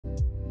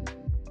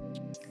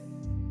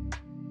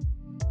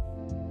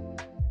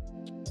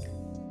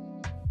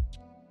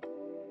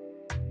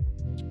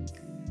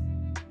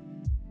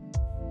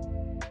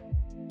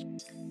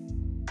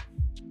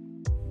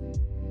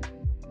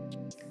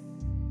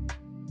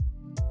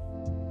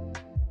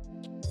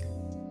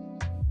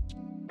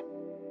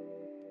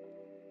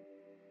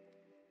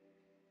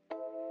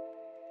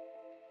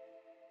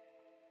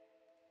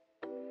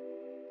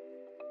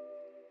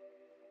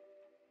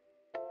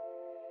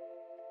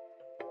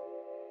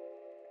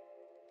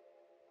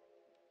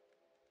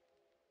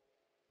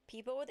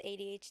people with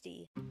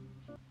ADHD.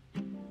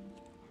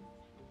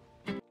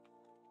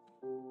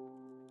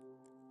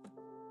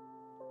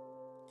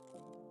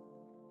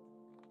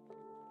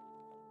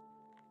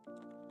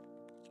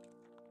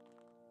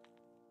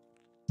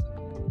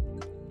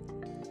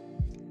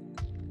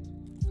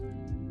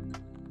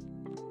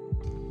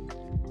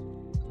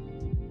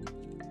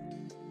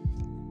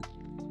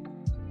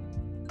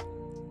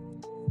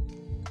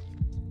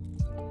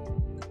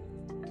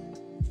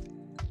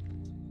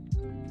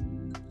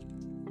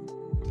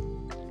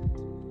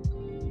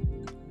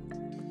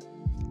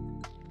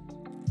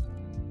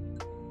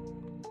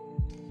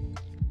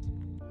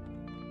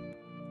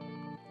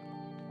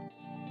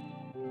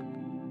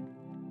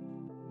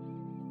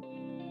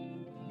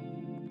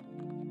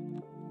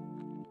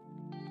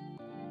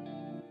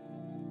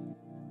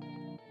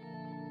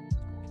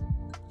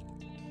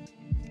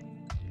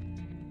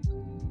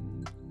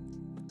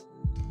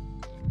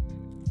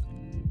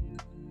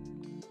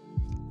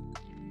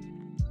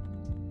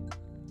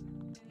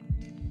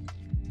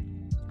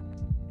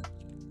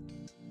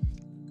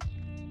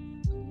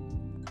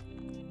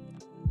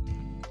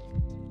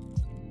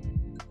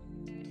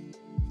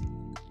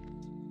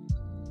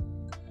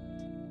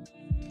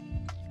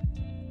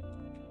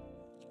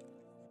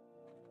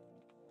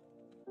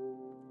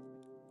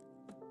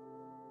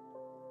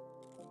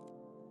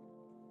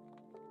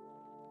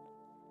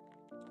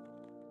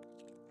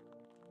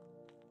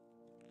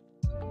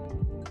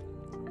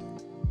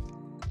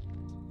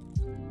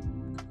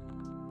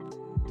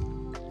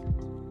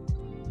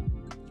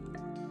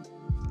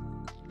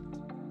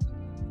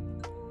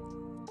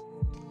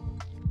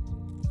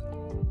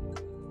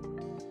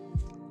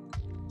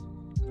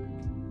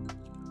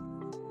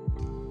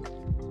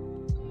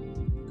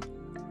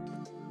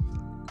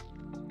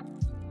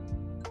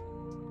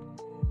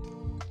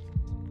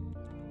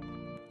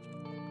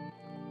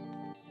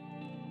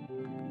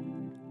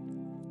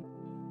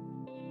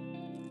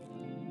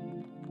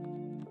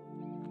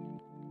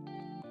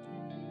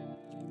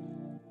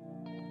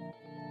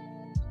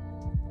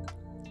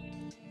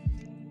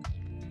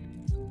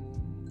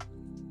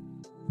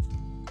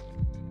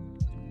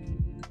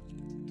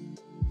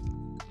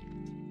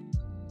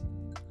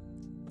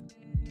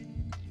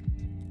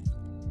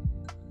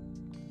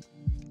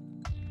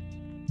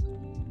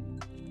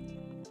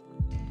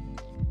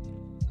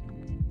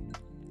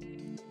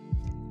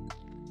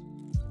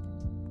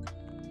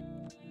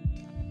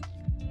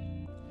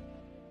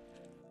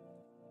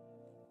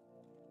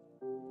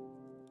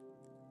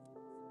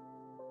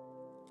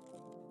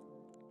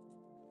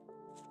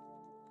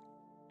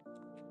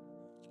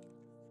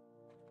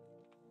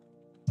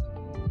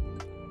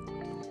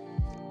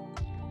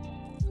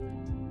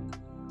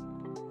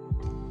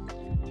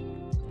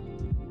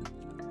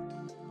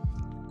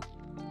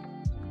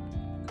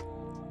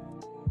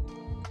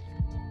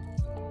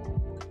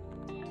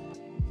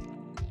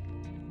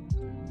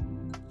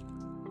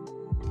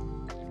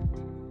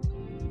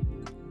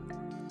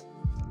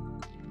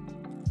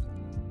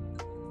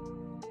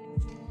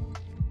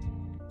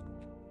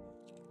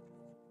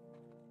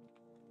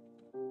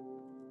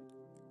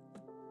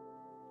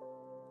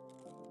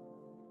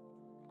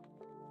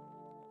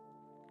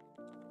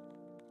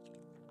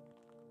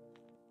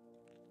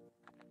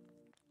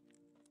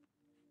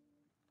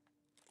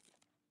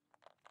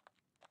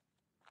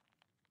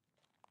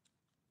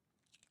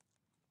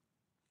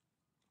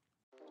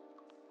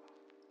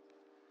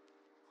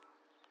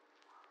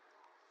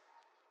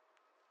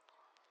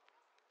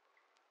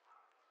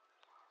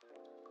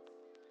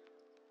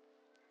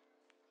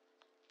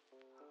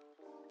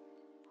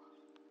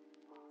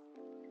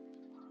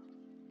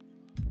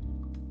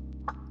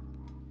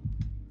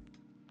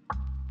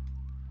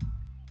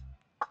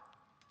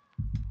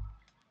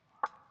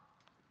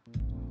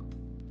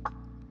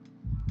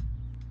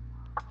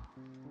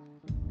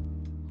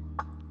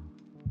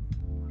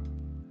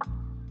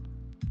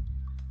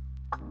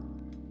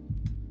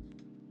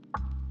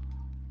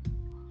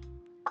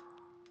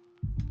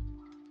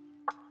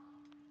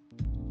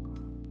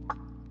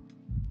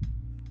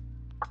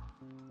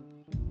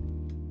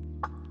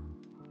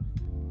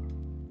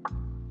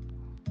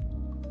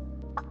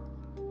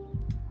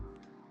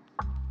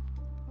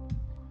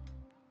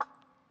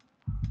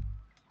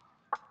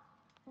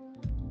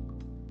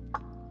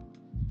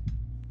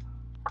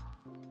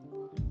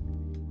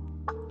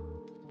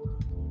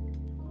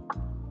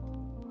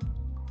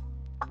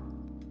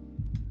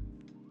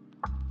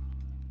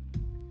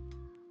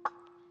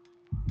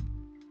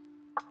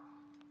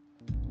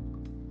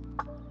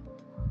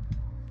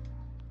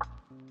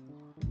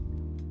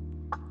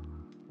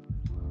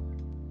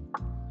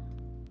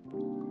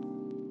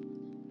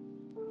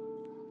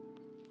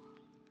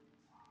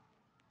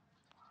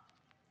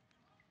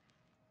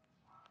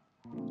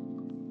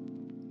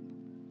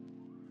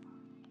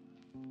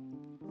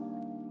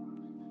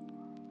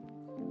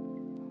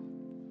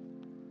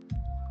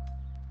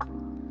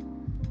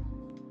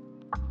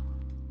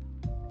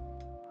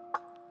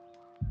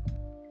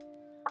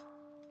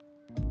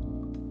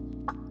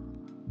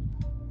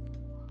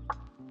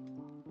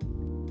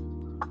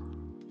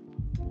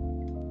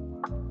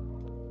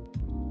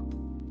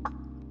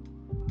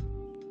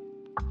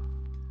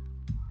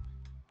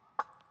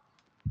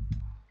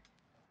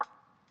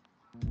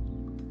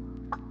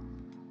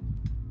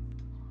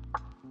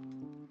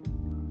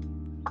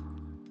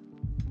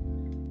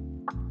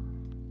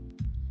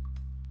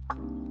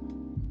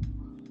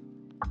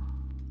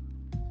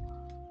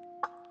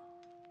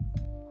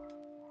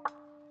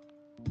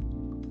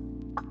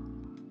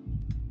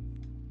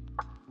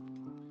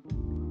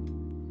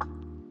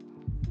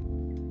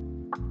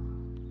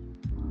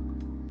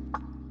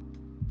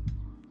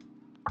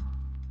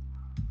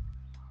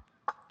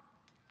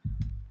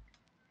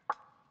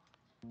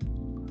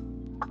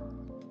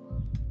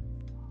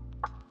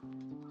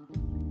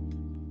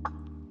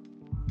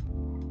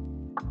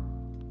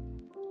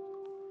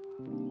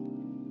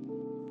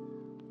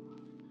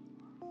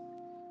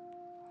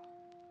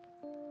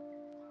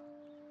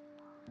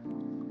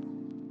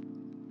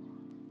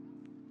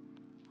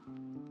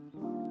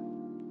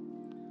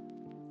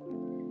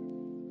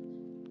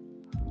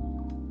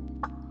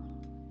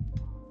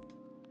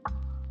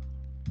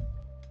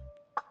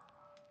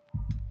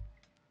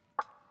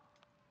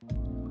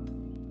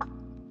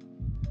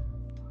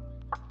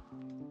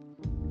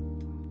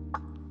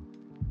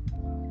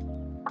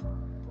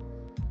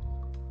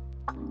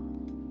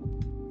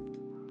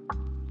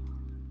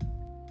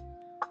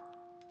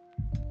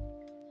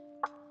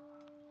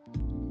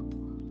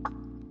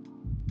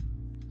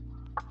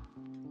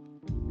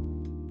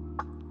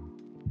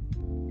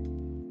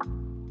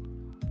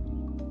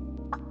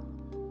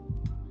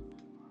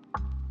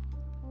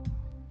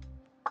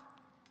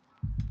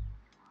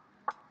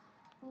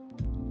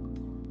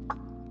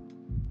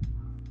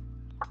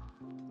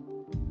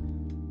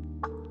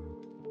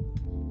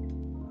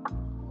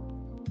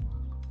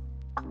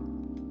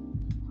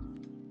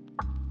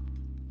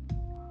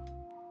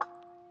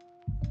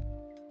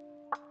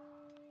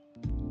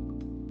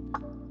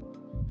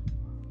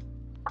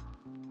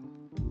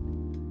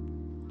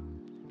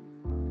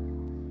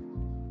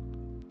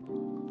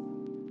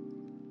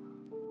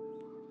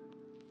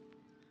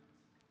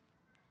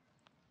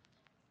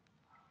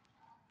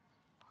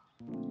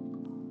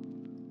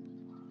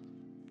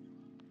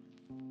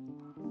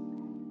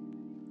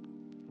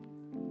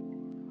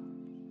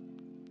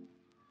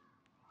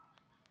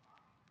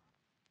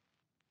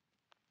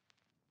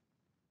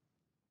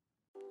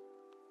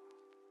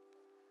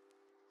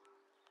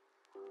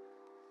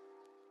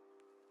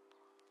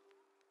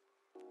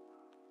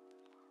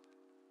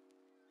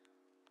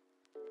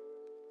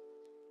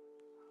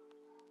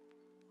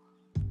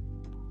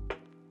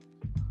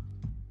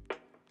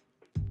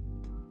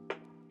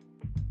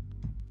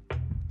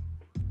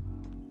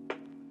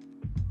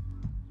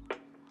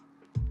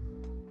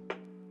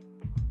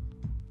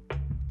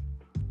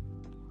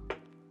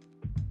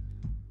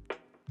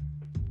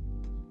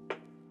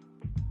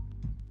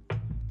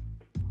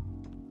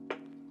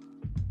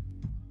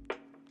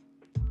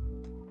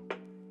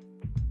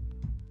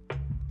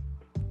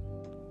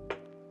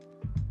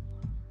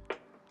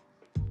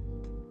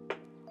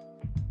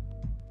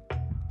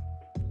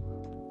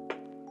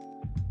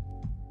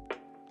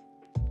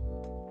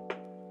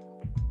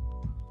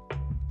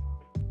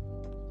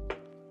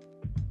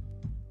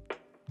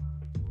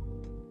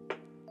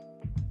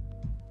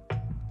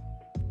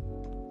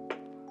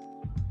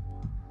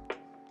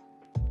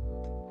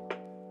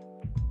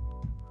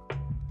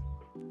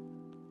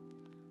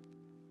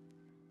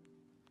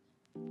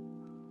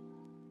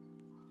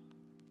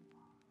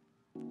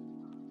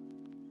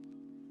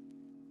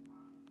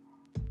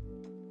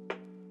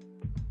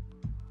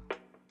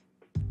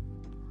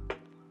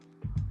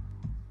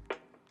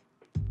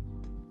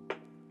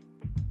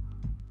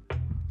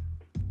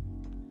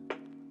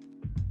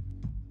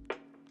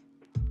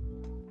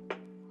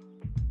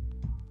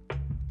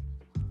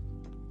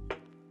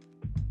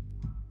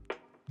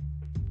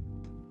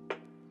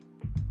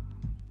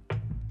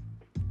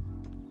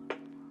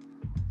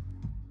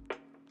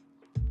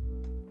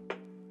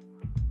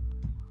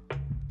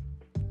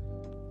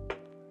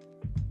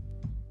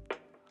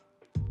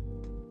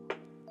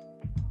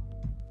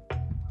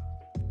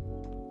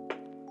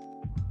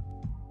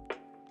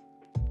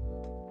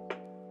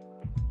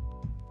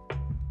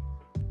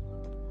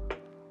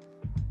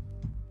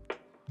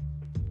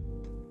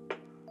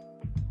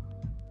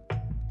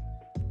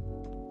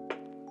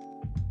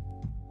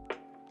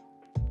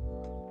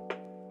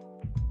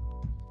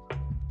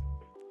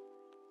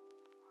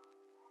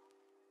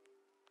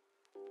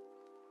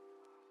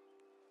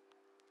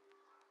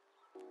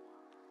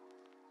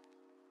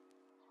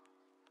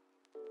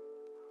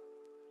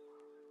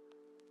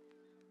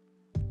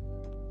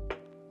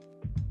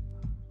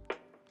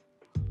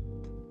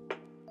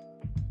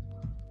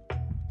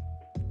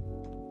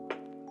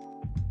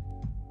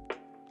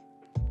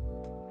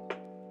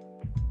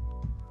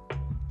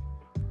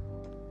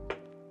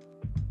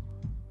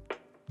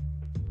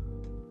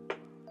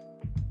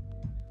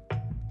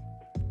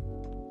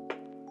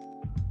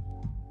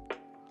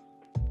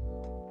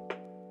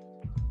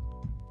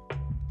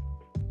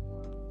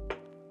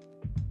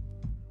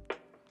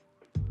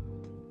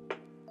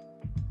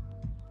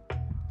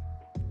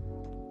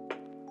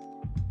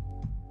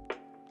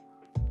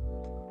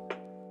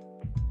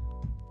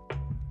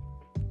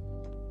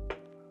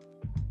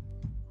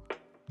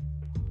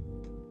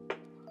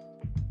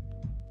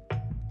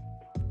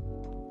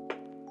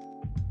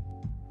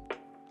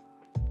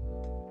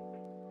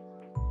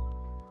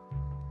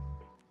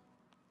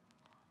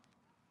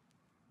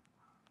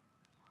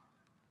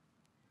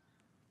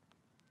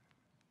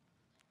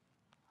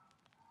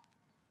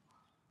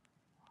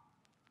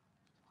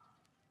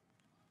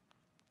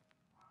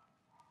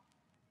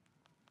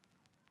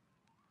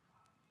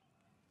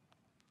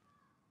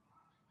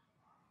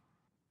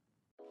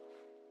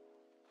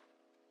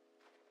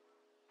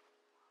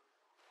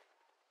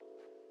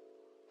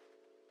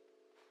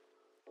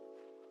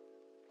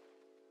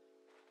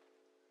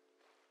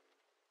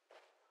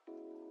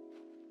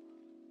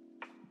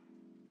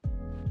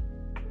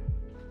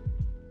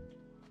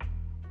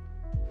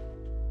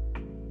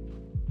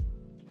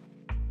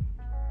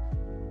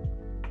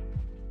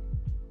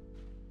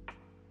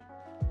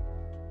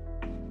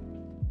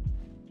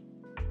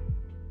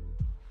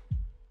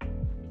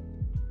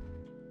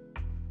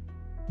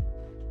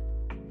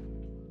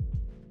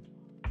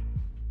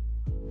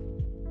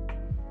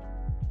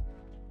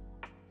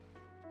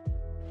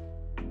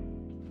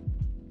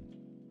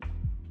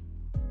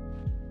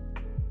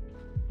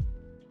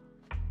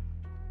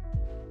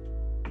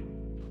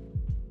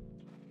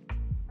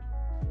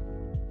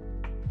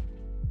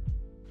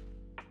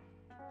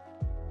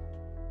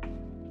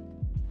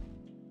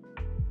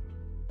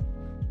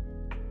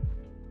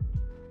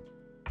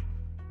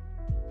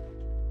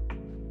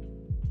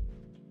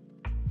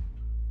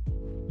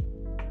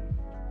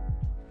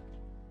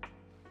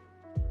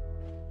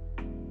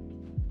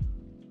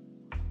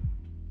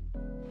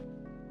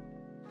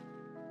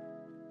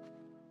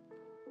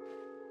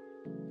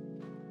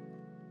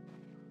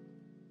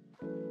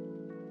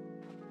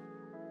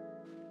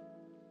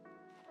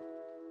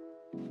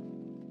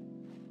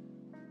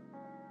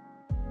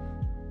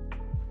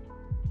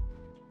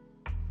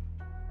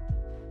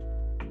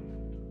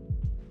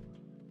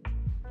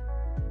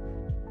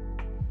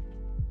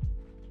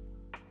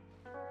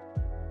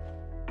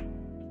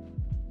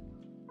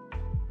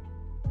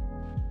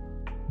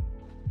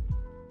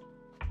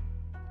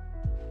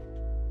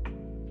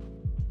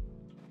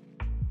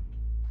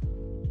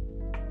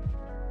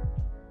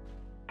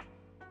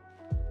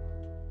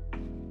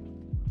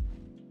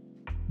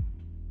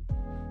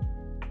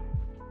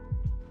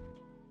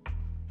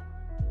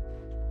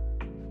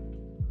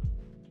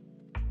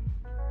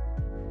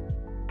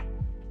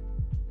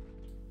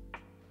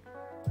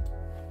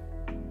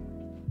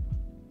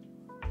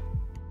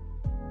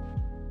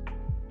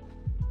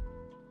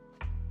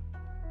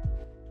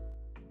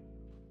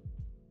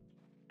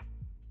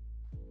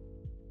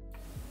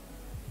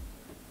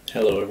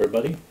 Hello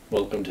everybody,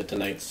 welcome to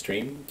tonight's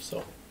stream.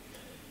 So,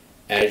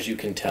 as you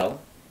can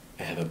tell,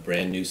 I have a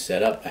brand new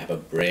setup, I have a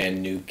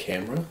brand new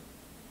camera.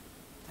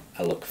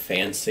 I look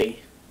fancy,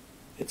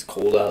 it's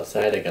cold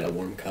outside, I got a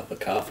warm cup of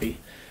coffee.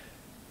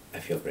 I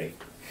feel great.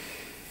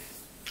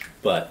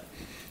 But,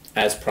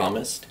 as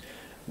promised,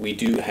 we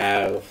do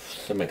have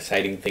some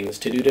exciting things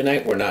to do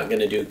tonight. We're not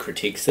going to do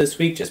critiques this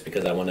week just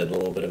because I wanted a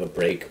little bit of a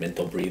break,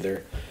 mental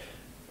breather,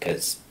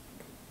 because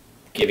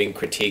giving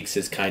critiques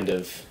is kind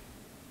of...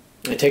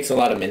 it takes a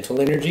lot of mental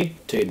energy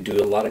to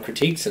do a lot of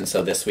critiques, and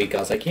so this week I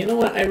was like, you know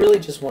what, I really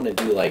just want to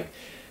do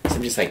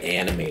some just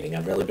animating.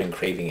 I've really been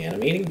craving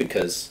animating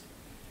because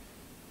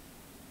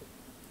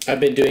I've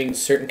been doing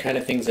certain kind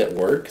of things at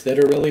work that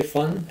are really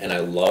fun, and I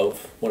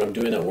love what I'm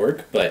doing at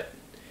work, but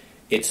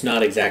it's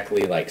not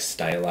exactly like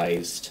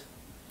stylized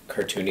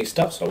cartoony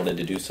stuff, so I wanted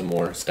to do some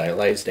more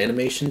stylized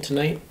animation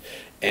tonight,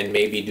 and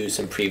maybe do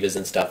some previs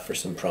and stuff for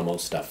some promo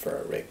stuff for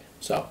our rig.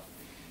 So,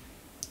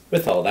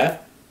 with all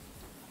that,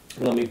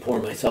 let me pour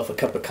myself a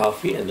cup of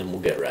coffee and then we'll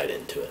get right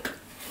into it.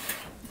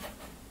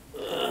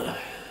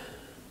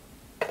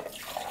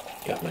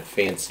 Got my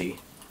fancy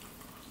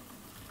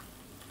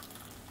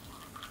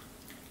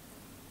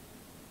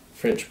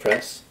French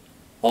press.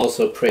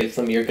 Also,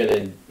 Pratham,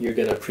 you're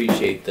gonna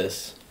appreciate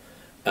this.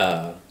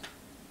 My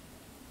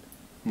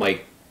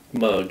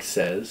mug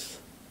says,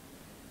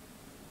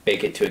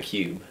 "Bake it to a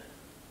cube."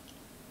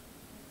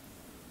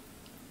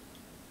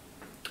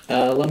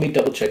 Let me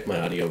double check my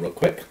audio real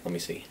quick. Let me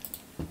see.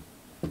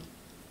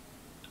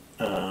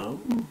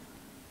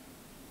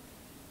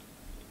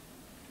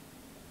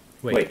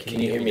 Wait, can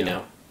you hear me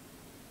now?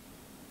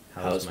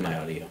 How's my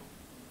audio?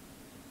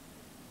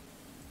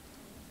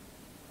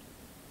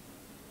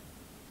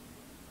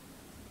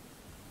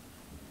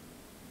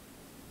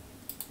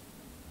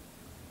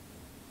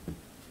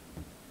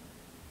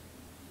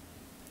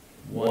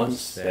 One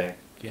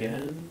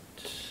second.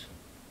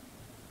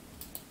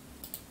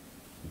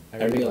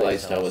 I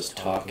realized I was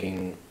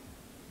talking...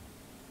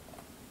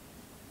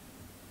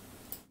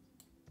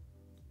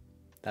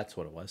 That's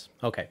what it was.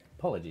 Okay,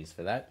 apologies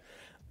for that.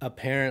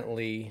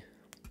 Apparently,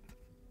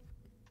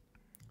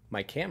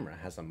 my camera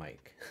has a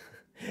mic,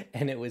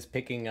 and it was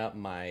picking up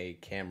my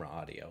camera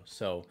audio.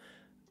 So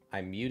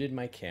I muted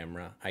my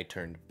camera, I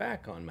turned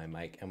back on my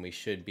mic, and we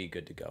should be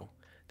good to go.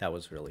 That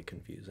was really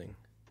confusing.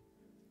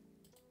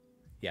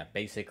 Yeah,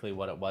 basically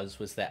what it was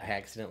that I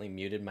accidentally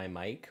muted my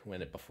mic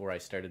before I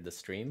started the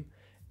stream,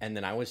 and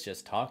then I was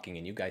just talking,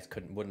 and you guys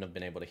wouldn't have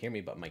been able to hear me,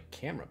 but my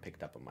camera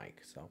picked up a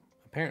mic. So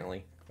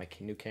apparently, my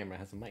new camera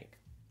has a mic,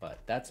 but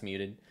that's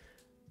muted.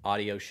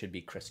 Audio should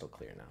be crystal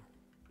clear now.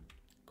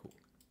 Cool.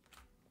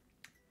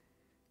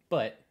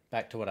 But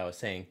back to what I was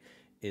saying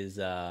is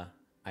I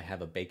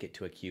have a bake it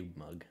to a cube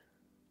mug.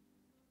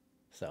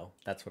 So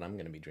that's what I'm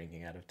going to be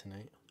drinking out of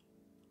tonight.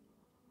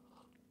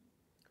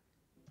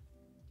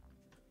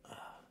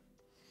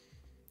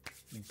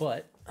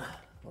 But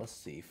let's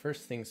see.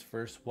 First things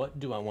first, what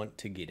do I want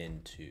to get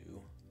into?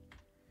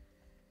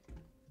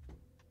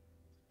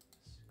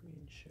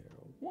 Screen share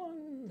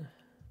 1.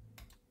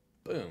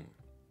 Boom.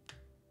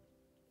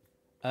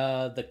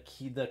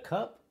 The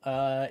cup,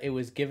 it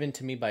was given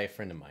to me by a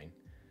friend of mine.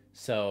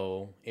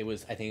 So I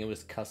think it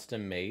was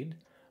custom made,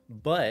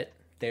 but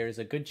there's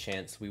a good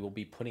chance we will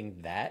be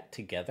putting that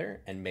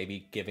together and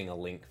maybe giving a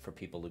link for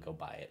people to go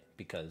buy it,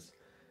 because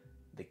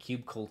the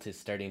cube cult is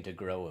starting to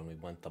grow and we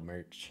want the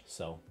merch.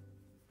 So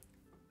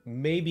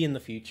maybe in the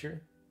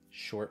future,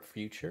 short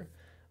future,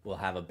 we'll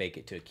have a bake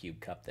it to a cube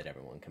cup that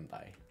everyone can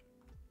buy.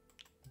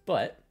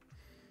 But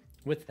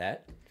with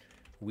that,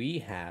 we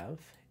have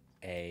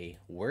a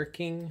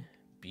working,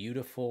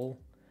 beautiful,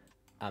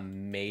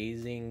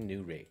 amazing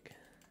new rig.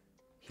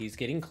 He's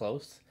getting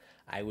close.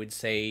 I would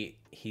say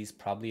he's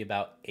probably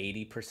about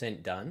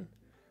 80% done.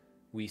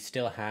 We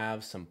still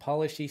have some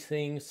polishy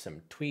things,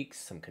 some tweaks,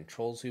 some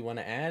controls we want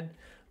to add,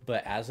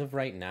 but as of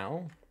right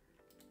now,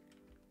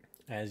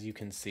 as you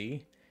can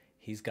see,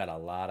 he's got a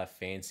lot of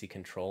fancy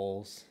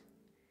controls.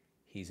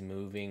 He's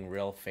moving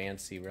real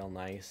fancy, real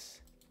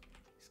nice.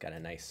 He's got a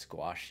nice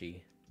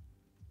squashy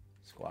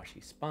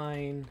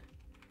spine.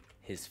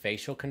 His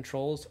facial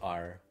controls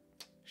are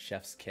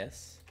chef's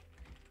kiss.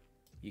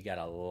 You got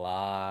a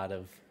lot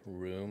of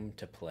room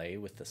to play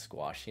with the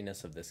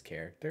squashiness of this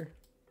character.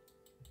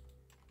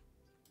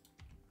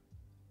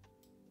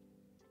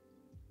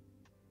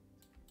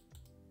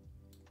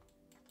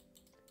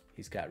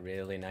 He's got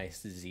really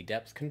nice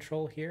Z-depth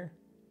control here.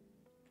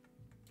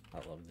 I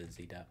love the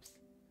Z-depth.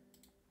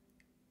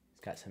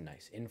 He's got some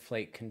nice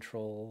inflate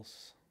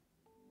controls.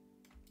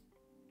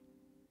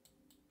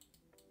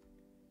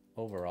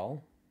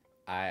 Overall,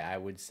 I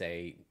would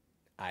say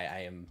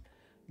I am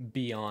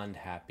beyond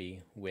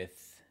happy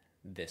with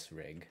this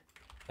rig.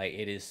 Like,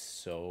 it is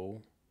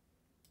so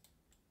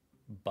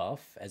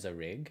buff as a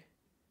rig.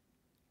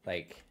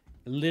 Like,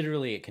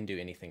 literally it can do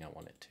anything I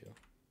want it to.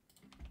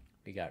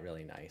 We got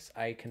really nice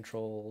eye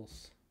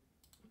controls,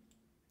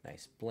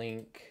 nice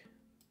blink.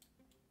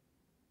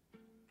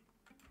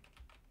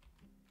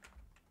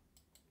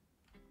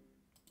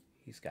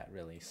 He's got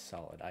really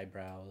solid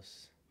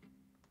eyebrows.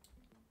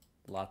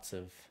 Lots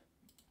of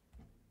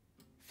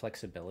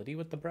flexibility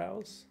with the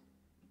brows.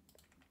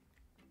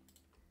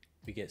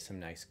 We get some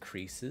nice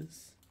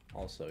creases.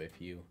 Also,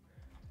 if you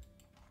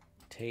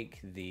take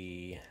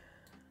this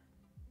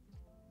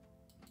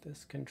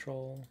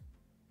control,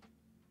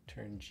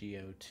 turn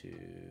Geo to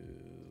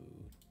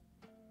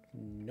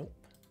nope.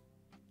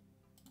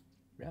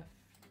 Ref,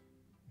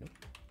 nope.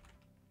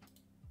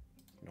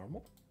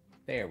 Normal.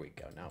 There we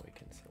go. Now we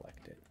can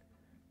select it.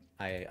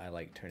 I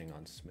like turning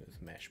on smooth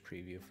mesh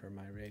preview for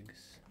my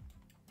rigs.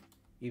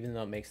 Even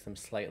though it makes them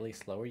slightly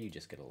slower, you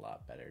just get a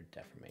lot better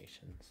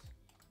deformations.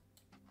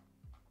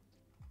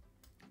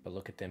 But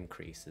look at them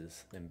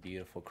creases, them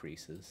beautiful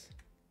creases.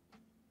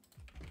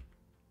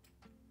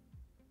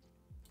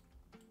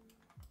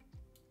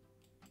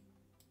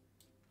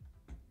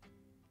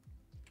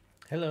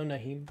 Hello,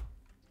 Naheem.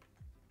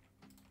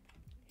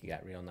 You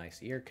got real nice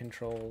ear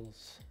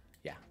controls.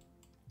 Yeah.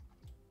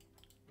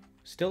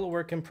 Still a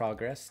work in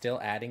progress, still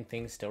adding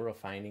things, still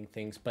refining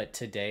things. But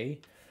today,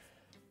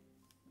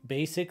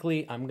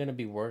 basically, I'm going to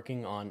be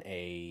working on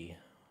a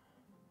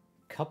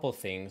couple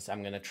things.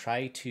 I'm going to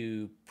try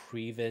to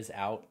previs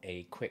out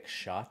a quick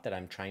shot that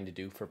I'm trying to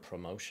do for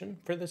promotion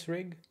for this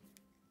rig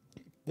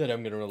that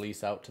I'm going to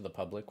release out to the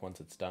public once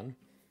it's done.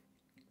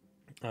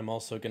 I'm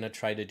also going to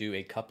try to do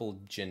a couple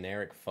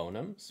generic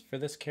phonemes for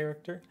this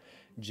character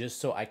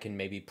just so I can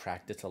maybe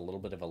practice a little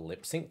bit of a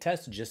lip sync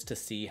test just to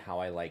see how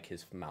I like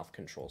his mouth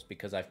controls,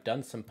 because I've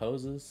done some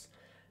poses,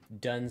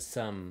 I've done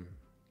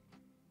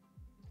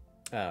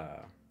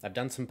I've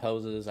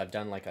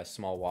done like a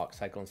small walk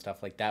cycle and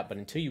stuff like that, but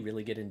until you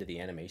really get into the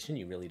animation,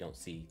 you really don't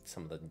see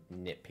some of the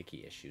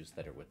nitpicky issues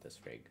that are with this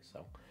rig.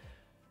 So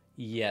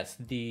yes,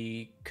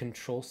 the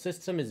control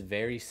system is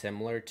very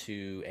similar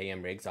to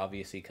AM rigs,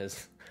 obviously,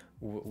 because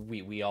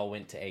we all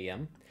went to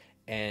AM,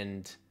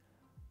 and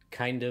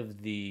kind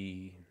of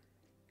the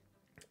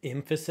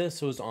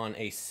emphasis was on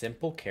a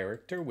simple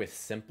character with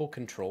simple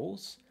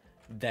controls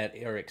that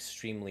are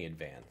extremely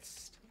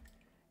advanced.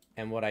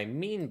 And what I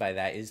mean by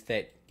that is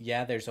that,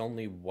 yeah, there's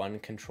only one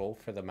control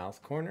for the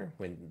mouth corner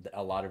when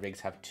a lot of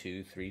rigs have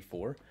 2, 3,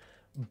 4,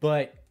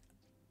 but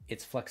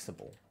it's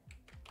flexible.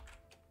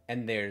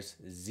 And there's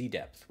Z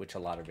depth, which a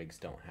lot of rigs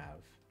don't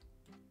have.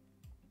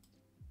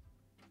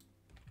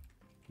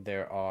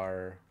 There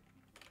are,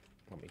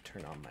 let me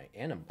turn on my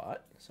Animbot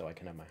so I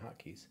can have my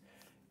hotkeys.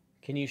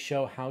 Can you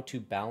show how to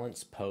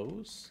balance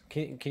pose?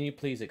 Can you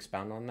please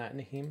expound on that,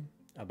 Naheem,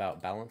 about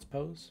balance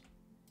pose?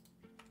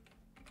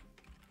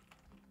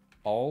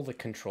 All the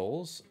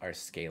controls are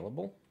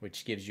scalable,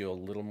 which gives you a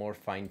little more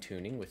fine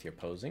tuning with your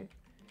posing.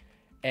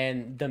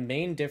 And the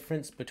main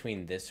difference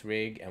between this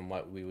rig and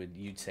what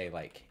you'd say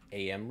like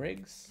AM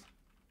rigs,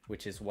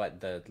 which is what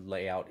the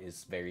layout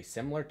is very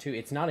similar to.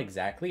 It's not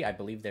exactly, I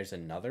believe there's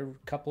another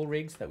couple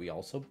rigs that we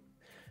also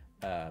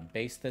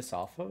base this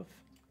off of.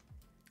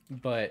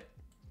 But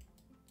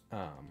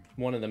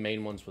one of the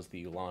main ones was the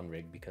Ulan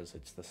rig because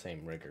it's the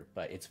same rigger,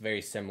 but it's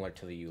very similar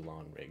to the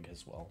Ulan rig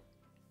as well.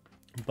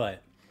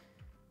 But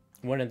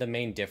one of the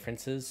main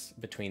differences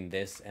between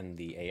this and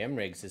the AM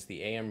rigs is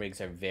the AM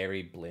rigs are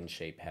very blend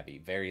shape heavy,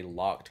 very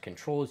locked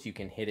controls. You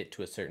can hit it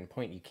to a certain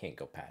point, you can't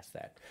go past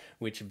that,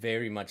 which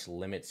very much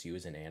limits you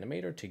as an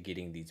animator to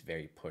getting these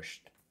very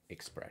pushed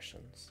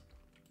expressions.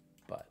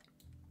 But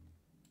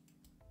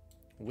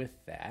with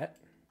that,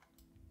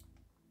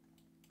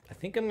 I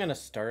think I'm going to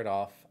start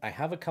off. I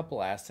have a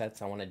couple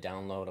assets I want to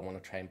download. I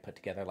want to try and put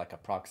together like a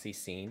proxy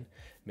scene,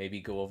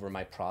 maybe go over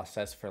my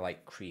process for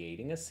like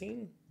creating a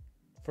scene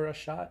for a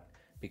shot,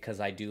 because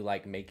I do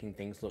like making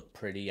things look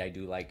pretty. I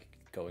do like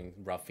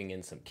roughing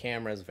in some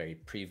cameras, very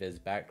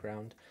previs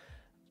background.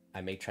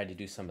 I may try to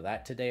do some of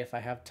that today if I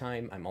have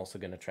time. I'm also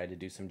going to try to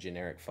do some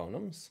generic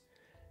phonemes,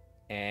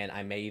 and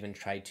I may even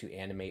try to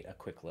animate a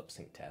quick lip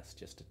sync test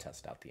just to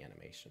test out the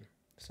animation.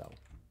 So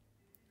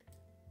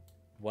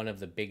one of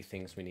the big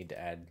things we need to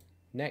add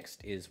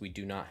next is we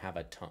do not have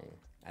a tongue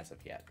as of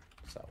yet.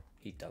 So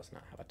he does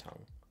not have a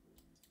tongue.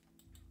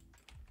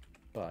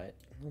 But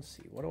let's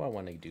see, what do I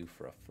want to do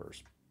for a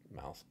first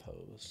mouth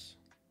pose?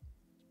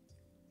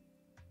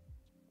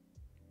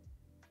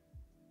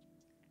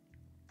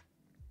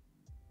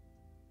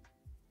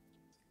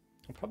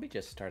 I'll probably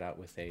just start out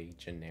with a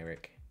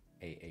generic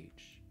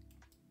AH.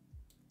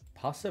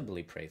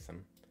 Possibly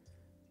Pratham.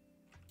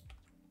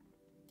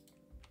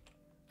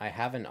 I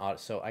have an auto,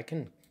 so I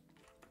can,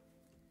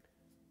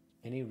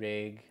 any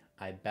rig,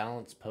 I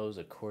balance pose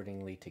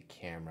accordingly to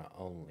camera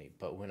only,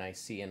 but when I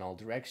see in all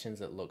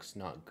directions it looks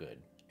not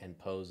good, and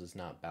pose is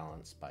not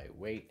balanced by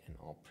weight and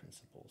all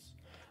principles.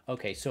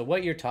 Okay, so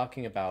what you're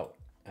talking about,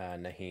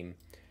 Naheem,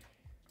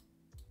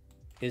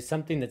 is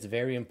something that's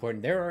very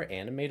important. There are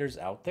animators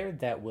out there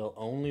that will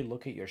only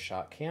look at your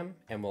shot cam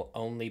and will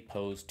only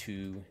pose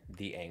to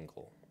the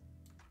angle.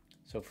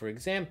 So for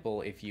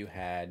example, if you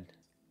had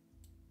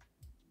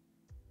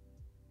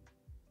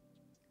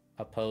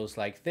a pose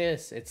like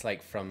this, it's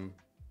like from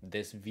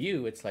this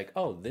view, it's like,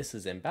 oh, this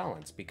is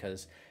imbalanced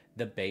because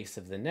the base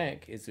of the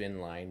neck is in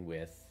line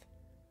with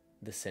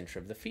the center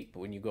of the feet. But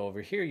when you go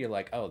over here, you're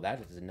like, oh,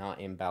 that is not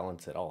in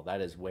balance at all.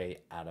 That is way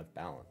out of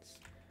balance.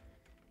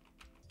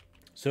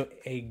 So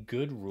a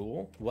good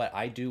rule, what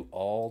I do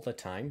all the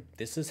time,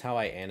 this is how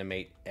I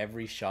animate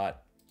every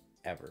shot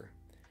ever,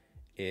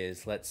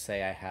 is let's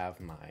say I have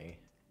my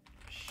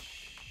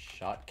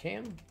shot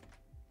cam.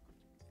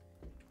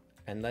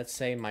 And let's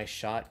say my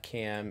shot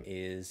cam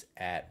is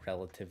at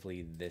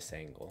relatively this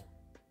angle.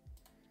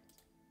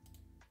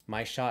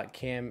 My shot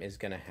cam is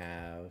going to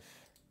have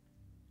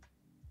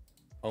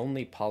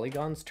only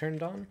polygons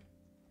turned on,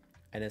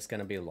 and it's going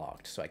to be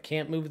locked. So I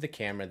can't move the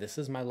camera. This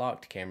is my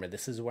locked camera.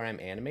 This is where I'm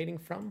animating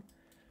from,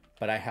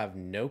 but I have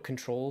no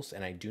controls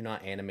and I do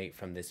not animate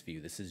from this view.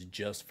 This is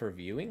just for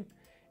viewing,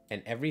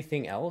 and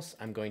everything else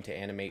I'm going to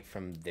animate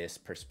from this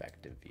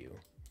perspective view.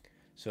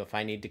 So if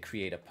I need to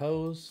create a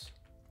pose,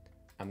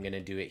 I'm going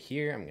to do it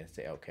here. I'm going to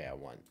say, okay, I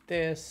want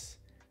this.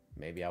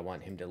 Maybe I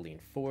want him to lean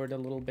forward a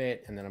little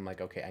bit. And then I'm like,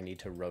 okay, I need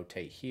to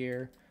rotate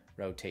here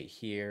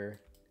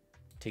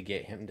to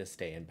get him to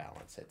stay in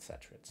balance,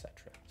 etc.,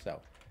 etc.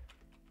 So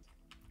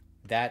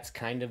that's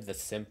kind of the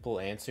simple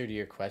answer to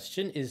your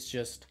question, is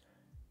just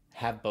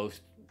have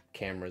both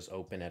cameras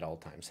open at all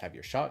times. Have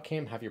your shot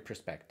cam, have your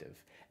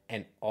perspective,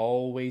 and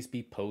always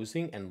be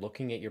posing and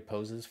looking at your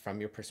poses from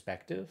your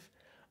perspective,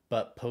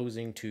 but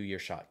posing to your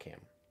shot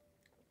cam.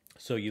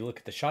 So you look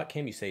at the shot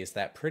cam, you say, is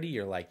that pretty?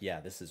 You're like, yeah,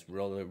 this is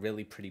really,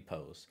 really pretty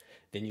pose.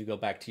 Then you go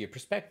back to your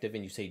perspective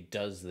and you say,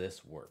 does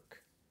this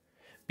work?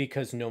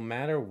 Because no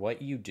matter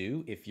what you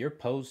do, if your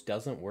pose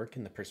doesn't work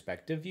in the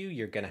perspective view,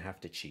 you're going to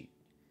have to cheat.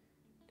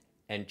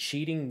 And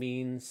cheating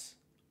means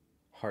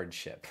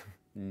hardship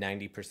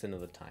 90% of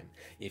the time.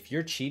 If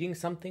you're cheating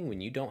something when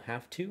you don't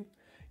have to,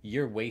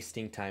 you're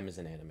wasting time as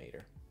an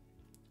animator.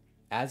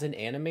 As an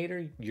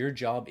animator, your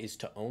job is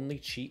to only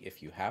cheat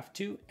if you have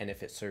to and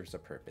if it serves a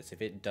purpose.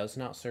 If it does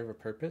not serve a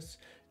purpose,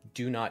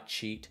 do not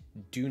cheat.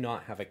 Do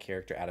not have a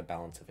character out of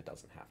balance if it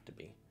doesn't have to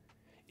be.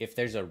 If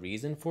there's a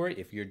reason for it,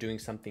 if you're doing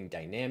something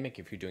dynamic,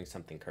 if you're doing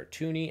something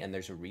cartoony and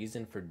there's a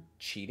reason for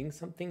cheating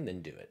something,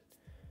 then do it.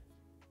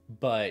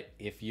 But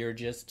if you're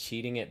just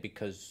cheating it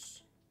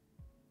because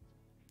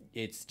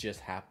it's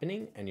just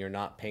happening and you're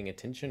not paying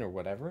attention or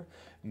whatever,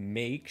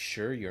 make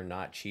sure you're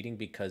not cheating,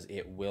 because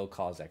it will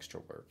cause extra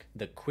work.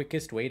 The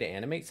quickest way to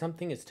animate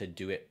something is to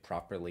do it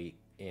properly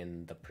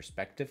in the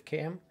perspective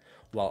cam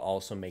while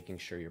also making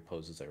sure your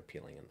poses are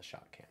appealing in the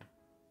shot cam.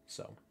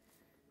 So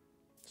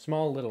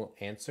small little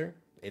answer.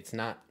 It's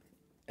not,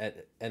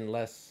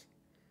 unless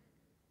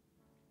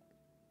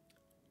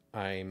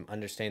I'm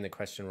understanding the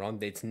question wrong,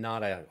 it's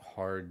not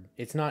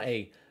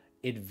a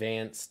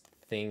advanced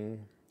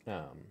thing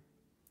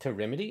to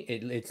remedy.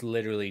 It's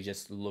literally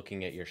just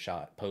looking at your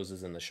shot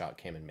poses in the shot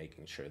cam and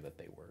making sure that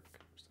they work.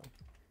 So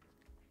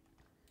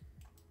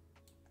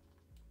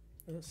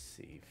let's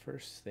see,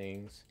 first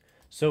things.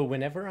 So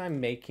whenever I'm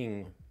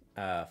making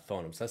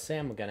phonemes, let's say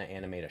I'm gonna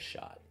animate a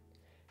shot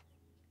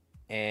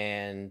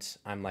and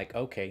I'm like,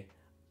 okay,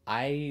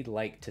 I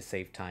like to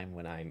save time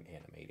when I'm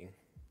animating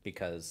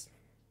because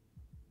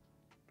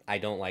I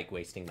don't like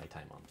wasting my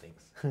time on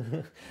things.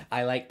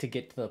 I like to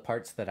get to the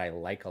parts that I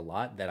like a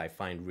lot, that I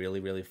find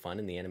really, really fun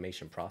in the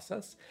animation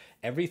process.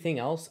 Everything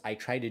else I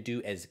try to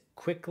do as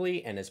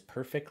quickly and as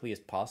perfectly as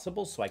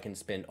possible so I can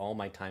spend all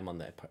my time on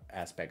the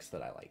aspects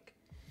that I like.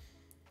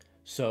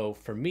 So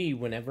for me,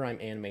 whenever I'm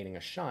animating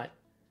a shot,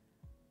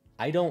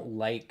 I don't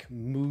like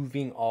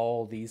moving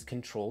all these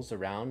controls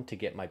around to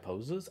get my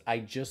poses. I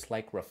just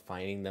like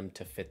refining them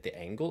to fit the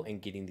angle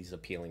and getting these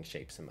appealing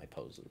shapes in my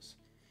poses.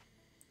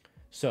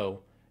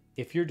 So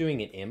if you're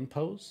doing an M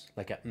pose,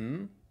 like a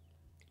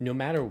no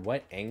matter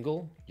what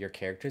angle your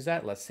character's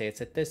at, let's say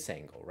it's at this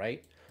angle,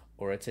 right?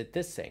 Or it's at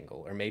this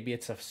angle, or maybe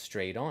it's a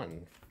straight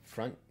on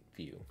front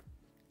view.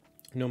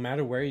 No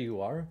matter where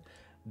you are,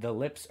 the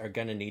lips are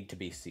gonna need to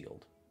be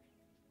sealed.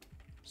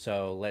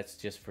 So let's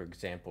just, for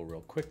example,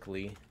 real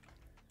quickly,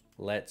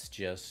 let's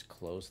just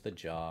close the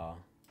jaw.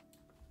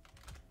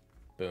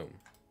 Boom.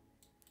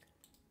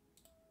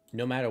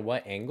 No matter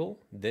what angle,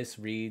 this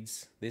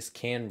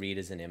can read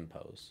as an M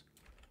pose.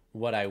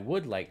 What I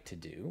would like to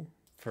do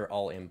for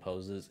all M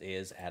poses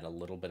is add a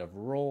little bit of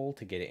roll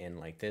to get it in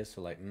like this.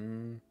 So like,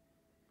 you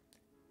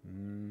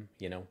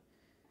know.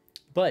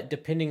 But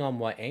depending on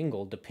what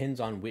angle,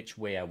 depends on which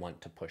way I want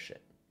to push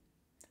it.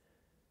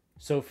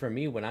 So for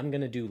me, when I'm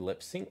going to do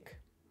lip sync,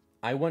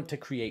 I want to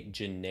create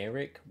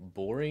generic,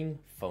 boring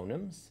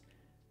phonemes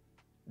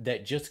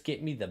that just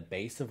get me the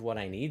base of what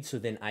I need, so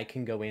then I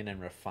can go in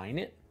and refine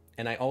it.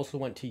 And I also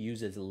want to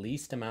use as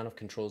least amount of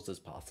controls as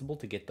possible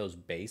to get those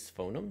base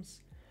phonemes.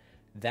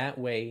 That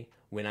way,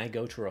 when I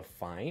go to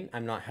refine,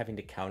 I'm not having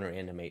to counter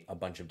animate a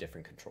bunch of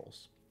different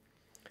controls.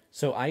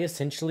 So I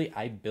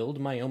build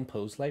my own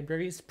pose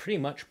libraries pretty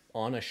much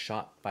on a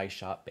shot by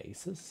shot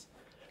basis,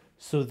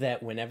 so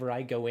that whenever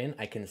I go in,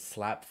 I can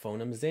slap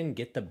phonemes in,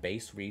 get the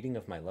base reading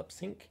of my lip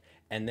sync,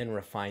 and then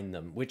refine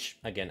them, which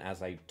again,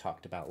 as I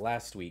talked about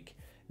last week,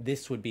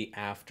 this would be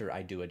after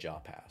I do a jaw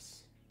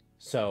pass.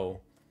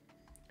 So,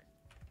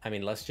 I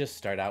mean, let's just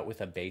start out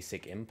with a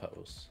basic M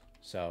pose.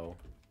 So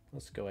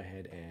let's go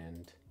ahead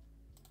and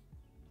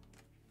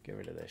get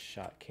rid of this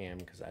shot cam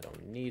because I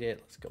don't need it.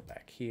 Let's go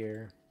back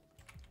here.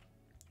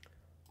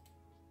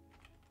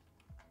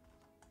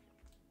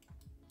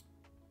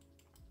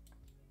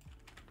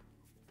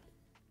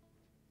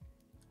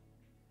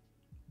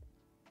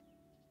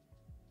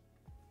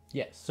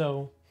 Yeah,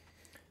 so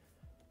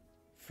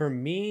for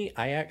me,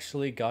 I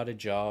actually got a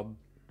job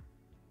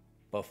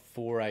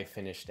before I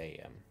finished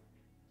AM.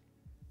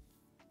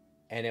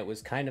 And it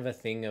was kind of a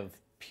thing of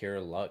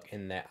pure luck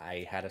in that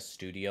I had a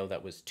studio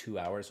that was 2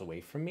 hours away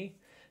from me.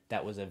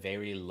 That was a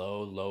very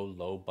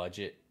low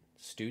budget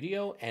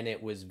studio, and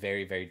it was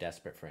very, very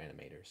desperate for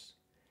animators.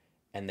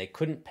 And they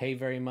couldn't pay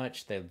very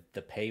much. The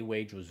pay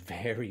wage was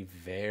very,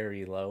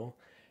 very low.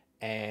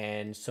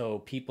 And so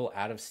people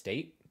out of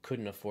state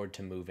couldn't afford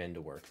to move in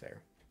to work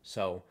there.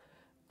 So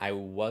I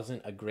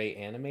wasn't a great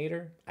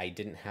animator. I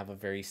didn't have a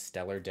very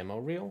stellar demo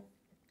reel.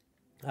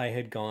 I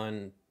had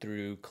gone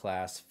through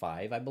class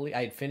 5, I believe.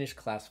 I had finished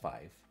class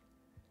 5.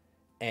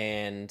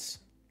 And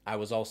I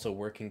was also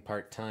working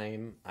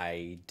part-time.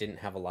 I didn't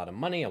have a lot of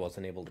money. I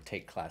wasn't able to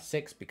take class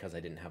 6 because I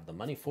didn't have the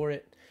money for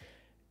it.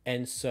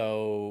 And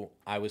so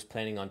I was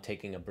planning on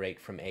taking a break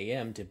from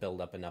AM to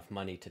build up enough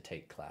money to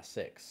take class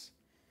 6.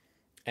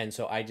 And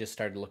so I just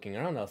started looking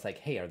around. I was like,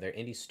 hey, are there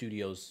any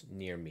studios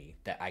near me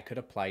that I could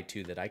apply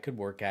to, that I could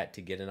work at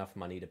to get enough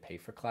money to pay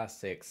for class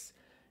 6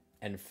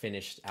 and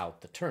finish out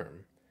the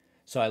term?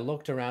 So I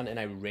looked around and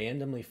I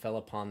randomly fell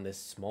upon this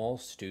small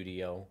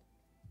studio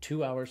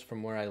 2 hours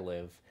from where I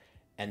live,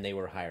 and they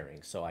were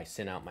hiring. So I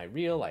sent out my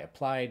reel, I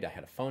applied, I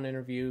had a phone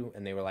interview,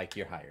 and they were like,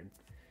 you're hired.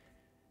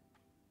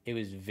 It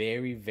was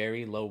very,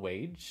 very low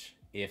wage.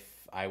 If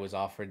I was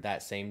offered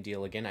that same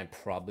deal again, I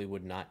probably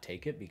would not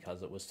take it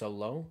because it was so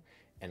low,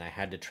 and I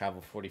had to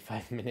travel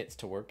 45 minutes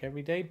to work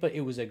every day. But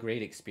it was a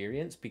great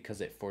experience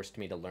because it forced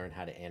me to learn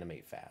how to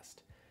animate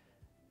fast.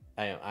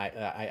 I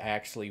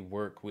actually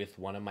work with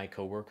one of my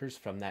coworkers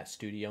from that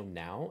studio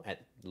now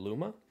at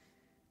Luma.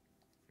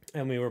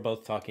 And we were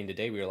both talking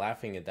today. We were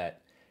laughing at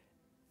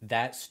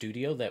that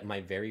studio, that my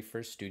very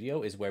first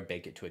studio, is where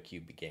Bake It to a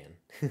Cube began.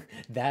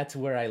 That's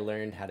where I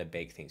learned how to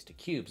bake things to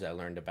cubes. I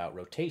learned about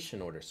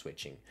rotation order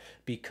switching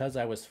because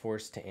I was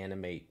forced to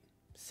animate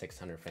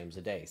 600 frames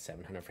a day,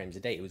 700 frames a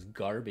day. It was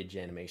garbage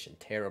animation,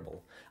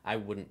 terrible. I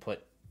wouldn't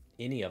put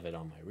any of it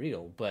on my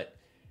reel, but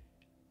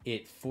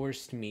it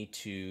forced me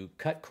to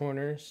cut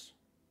corners.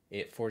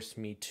 It forced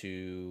me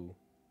to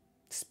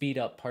speed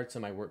up parts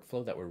of my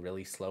workflow that were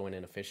really slow and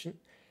inefficient,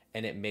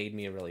 and it made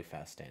me a really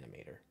fast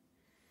animator.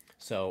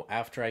 So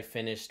after I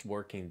finished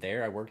working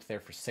there, I worked there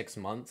for 6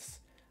 months.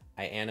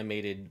 I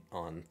animated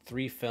on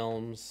 3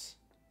 films,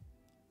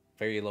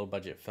 very low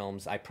budget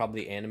films. I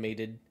probably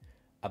animated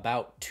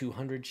about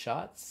 200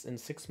 shots in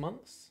 6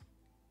 months,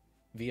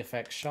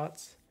 VFX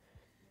shots.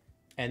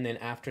 And then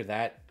after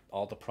that,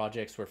 all the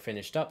projects were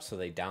finished up, so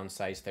they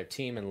downsized their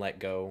team and let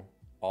go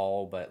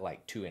all but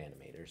like 2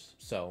 animators.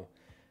 So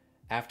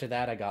after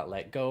that, I got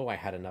let go. I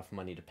had enough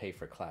money to pay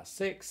for class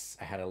 6.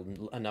 I had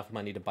enough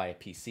money to buy a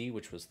PC,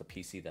 which was the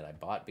PC that I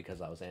bought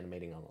because I was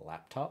animating on a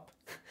laptop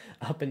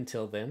up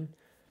until then.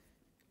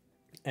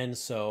 And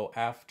so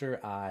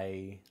after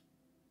I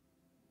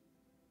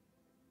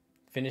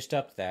finished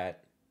up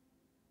that,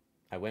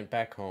 I went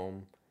back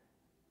home.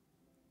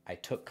 I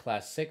took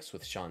class 6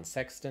 with Sean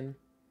Sexton.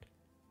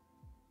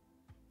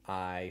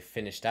 I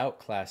finished out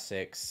class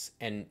 6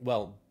 and,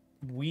 well,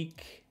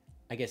 week,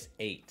 I guess,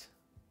 8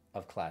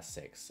 of class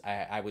 6.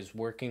 I was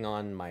working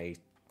on my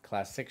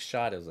class 6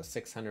 shot. It was a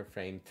 600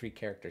 frame, 3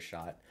 character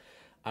shot.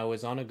 I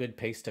was on a good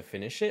pace to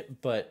finish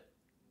it, but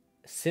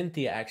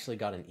Cynthia actually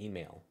got an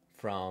email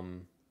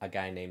from a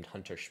guy named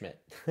Hunter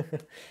Schmidt.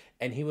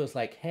 And he was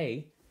like,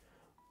 hey,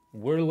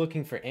 we're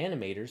looking for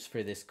animators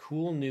for this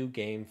cool new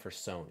game for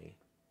Sony.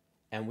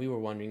 And we were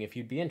wondering if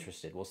you'd be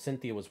interested. Well,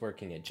 Cynthia was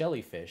working at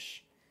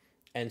Jellyfish,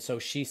 and so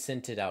she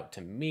sent it out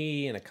to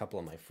me and a couple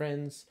of my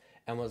friends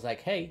and was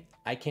like, hey,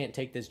 I can't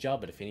take this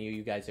job, but if any of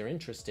you guys are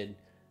interested,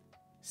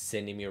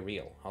 send him your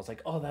reel. I was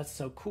like, oh, that's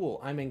so cool.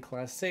 I'm in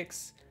class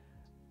 6.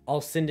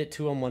 I'll send it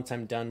to him once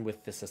I'm done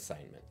with this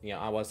assignment. You know,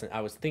 I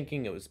was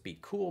thinking it would be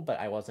cool, but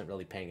I wasn't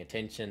really paying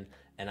attention,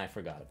 and I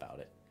forgot about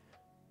it.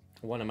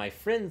 One of my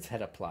friends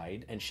had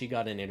applied, and she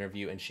got an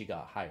interview, and she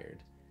got hired.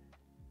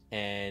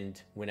 And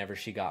whenever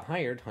she got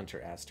hired,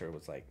 Hunter asked her,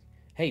 was like,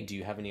 hey, do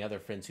you have any other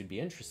friends who'd be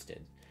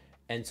interested?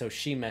 And so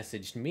she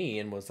messaged me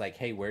and was like,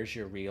 hey, where's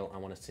your reel? I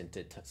want to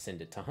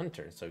send it to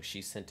Hunter. So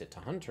she sent it to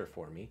Hunter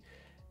for me.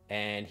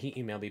 And he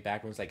emailed me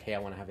back and was like, hey, I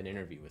want to have an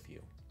interview with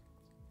you.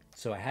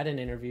 So I had an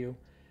interview,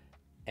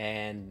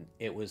 and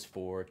it was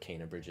for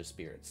Cana Bridge of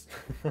Spirits.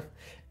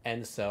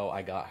 And so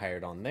I got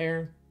hired on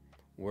there,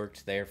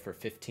 worked there for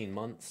 15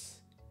 months.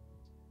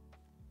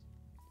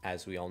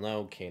 As we all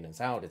know, Cana's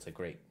out. It's a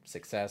great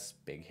success,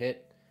 big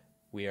hit.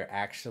 We are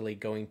actually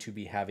going to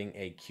be having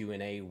a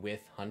Q&A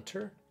with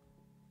Hunter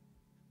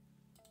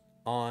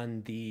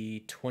on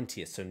the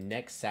 20th. So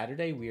next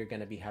Saturday, we are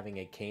going to be having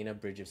a Cana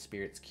Bridge of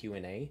Spirits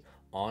Q&A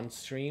on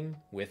stream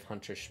with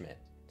Hunter Schmidt.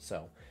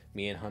 So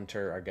me and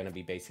Hunter are going to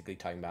be basically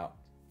talking about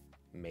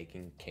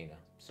making Kana.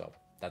 So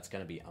that's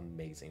going to be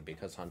amazing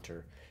because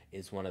Hunter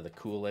is one of the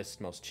coolest,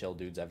 most chill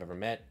dudes I've ever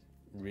met.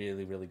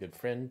 Really, really good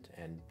friend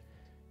and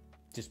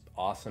just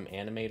awesome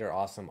animator,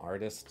 awesome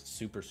artist,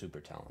 super, super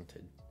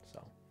talented.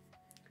 So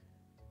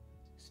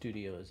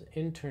studio is an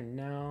intern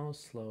now,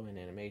 slow in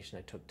animation.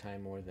 I took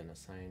time more than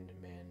assigned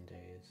man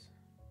days.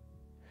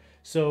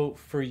 So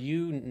for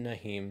you,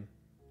 Naheem,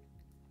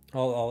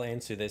 I'll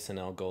answer this and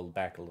I'll go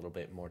back a little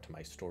bit more to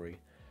my story.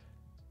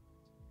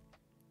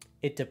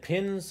 It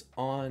depends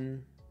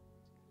on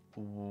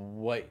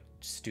what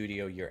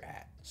studio you're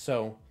at.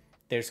 So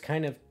there's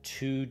kind of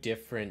two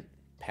different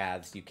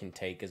paths you can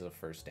take as a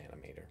first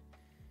animator.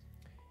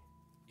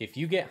 If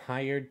you get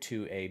hired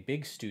to a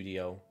big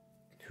studio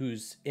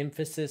whose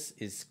emphasis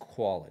is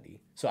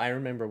quality. So I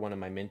remember one of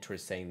my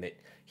mentors saying that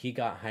he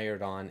got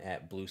hired on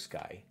at Blue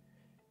Sky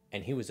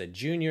and he was a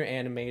junior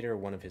animator,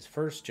 one of his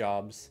first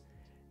jobs,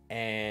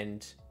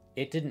 and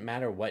it didn't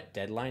matter what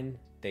deadline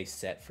they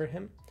set for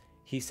him.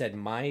 He said,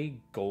 my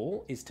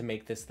goal is to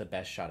make this the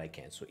best shot I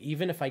can. So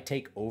even if I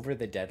take over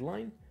the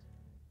deadline,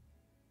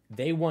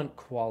 they want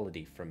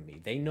quality from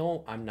me. They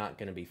know I'm not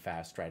going to be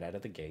fast right out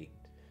of the gate.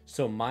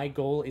 So my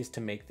goal is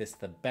to make this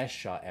the best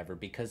shot ever,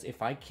 because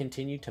if I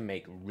continue to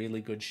make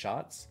really good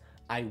shots,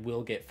 I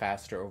will get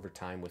faster over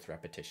time with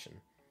repetition.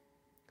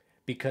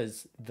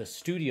 Because the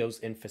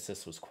studio's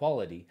emphasis was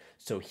quality,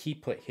 so he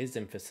put his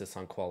emphasis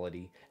on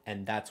quality,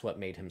 and that's what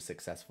made him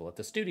successful at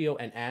the studio.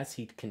 And as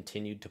he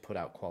continued to put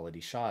out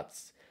quality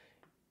shots,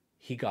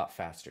 he got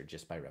faster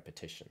just by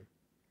repetition.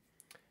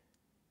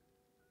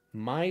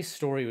 My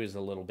story was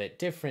a little bit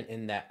different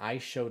in that I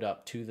showed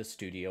up to the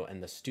studio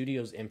and the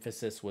studio's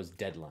emphasis was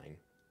deadline.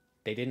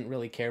 They didn't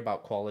really care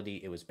about quality.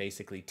 It was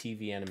basically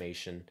TV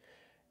animation,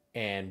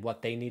 and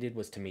what they needed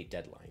was to meet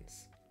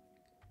deadlines.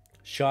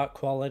 Shot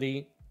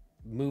quality,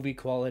 movie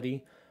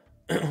quality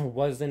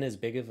wasn't as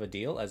big of a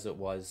deal as it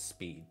was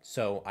speed.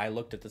 So I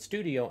looked at the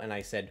studio and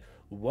I said,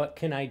 what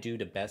can I do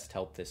to best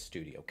help this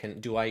studio?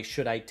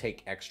 Should I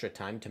take extra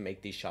time to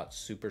make these shots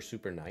super,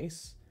 super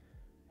nice?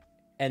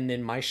 And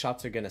then my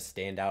shots are going to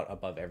stand out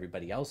above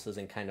everybody else's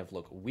and kind of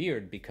look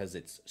weird because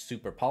it's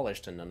super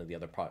polished and none of the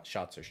other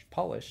shots are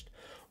polished.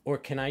 Or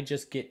can I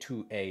just get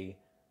to a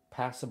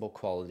passable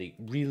quality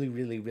really,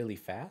 really, really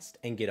fast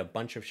and get a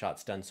bunch of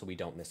shots done so we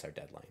don't miss our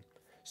deadline?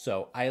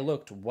 So I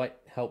looked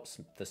what helps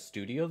the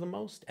studio the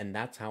most, and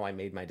that's how I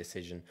made my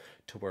decision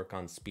to work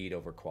on speed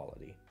over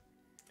quality.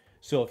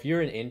 So if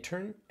you're an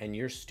intern and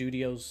your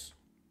studio's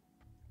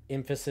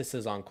emphasis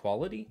is on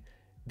quality,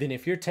 then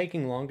if you're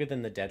taking longer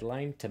than the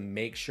deadline to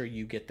make sure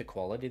you get the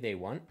quality they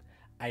want,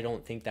 I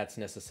don't think that's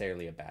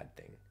necessarily a bad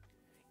thing.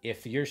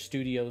 If your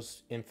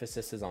studio's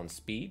emphasis is on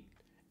speed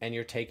and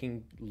you're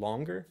taking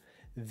longer,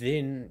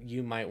 then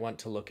you might want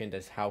to look into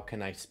how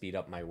can I speed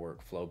up my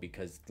workflow,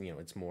 because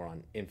it's more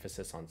on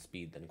emphasis on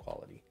speed than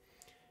quality.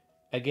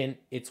 Again,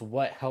 it's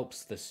what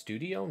helps the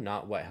studio,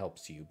 not what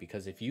helps you.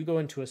 Because if you go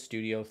into a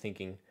studio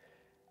thinking,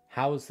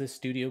 how is this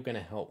studio going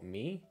to help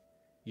me?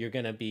 You're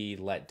going to be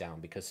let down,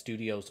 because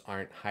studios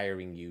aren't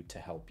hiring you to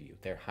help you.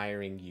 They're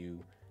hiring you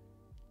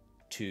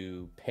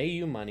to pay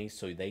you money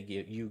so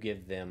you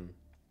give them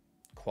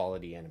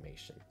quality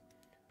animation.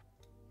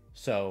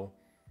 So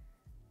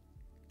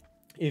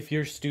if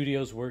your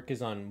studio's work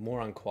is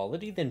more on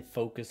quality, then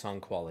focus on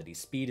quality.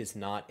 Speed is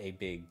not a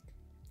big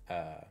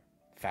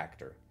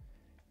factor.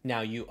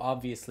 Now, you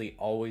obviously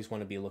always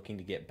want to be looking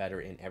to get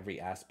better in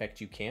every aspect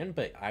you can,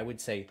 but I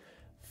would say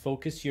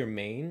focus your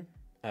main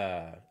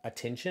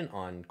attention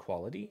on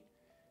quality,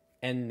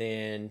 and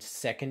then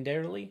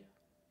secondarily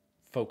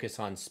focus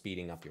on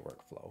speeding up your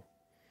workflow.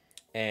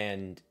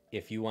 And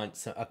if you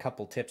want a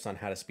couple tips on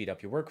how to speed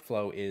up your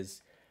workflow,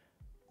 is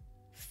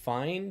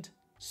find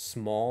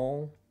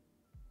small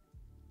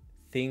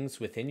things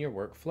within your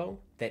workflow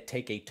that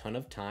take a ton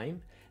of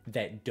time,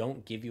 that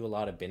don't give you a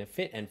lot of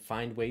benefit, and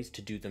find ways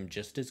to do them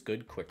just as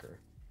good quicker.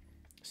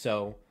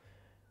 So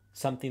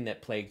something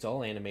that plagues all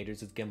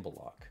animators is gimbal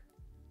lock.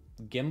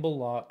 Gimbal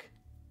lock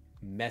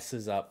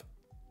messes up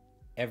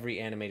every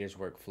animator's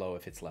workflow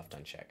if it's left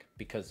unchecked,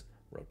 because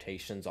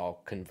rotations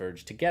all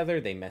converge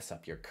together, they mess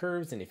up your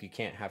curves, and if you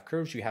can't have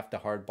curves, you have to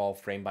hardball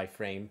frame by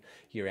frame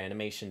your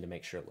animation to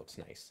make sure it looks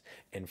nice.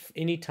 And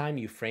anytime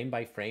you frame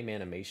by frame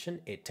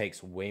animation, it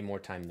takes way more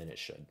time than it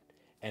should.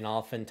 And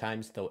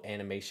oftentimes the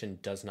animation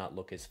does not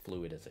look as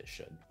fluid as it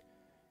should.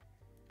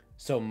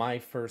 So my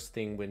first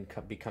thing when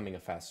becoming a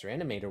faster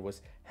animator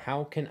was,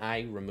 how can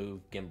I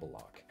remove gimbal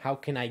lock? How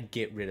can I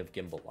get rid of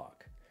gimbal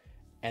lock?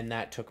 And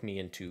that took me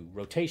into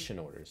rotation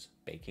orders,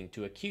 baking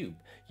to a cube,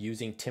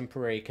 using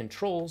temporary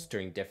controls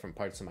during different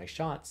parts of my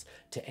shots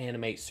to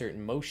animate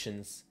certain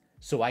motions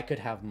so I could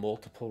have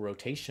multiple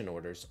rotation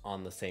orders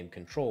on the same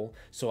control,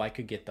 so I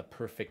could get the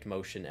perfect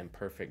motion and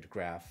perfect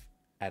graph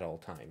at all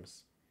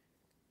times.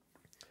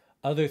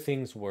 Other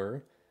things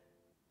were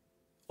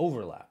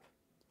overlap.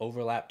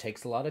 Overlap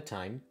takes a lot of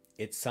time.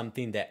 It's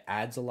something that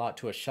adds a lot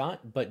to a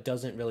shot, but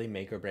doesn't really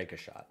make or break a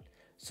shot.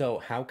 So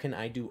how can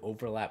I do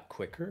overlap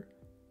quicker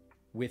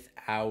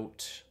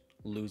without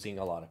losing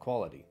a lot of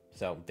quality?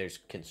 So there's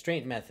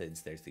constraint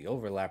methods, there's the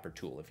overlapper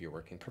tool if you're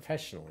working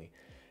professionally.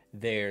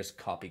 There's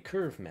copy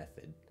curve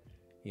method,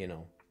 you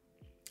know.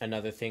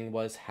 Another thing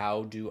was,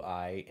 how do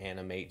I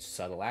animate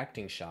subtle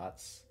acting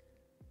shots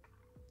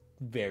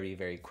very,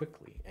 very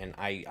quickly? And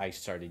I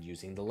started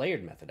using the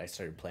layered method. I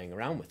started playing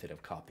around with it,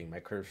 of copying my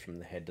curves from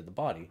the head to the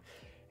body.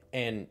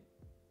 And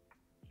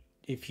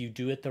if you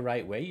do it the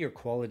right way, your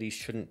quality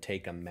shouldn't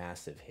take a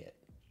massive hit.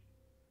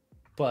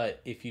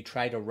 But if you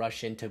try to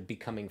rush into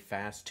becoming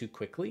fast too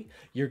quickly,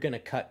 you're going to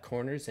cut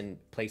corners in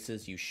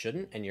places you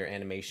shouldn't, and your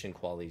animation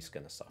quality is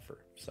going to suffer.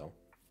 So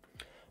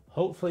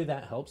hopefully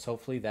that helps.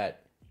 Hopefully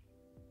that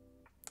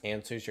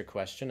answers your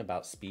question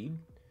about speed.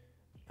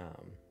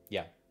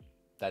 Yeah,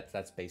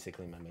 that's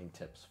basically my main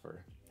tips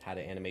for how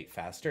to animate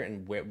faster,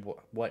 and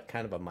what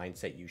kind of a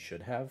mindset you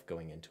should have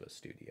going into a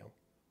studio.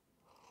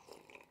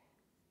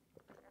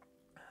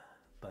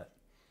 But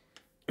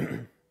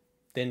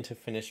then to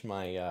finish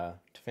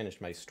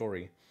my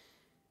story,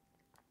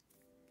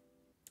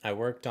 I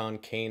worked on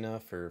Kana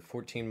for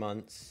 14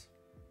 months.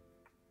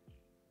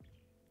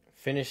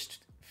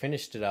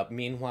 Finished it up.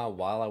 Meanwhile,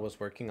 while I was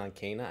working on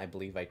Kana, I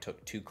believe I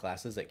took 2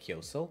 classes at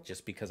Kyoso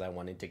just because I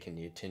wanted to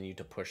continue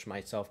to push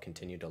myself,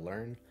 continue to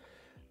learn.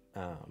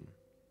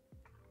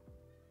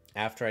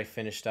 After I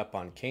finished up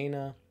on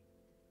Kana,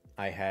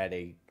 I had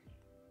a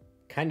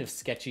kind of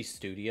sketchy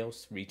studio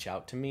reach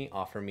out to me,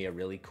 offer me a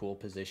really cool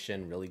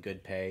position, really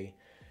good pay.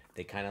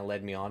 They kind of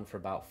led me on for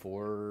about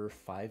 4 or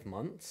 5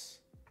 months,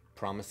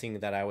 promising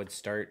that I would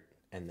start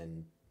and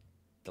then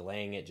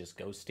delaying it, just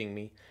ghosting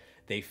me.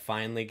 They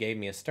finally gave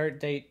me a start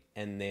date,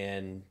 and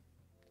then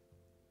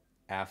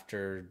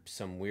after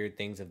some weird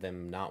things of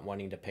them not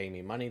wanting to pay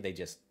me money, they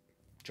just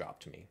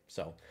dropped me.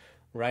 So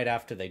right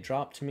after they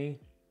dropped me,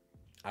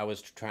 I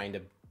was trying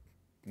to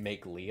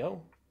make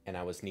Leo, and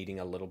I was needing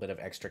a little bit of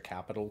extra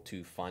capital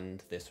to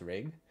fund this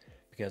rig,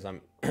 because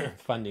I'm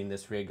funding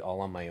this rig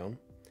all on my own,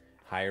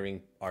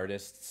 hiring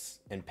artists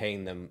and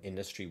paying them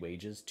industry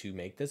wages to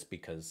make this,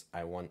 because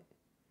I want,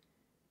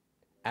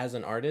 as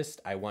an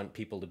artist, I want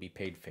people to be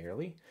paid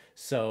fairly.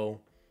 So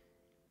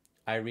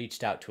I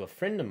reached out to a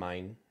friend of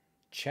mine,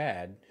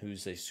 Chad,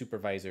 who's a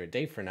supervisor at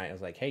Day for Night. I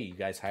was like, hey, you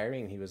guys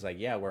hiring? And he was like,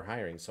 yeah, we're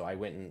hiring. So I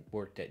went and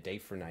worked at Day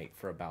for Night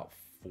for about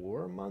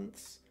 4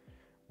 months,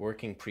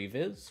 working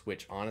previs,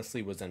 which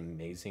honestly was an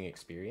amazing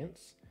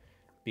experience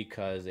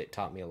because it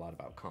taught me a lot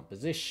about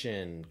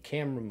composition,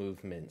 camera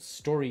movements,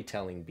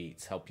 storytelling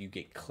beats, help you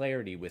get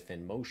clarity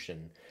within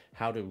motion,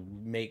 how to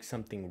make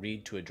something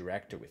read to a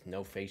director with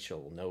no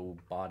facial, no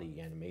body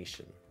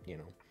animation, you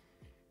know.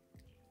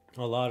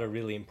 A lot of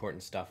really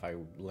important stuff I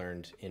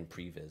learned in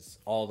previs,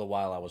 all the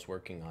while I was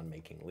working on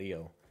making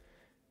Leo,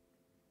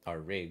 our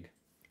rig.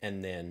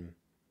 And then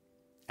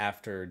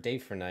after Day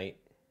for Night,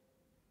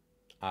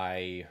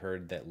 I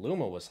heard that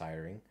Luma was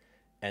hiring,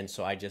 and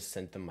so I just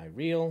sent them my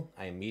reel.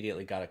 I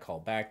immediately got a call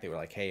back. They were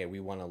like, hey, we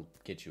want to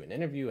get you an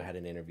interview. I had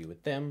an interview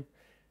with them,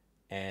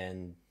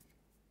 and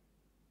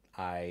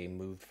I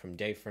moved from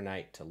Day for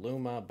Night to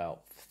Luma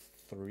about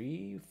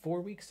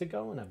 3-4 weeks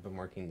ago, and I've been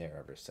working there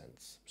ever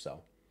since.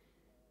 So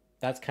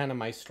that's kind of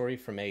my story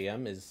from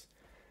AM. Is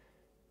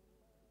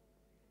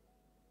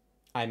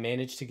I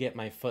managed to get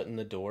my foot in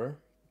the door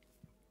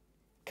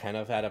kind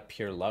of out of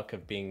pure luck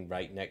of being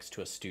right next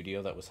to a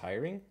studio that was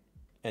hiring.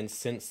 And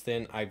since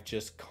then, I've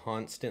just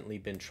constantly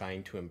been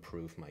trying to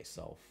improve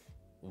myself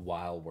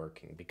while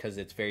working, because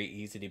it's very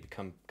easy to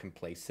become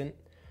complacent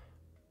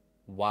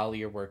while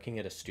you're working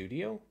at a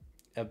studio,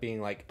 of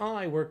being like, oh,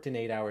 I worked an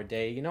 8-hour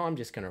day, you know, I'm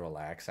just going to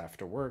relax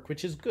after work,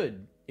 which is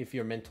good. If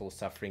your mental is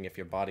suffering, if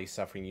your body's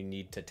suffering, you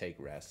need to take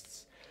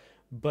rests.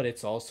 But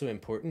it's also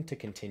important to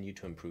continue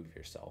to improve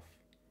yourself,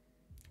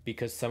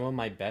 because some of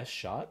my best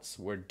shots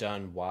were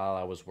done while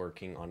I was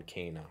working on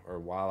Kana, or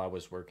while I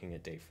was working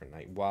at Day for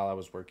Night, while I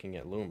was working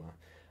at Luma.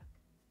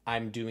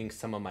 I'm doing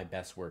some of my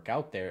best work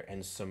out there,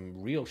 and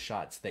some real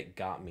shots that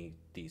got me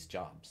these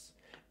jobs.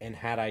 And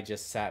had I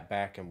just sat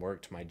back and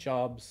worked my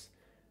jobs,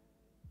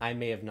 I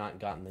may have not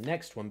gotten the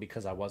next one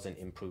because I wasn't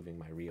improving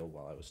my reel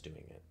while I was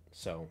doing it.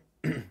 So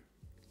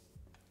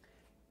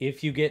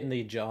if you get in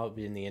the job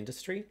in the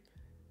industry,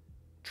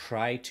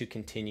 try to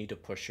continue to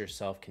push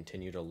yourself,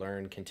 continue to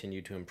learn,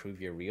 continue to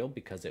improve your reel,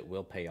 because it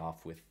will pay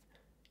off with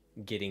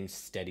getting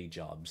steady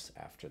jobs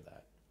after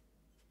that.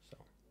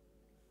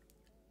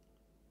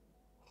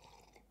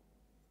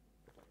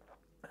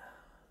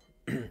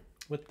 So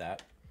with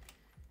that,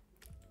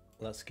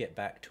 let's get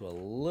back to a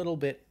little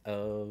bit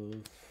of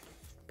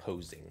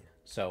posing.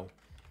 So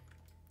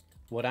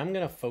what I'm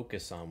going to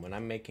focus on when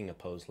I'm making a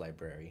pose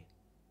library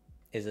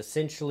is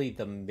essentially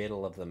the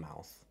middle of the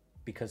mouth,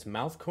 because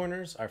mouth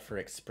corners are for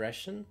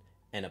expression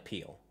and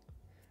appeal.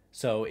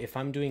 So if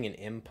I'm doing an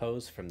M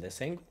pose from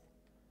this angle,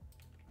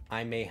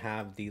 I may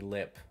have the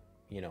lip,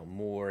 you know,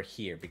 more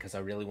here because I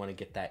really want to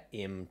get that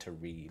M to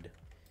read.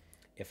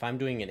 If I'm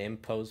doing an M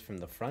pose from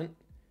the front,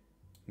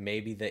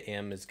 maybe the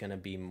M is going to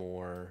be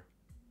more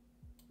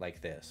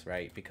like this,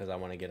 right? Because I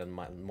want to get a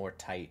more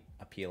tight,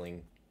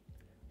 appealing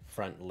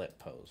front lip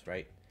pose,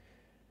 right?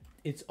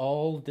 It's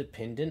all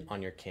dependent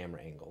on your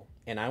camera angle.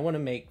 And I want to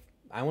make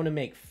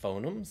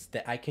phonemes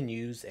that I can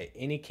use at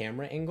any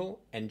camera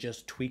angle and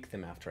just tweak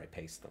them after I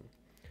paste them.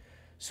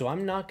 So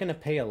I'm not going to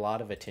pay a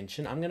lot of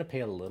attention. I'm going to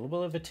pay a little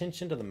bit of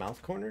attention to the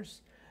mouth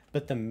corners,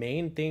 but the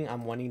main thing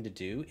I'm wanting to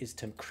do is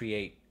to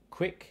create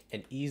quick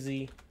and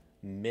easy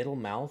middle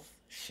mouth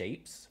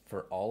shapes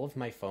for all of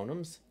my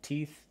phonemes,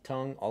 teeth,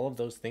 tongue, all of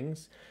those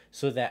things,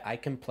 so that I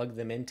can plug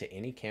them into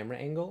any camera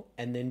angle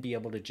and then be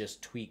able to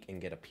just tweak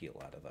and get a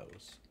peel out of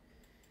those.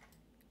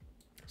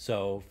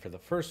 So for the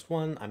first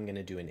one, I'm going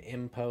to do an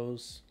M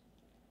pose.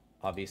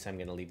 Obviously, I'm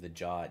going to leave the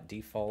jaw at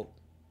default.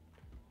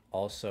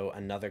 Also,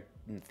 another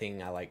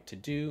thing I like to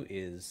do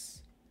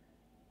is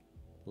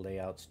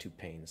layouts two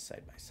panes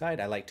side by side.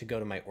 I like to go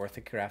to my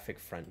orthographic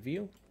front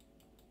view.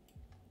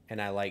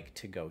 And I like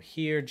to go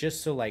here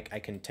just so like I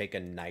can take a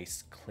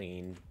nice,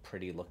 clean,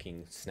 pretty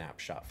looking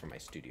snapshot from my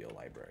studio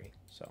library.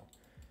 So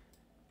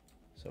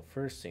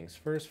first things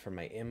first, for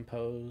my M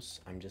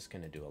pose, I'm just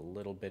going to do a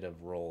little bit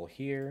of roll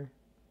here.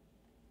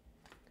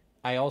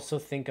 I also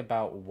think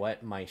about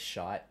what my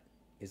shot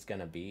is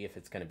going to be, if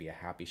it's going to be a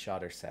happy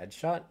shot or sad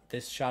shot.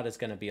 This shot is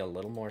going to be a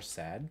little more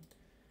sad.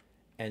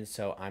 And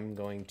so I'm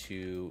going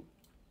to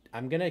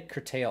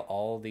curtail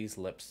all these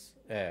lips,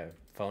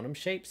 phoneme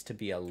shapes to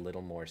be a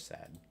little more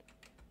sad.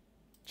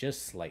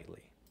 Just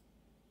slightly.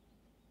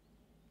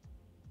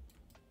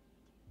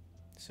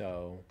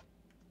 So,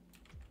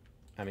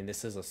 I mean,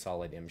 this is a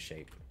solid M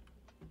shape.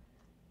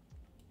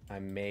 I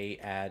may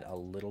add a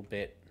little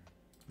bit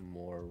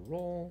more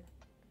roll.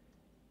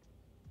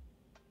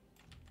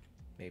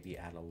 Maybe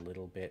add a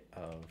little bit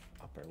of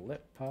upper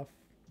lip puff,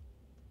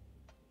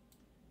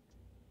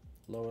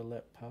 lower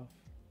lip puff.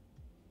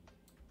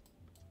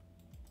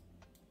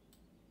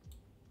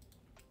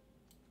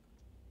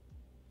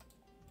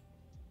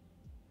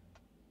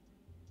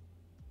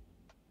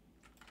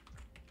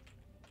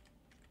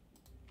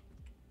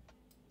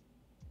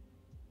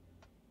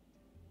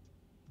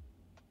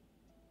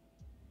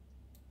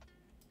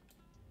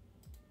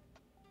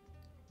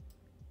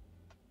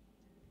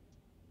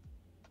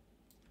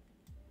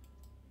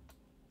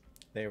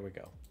 There we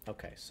go.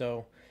 Okay,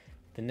 so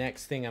the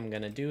next thing I'm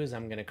going to do is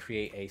I'm going to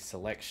create a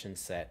selection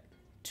set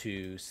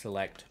to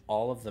select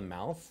all of the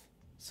mouth,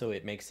 so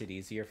it makes it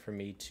easier for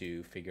me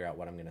to figure out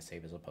what I'm going to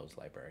save as a pose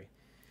library.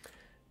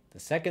 The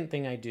second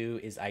thing I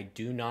do is I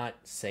do not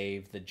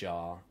save the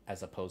jaw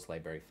as a pose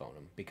library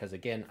phoneme, because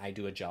again, I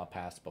do a jaw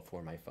pass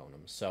before my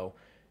phoneme. So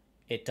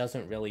it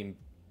doesn't really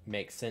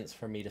make sense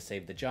for me to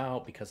save the jaw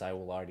out because I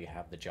will already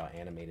have the jaw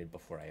animated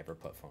before I ever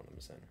put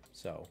phonemes in.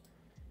 So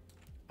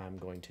I'm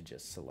going to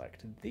just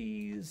select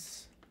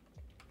these.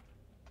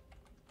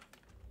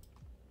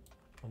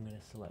 I'm going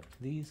to select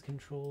these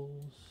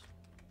controls.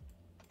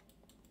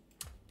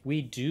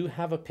 We do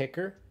have a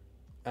picker.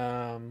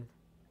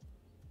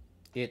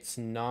 It's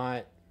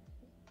not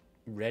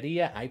ready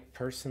yet. I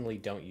personally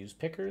don't use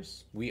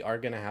pickers. We are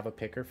going to have a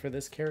picker for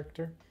this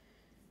character.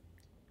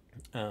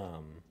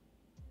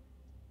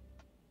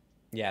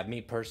 Yeah,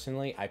 me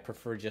personally, I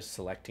prefer just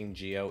selecting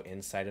Geo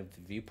inside of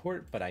the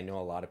viewport, but I know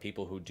a lot of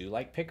people who do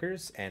like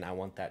pickers, and I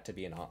want that to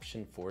be an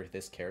option for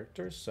this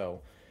character. So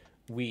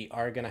we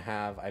are going to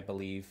have, I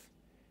believe,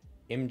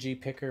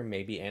 MG picker,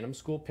 maybe Anim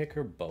School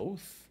picker,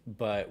 both,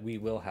 but we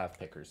will have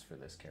pickers for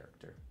this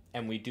character.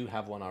 And we do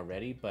have one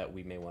already, but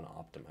we may want to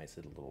optimize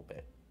it a little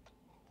bit.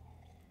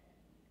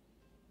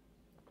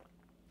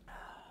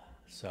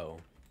 So,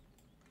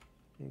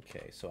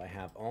 okay, so I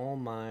have all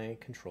my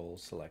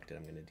controls selected.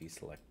 I'm going to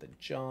deselect the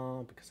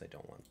jaw because I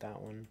don't want that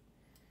one.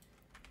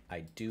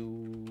 I do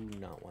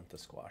not want the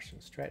squash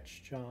and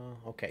stretch jaw.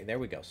 Okay, there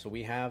we go. So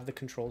we have the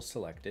controls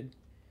selected.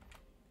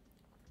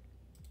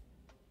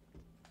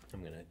 I'm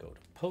going to go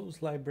to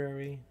Pose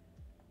Library.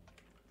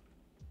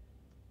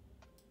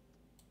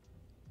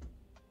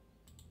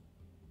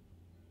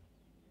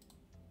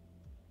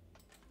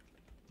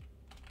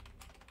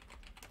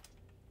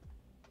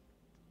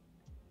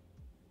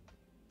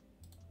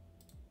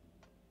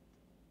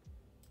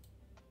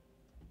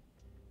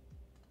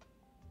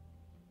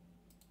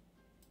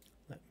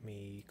 Let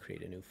me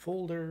create a new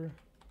folder,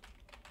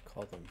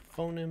 call them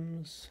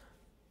phonemes.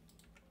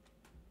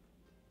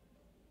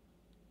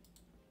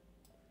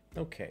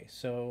 Okay,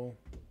 so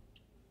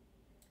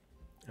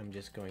I'm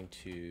just going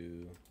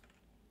to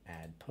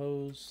add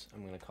pose.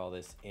 I'm going to call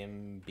this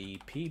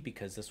MBP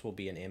because this will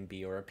be an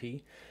MB or a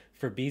P.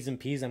 For B's and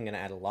P's, I'm going to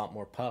add a lot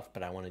more puff,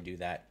 but I want to do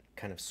that,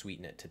 kind of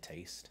sweeten it to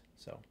taste.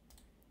 So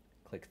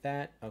click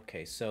that.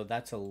 Okay, so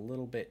that's a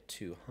little bit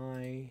too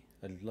high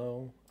and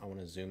low. I want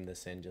to zoom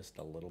this in just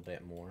a little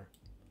bit more,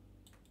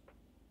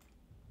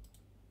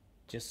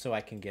 just so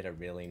I can get a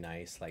really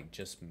nice, like,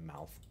 just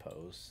mouth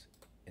pose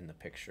in the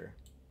picture.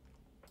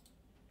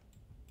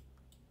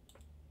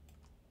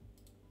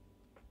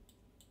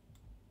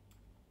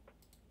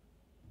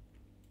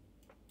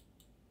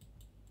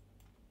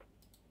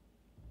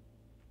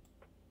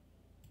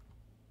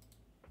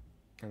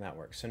 And that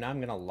works. So now I'm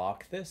going to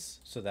lock this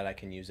so that I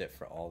can use it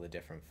for all the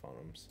different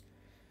phonemes.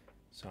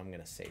 So I'm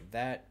gonna save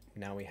that.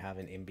 Now we have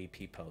an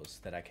MVP pose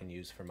that I can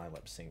use for my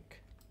lip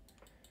sync.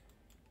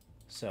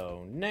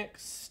 So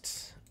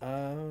next,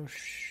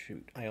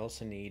 shoot, I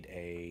also need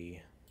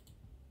a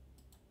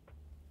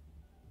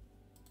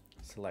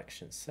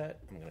selection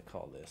set. I'm gonna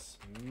call this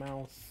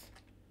mouth.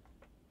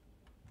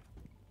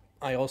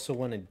 I also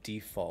want a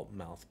default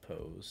mouth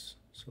pose.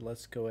 So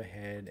let's go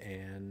ahead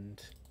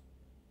and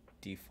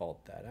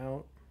default that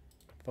out.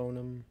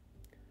 Phoneme,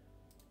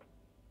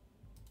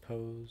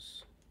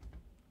 pose.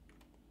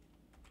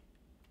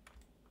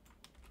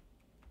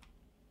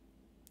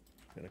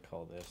 I'm gonna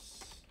call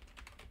this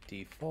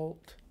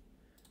default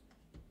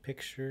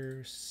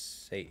picture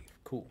save.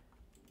 Cool.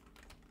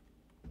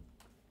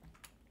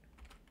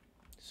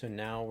 So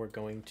now we're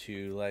going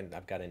to,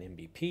 I've got an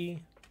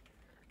MVP.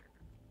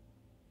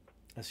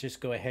 Let's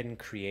just go ahead and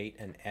create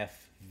an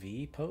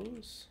FV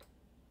pose.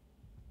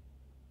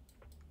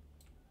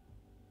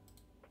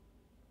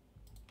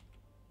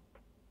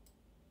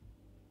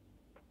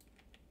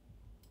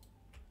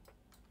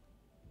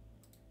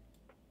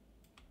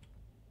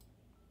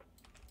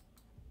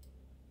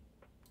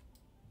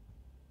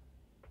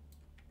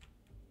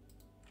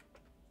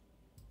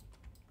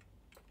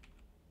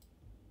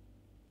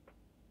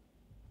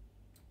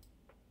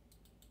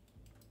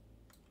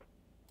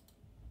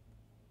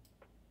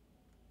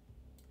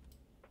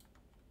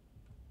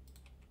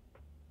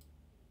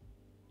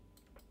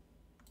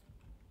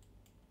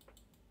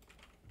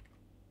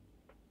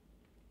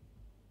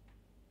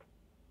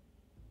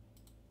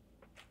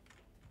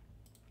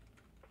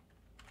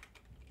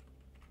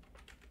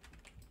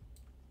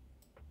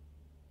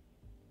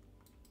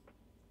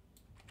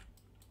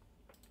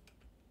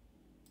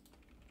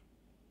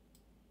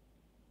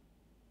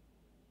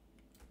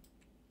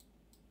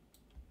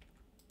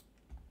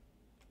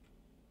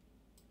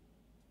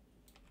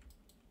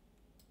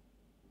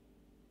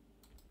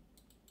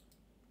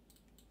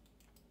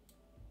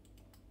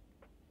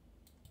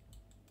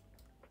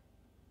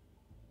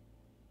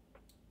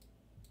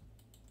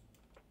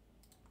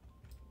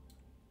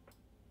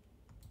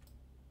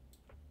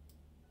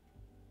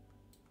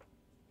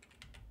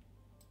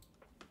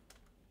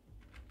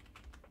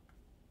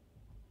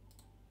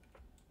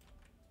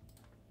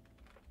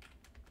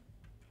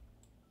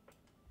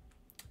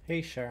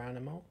 Hey,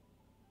 Sharonimo.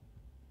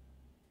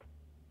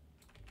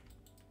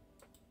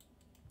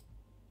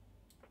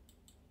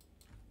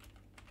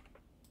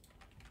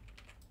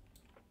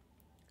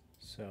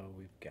 So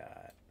we've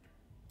got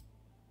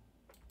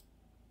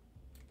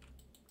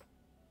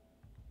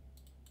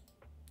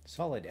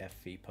solid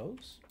FV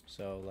pose.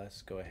 So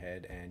let's go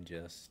ahead and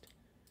just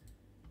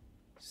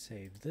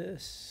save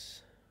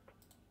this.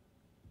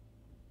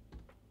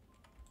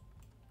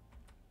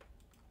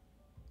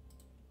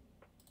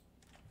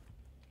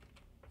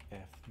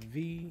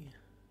 FV.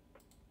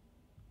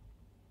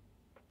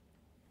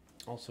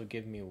 Also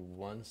give me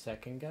 1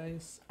 second,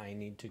 guys. I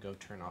need to go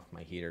turn off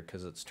my heater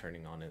because it's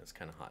turning on and it's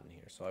kind of hot in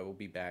here. So I will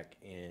be back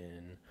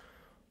in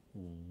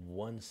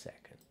 1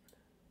 second.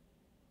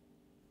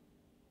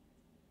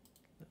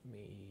 Let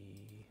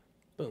me,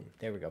 boom,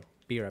 there we go.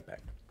 Be right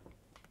back.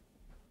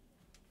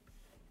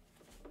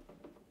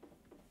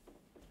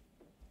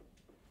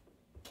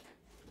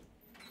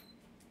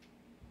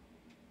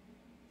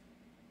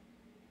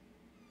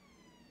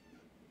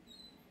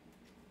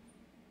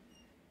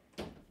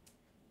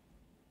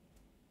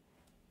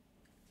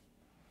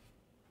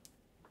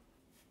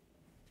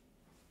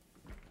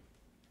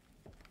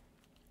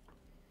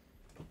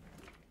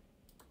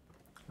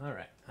 All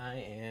right, I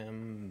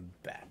am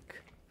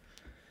back.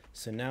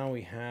 So now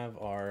we have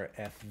our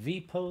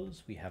FV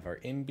pose, we have our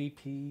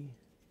MVP,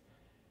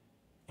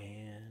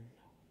 and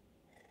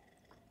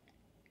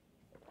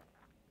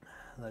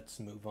let's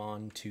move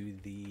on to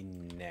the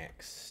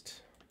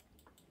next.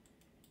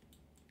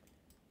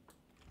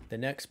 The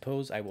next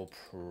pose I will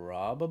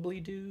probably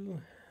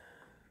do.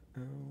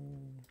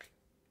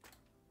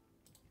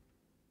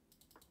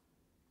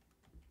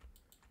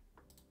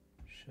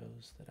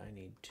 Shows that I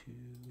need to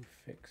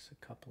fix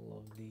a couple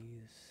of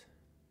these.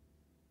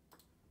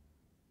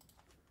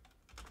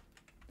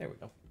 There we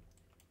go.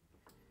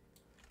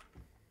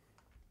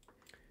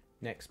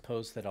 Next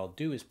pose that I'll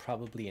do is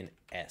probably an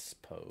S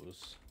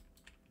pose.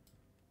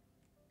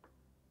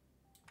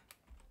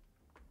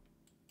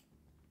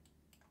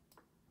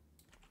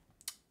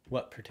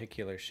 What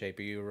particular shape?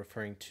 Are you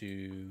referring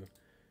to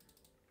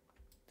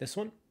this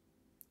one?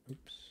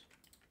 Oops.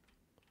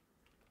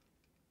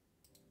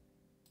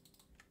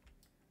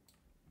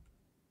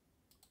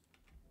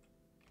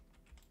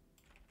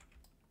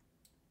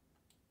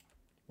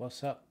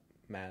 What's up,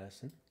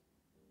 Madison?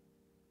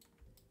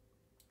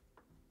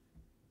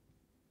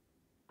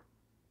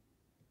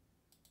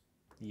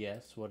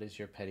 Yes, what is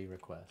your petty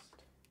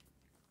request?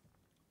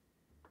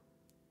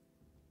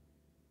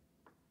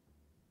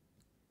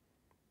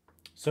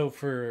 So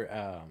for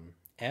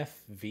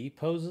FV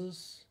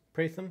poses,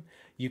 Pratham,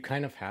 you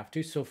kind of have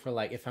to. So for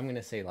like, if I'm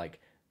gonna say like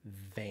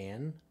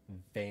van,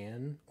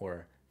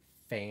 or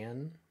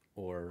fan,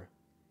 or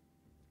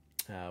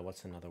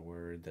what's another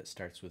word that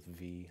starts with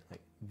V,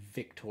 like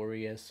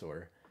victorious,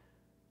 or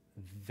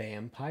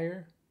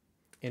vampire,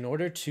 in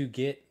order to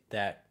get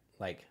that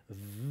like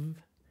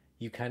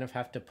you kind of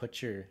have to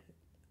put your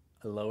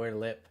lower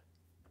lip.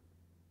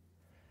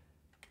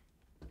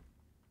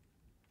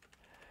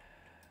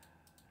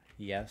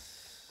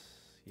 Yes,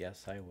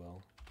 yes, I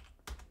will.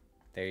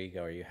 There you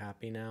go. Are you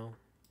happy now?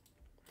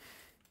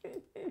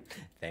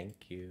 Thank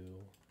you.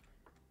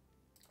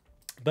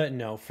 But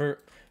no, for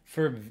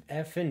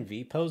F and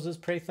V poses,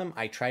 Pratham,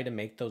 I try to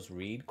make those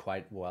read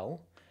quite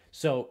well.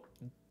 So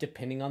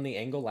depending on the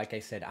angle, like I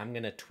said, I'm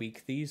going to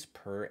tweak these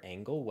per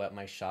angle, what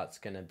my shot's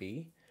going to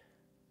be.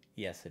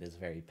 Yes, it is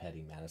very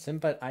petty, Madison,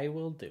 but I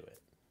will do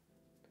it.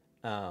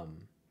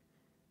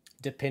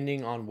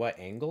 Depending on what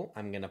angle,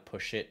 I'm going to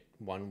push it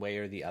one way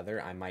or the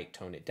other. I might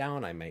tone it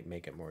down. I might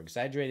make it more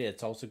exaggerated.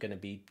 It's also going to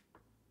be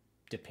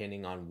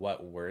depending on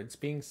what words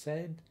being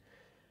said.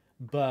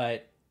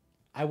 But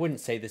I wouldn't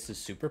say this is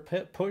super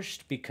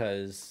pushed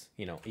because,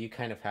 you know, you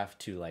kind of have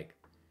to like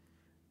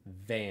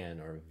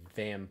van or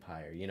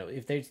vampire. You know,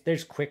 if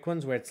there's quick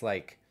ones where it's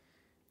like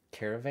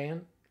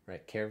caravan,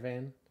 right?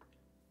 Caravan.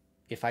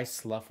 If I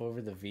slough over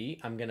the V,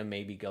 I'm going to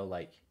maybe go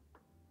like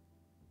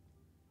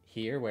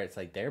here where it's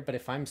like there. But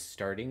if I'm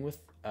starting with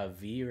a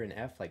V or an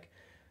F, like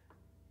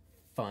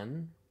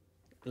fun,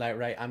 like,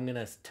 right, I'm going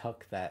to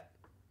tuck that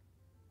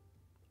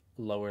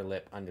lower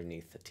lip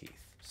underneath the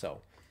teeth.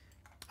 So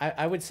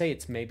I would say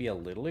it's maybe a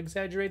little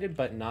exaggerated,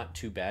 but not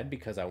too bad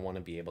because I want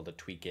to be able to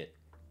tweak it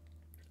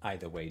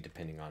either way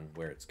depending on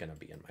where it's going to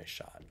be in my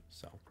shot.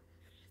 So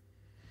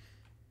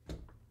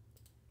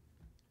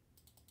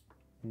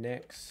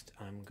next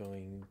I'm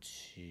going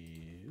to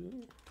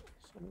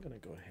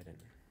go ahead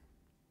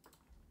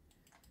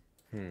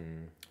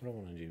and what do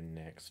I want to do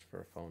next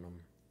for a phonem?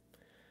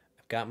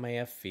 I've got my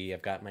FV,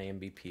 I've got my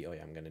MVP. Oh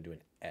yeah, I'm going to do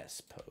an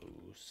S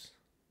pose.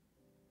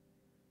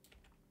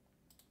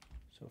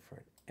 So for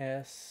an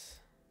S,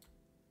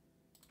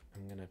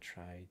 I'm going to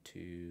try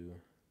to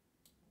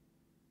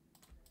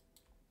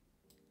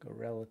go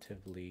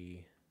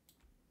relatively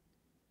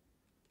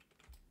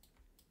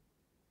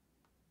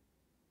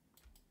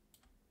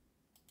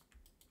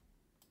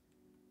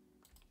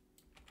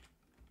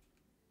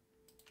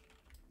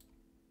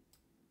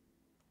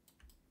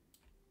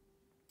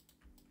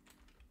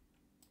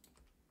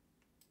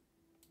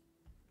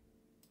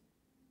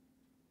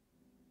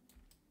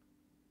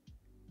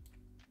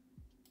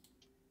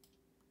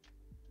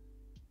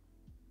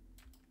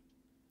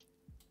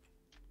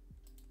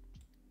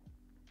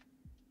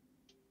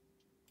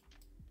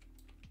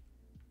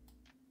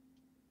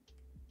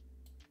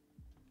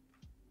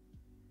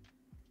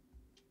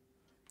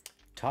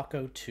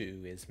Taco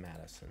 2 is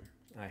Madison.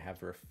 I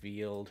have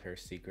revealed her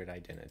secret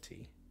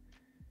identity.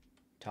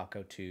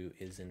 Taco 2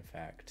 is in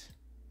fact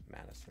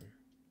Madison.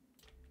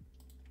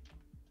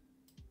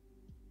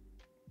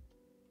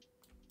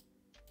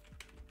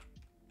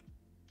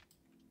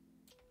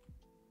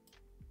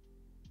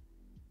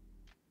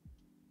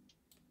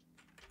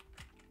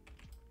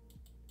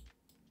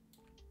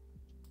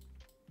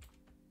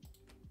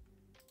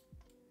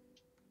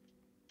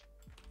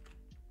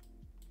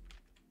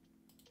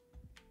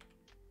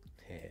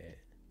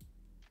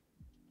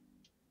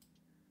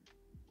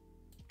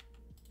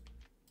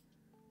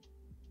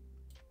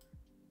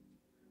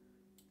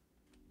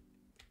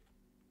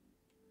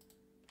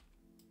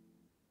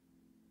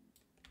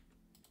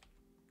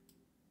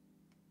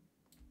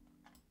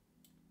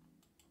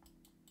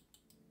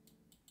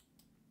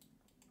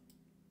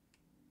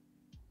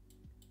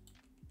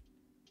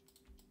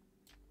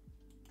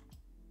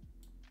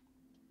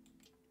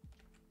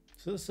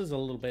 So this is a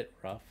little bit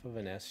rough of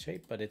an S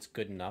shape, but it's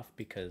good enough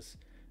because,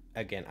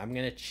 again, I'm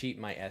going to cheat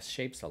my S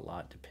shapes a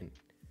lot.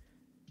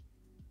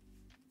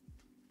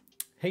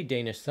 Hey,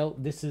 Danish, so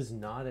this is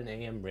not an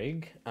AM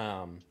rig,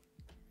 and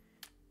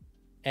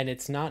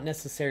it's not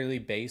necessarily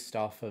based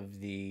off of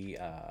the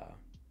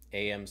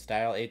AM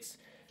style. It's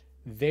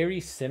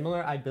very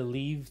similar. I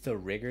believe the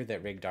rigger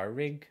that rigged our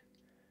rig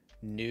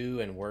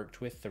knew and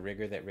worked with the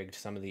rigger that rigged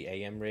some of the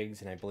AM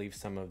rigs, and I believe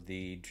some of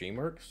the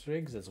DreamWorks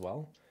rigs as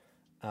well.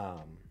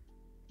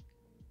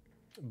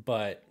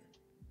 But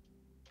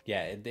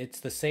yeah,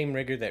 it's the same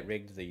rigger that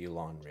rigged the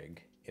Yulon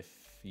rig, if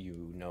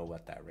you know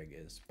what that rig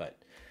is. But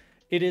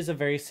it is a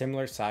very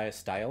similar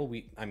style.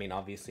 I mean,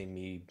 obviously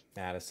me,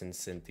 Madison,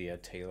 Cynthia,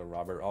 Taylor,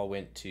 Robert all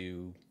went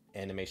to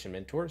Animation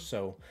Mentor,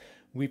 so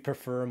we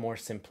prefer a more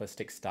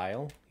simplistic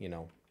style. You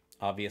know,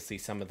 obviously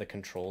some of the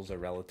controls are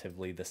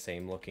relatively the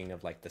same looking,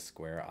 of like the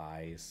square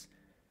eyes,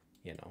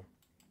 you know,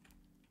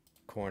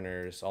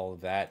 corners, all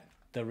of that.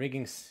 The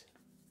rigging's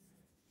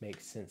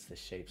makes sense, the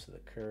shapes of the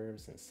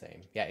curves and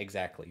same. Yeah,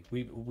 exactly.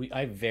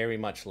 I very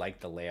much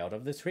like the layout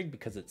of this rig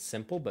because it's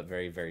simple but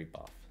very, very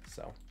buff.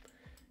 So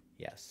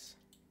yes.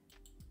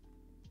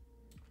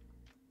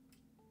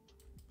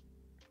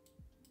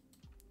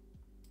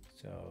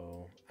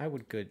 So I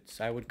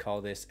would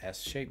call this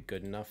S shape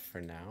good enough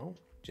for now,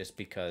 just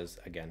because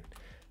again,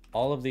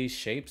 all of these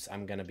shapes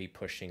I'm gonna be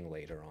pushing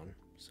later on.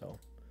 So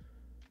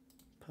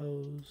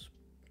pose,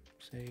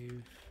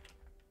 save,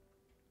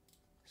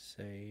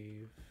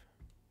 save.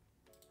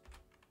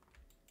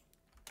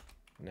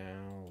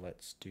 Now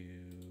let's do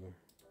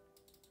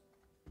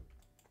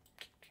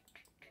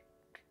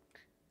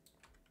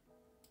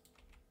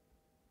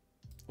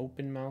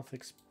open mouth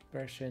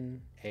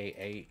expression,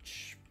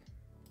 AH.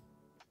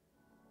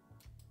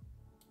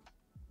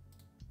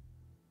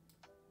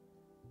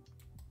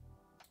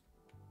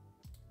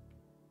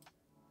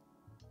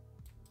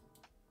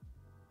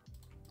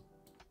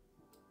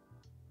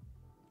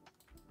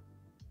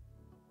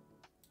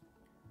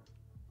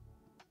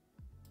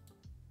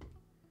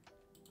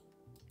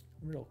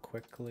 Real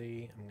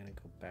quickly, I'm going to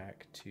go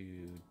back to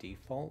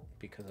default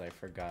because I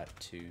forgot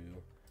to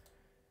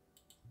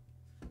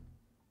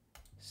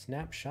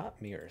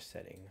snapshot mirror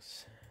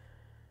settings.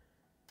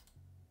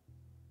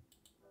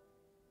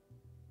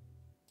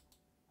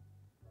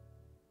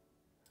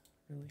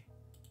 Really?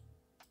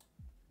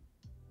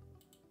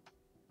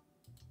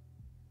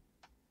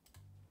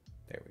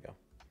 There we go.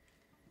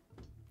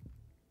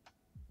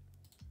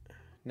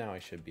 Now I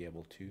should be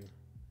able to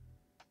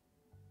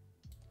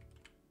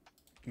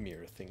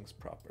mirror things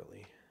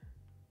properly.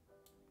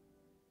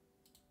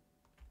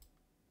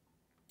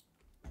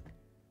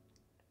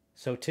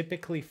 So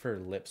typically for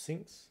lip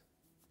syncs,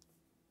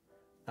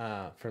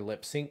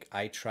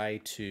 I try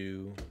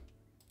to,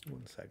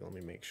 one second, let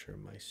me make sure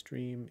my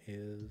stream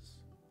is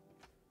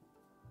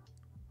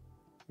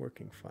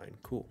working fine.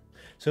 Cool.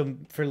 So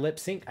for lip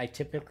sync, I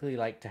typically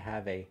like to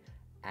have a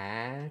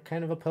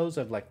kind of a pose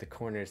of like the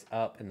corners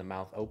up and the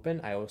mouth open.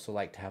 I also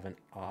like to have an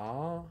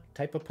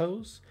type of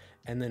pose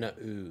and then a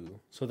ooh.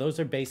 So those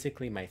are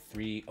basically my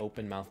 3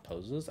 open mouth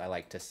poses I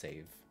like to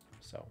save.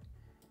 So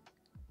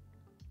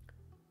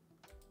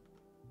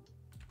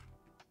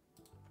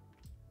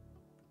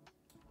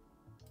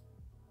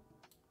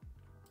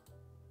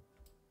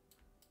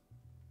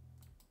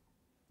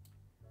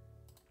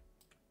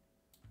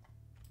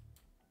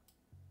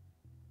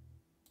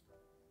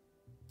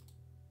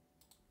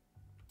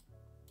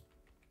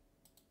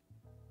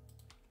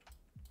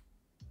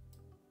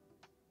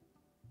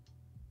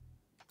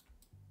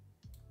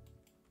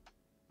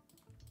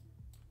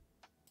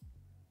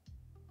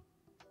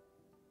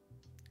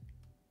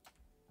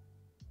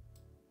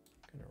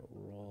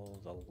roll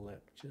the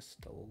lip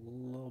just a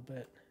little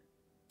bit.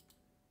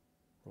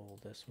 Roll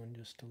this one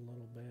just a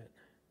little bit.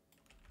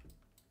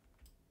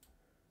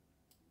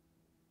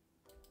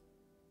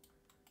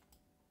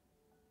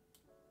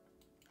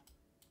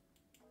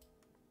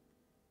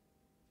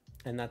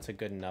 And that's a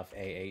good enough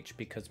AH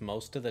because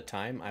most of the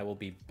time I will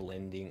be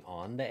blending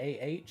on the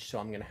AH. So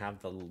I'm going to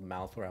have the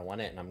mouth where I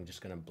want it and I'm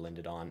just going to blend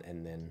it on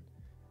and then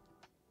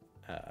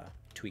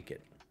tweak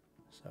it.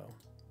 So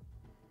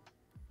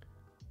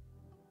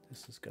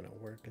this is going to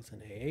work as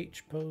an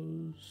AH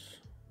pose.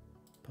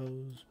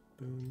 Pose,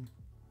 boom.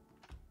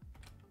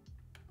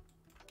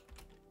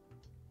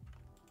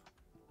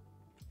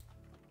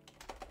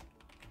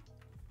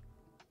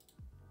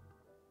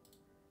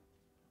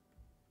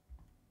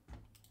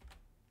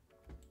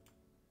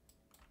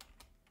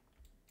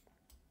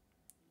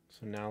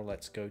 So now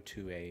let's go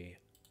to a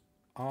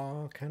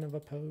kind of a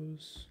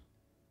pose.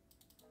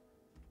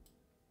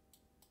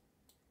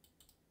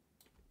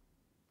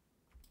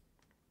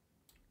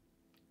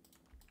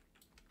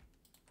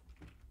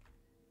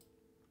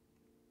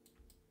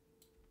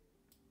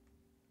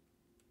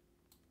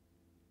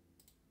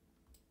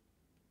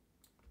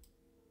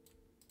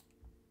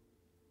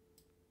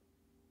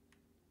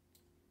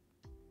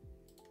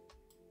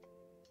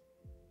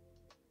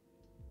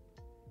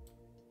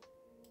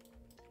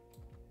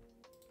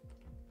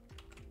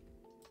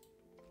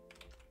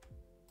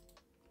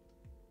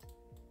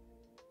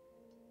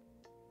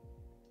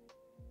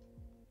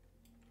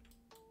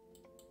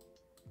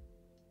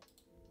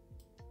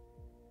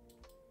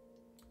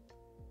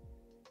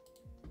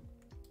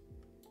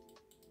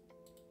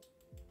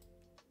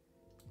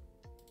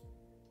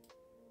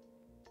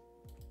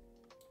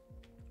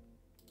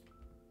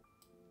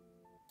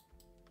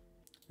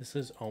 This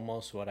is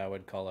almost what I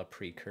would call a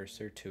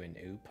precursor to an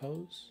ooh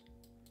pose.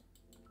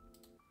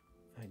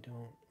 I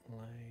don't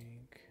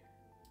like,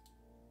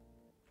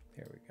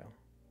 there we go.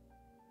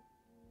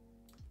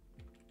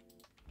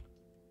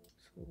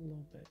 It's a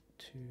little bit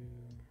too,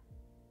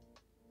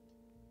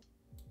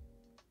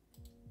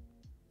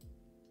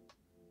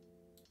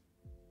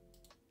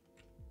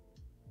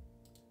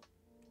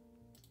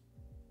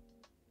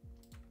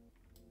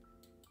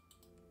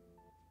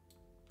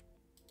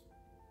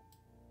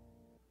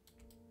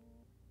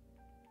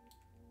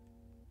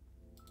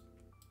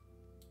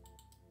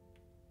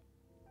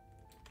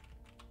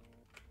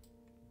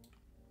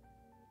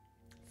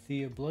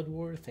 Thea Blood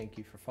War, thank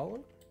you for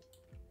following.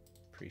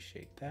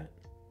 Appreciate that.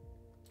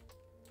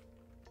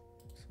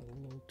 It's a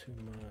little too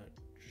much.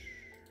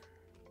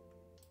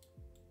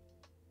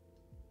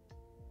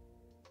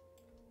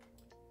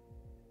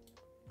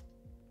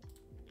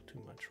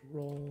 Too much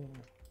roll.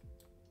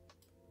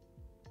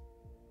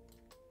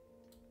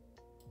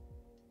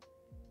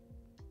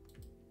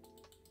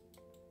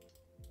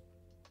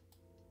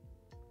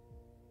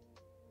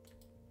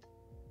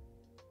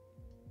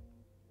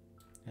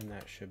 And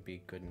that should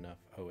be good enough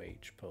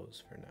OH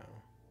pose for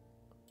now.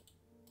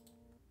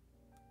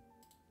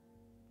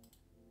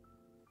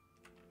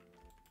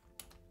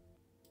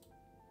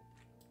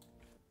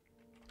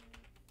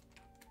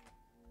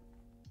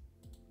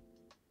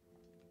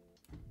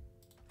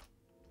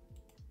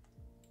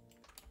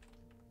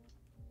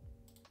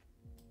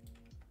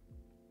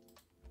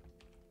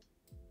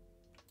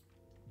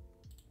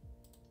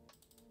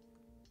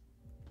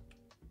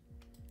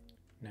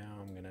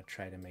 gonna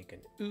try to make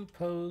an ooh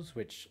pose,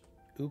 which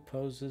ooh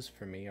poses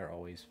for me are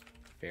always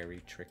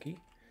very tricky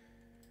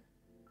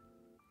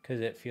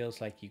because it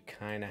feels like you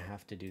kind of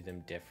have to do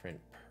them different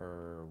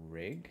per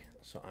rig.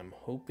 So I'm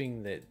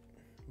hoping that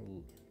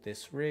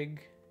this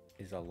rig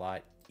is a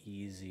lot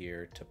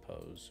easier to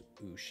pose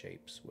ooh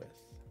shapes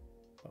with,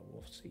 but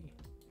we'll see.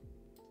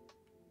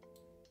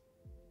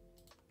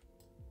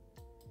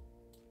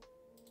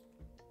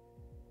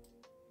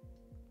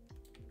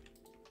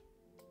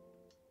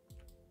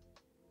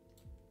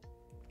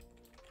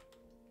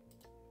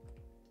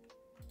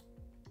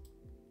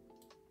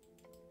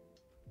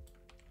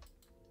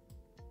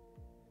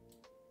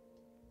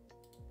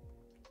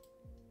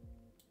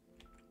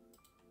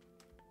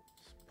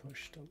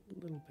 Pushed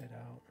a little bit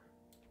out.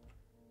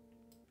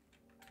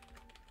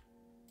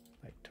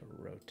 Like to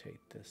rotate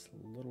this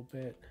a little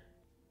bit.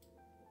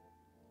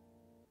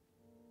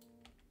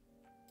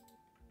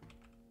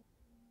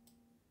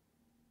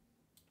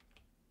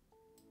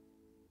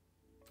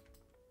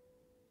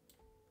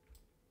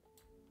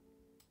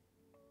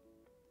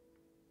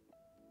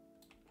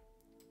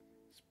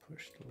 It's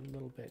pushed a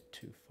little bit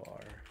too far.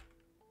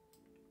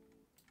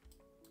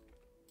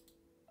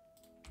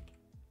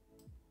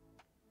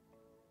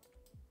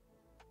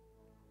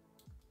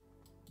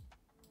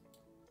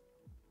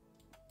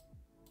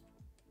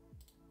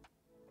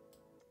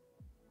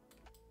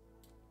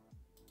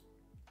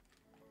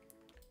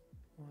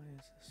 Why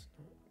is this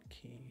not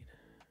keyed?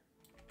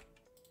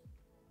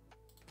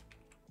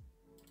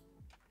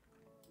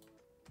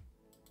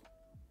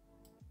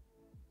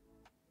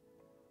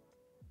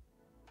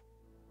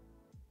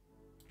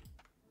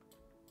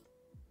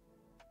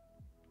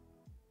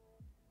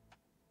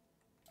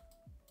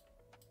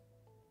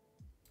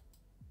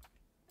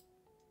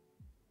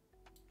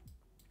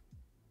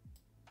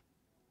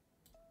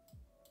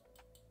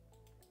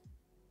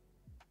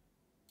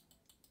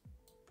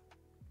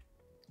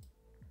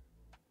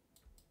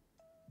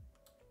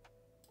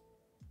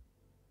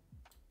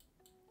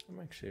 I'm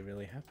actually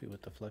really happy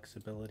with the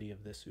flexibility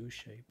of this ooh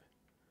shape.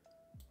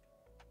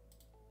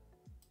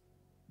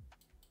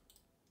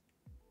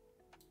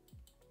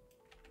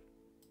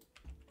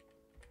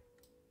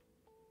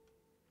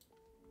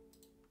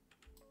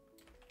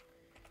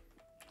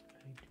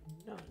 I do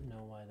not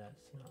know why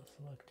that's not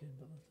selected,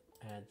 but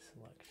let's add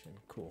selection.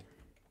 Cool.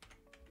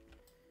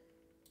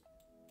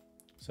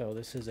 So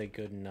this is a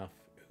good enough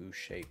ooh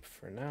shape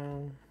for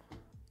now.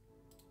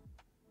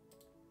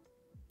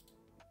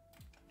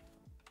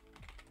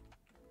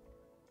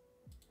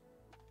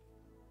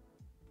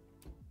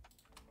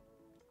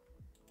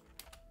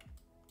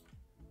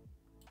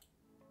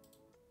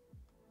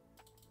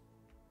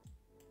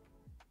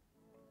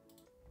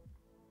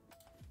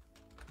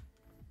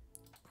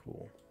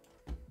 Cool.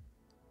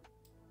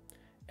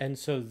 And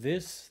so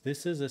this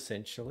is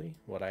essentially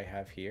what I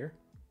have here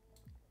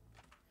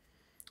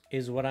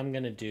is what I'm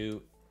going to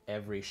do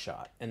every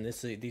shot. And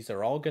these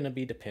are all going to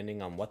be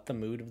depending on what the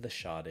mood of the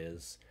shot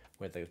is,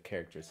 whether the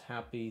character's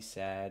happy,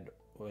 sad,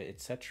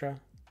 etc.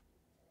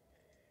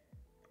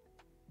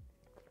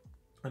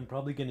 I'm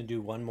probably going to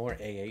do one more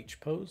AH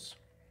pose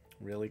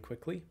really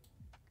quickly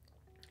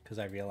because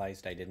I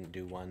realized I didn't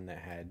do one that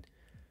had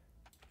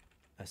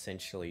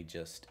essentially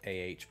just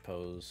AH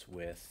pose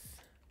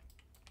with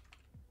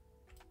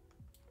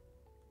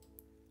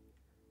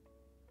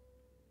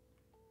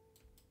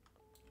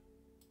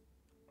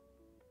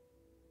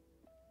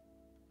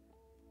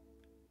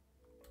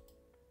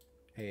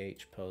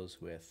AH pose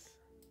with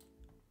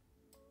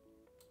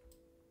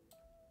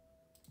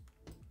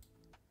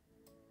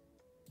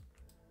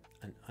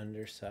an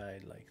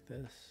underside like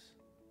this.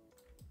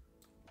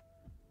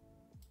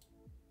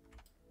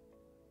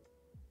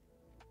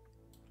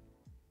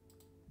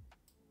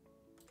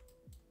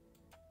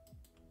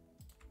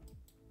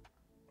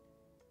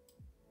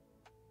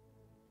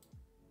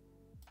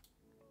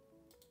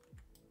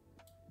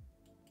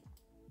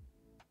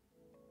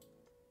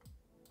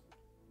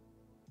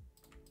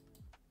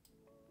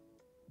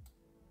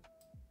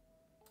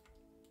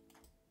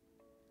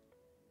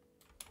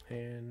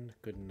 And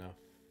good enough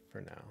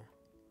for now.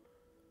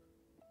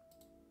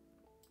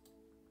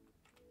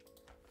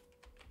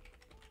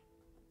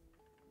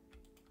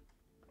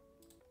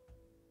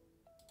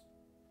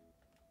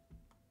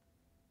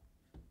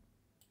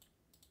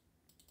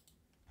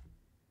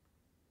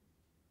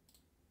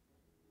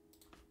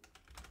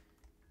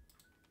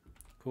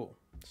 Cool.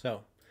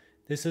 So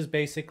this is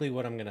basically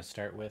what I'm going to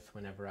start with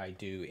whenever I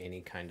do any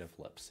kind of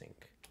lip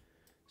sync.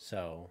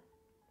 So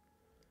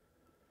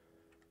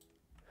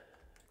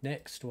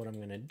next, what I'm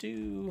going to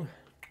do,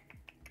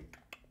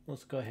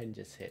 let's go ahead and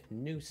just hit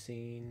new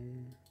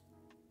scene.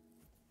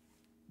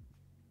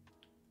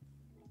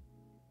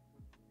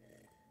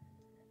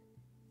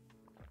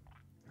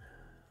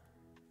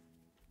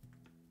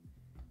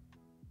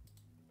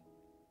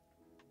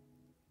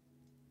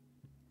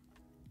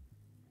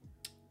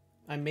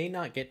 I may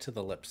not get to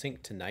the lip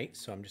sync tonight,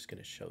 so I'm just going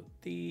to show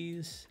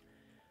these.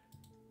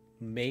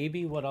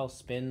 maybe what I'll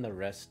spend the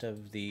rest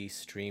of the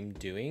stream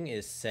doing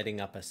is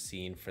setting up a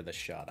scene for the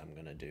shot I'm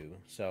gonna do.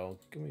 So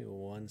give me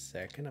 1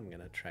 second. I'm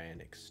gonna try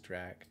and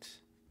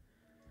extract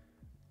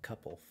a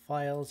couple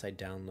files I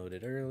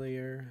downloaded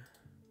earlier.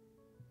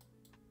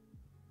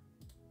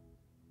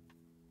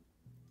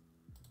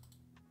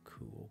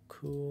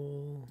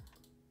 Cool.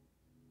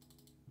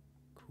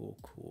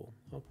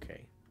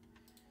 Okay.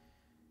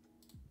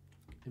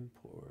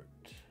 Import.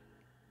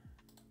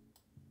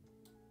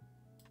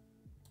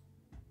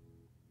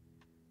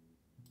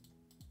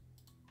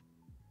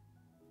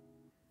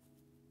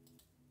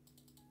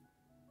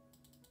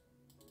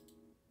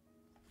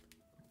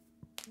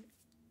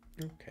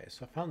 Okay,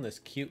 so I found this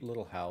cute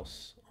little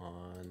house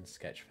on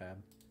Sketchfab.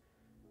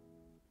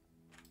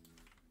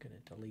 Gonna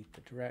delete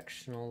the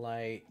directional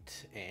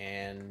light,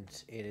 and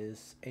it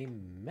is a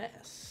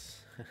mess.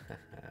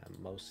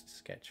 Most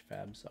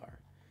Sketchfabs are.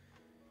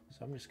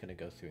 So I'm just gonna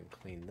go through and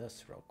clean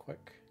this real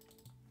quick.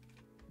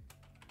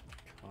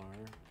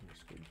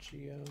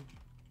 car_geo.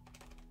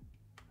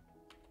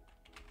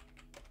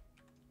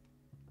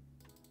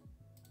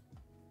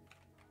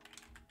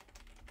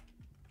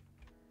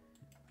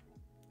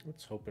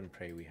 Let's hope and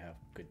pray we have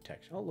good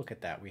texture. Oh, look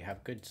at that. We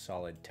have good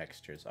solid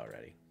textures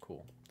already.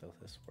 Cool.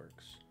 This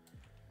works.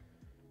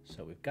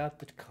 So we've got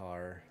the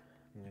car.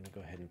 I'm going to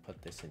go ahead and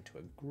put this into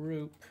a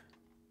group.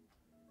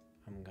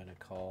 I'm going to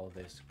call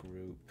this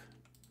group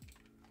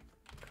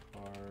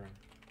car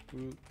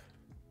group.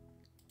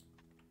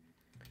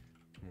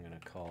 I'm going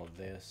to call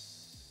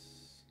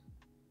this,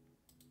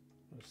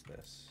 what's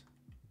this?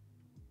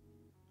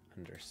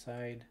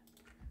 Underside.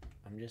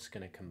 I'm just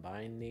going to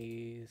combine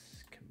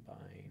these.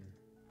 Combine.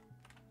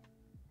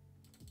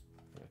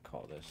 I'm going to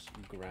call this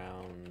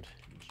ground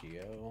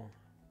geo.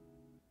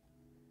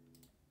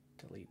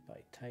 Delete by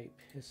type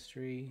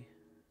history.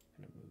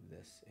 I'm going to move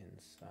this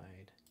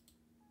inside.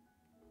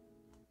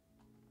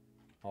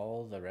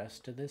 All the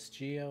rest of this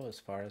geo, as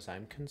far as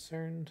I'm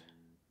concerned,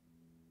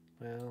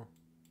 well,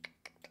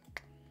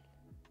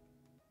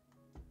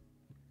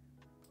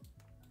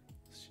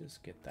 let's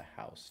just get the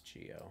house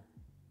geo.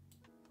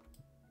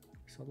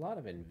 There's a lot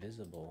of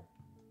invisible.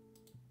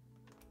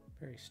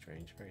 Very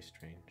strange, very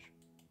strange.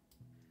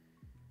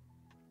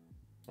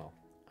 Well,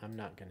 I'm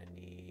not going to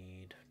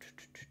need...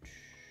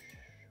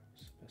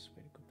 What's the best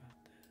way to go about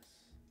this?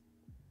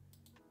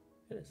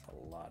 It is a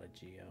lot of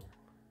geo.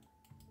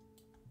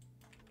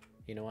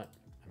 You know what?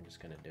 I'm just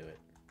going to do it.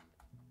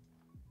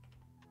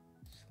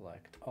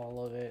 Select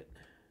all of it.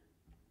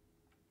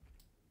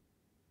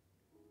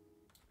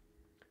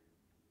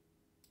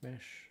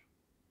 Mesh.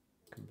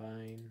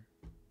 Combine.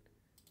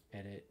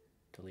 Edit.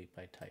 Delete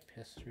by type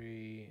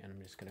history. And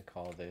I'm just going to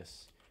call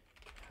this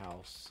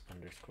house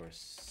underscore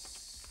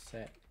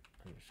set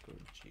underscore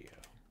geo.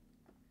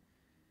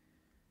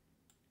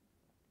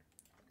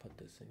 Put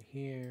this in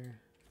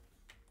here.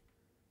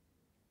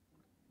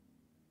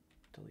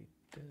 Delete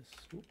this.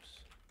 Oops.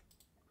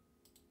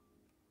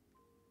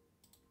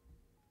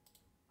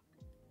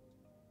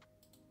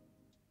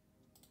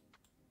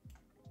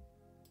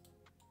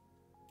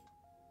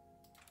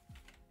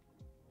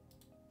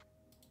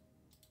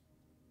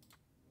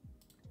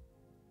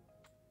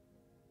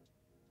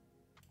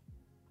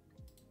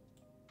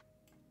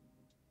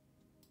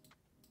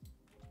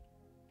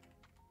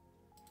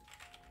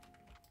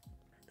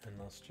 And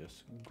let's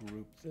just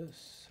group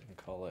this and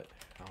call it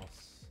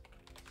house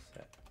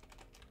set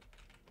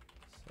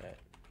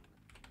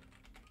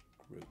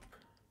group.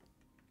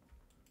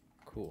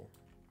 Cool.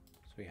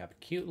 So we have a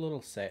cute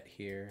little set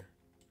here.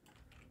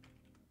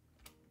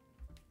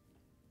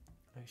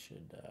 I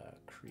should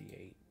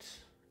create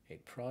a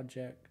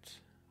project.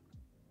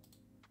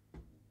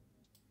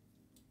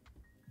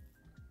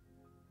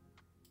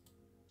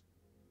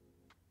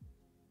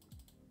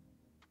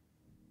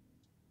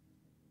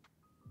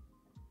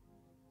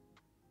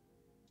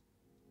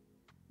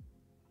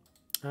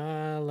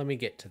 Let me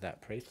get to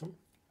that, Pratham.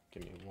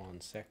 Give me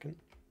 1 second.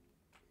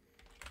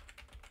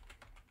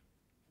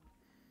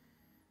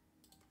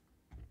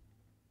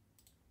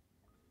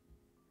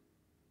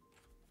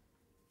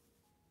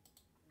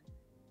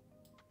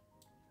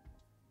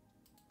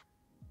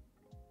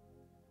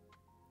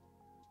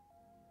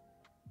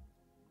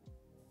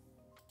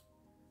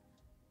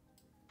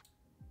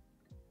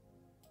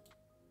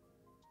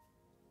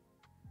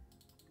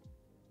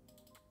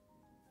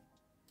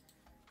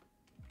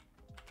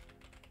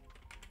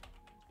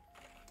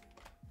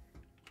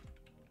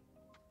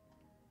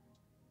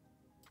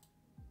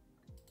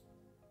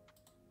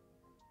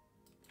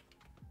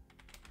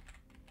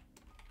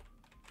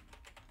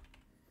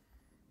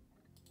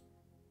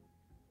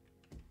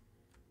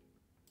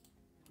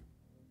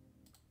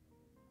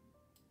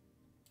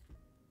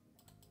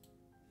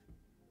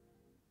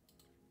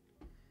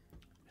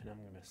 And I'm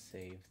going to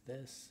save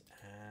this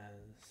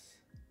as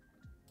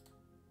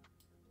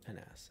an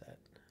asset.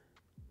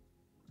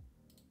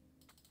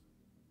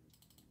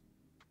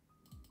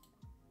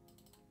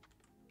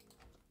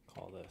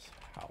 Call this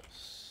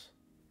house.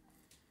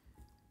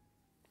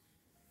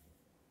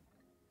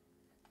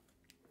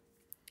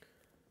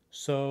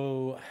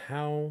 So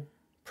how,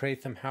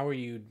 Pratham, how are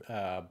you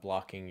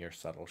blocking your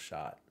subtle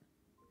shot?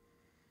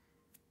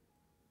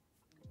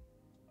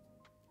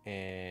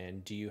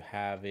 And do you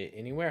have it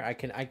anywhere?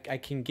 I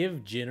can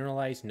give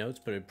generalized notes,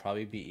 but it'd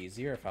probably be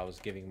easier if I was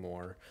giving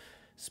more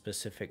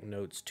specific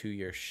notes to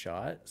your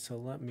shot. So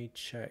let me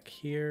check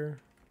here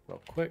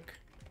real quick.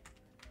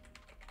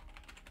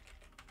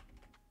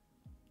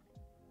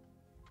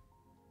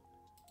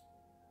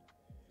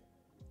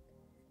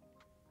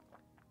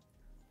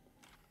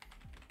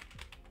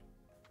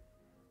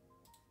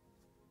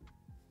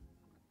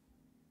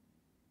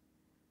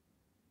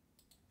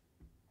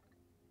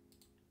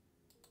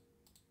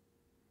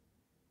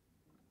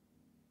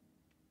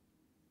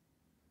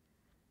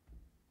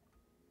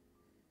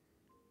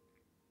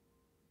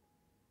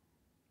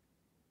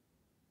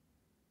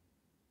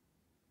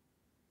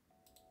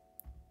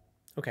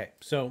 Okay,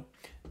 so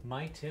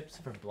my tips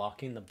for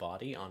blocking the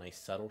body on a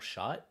subtle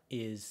shot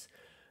is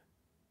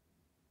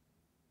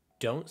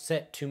don't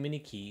set too many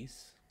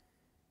keys,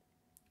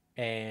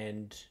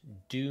 and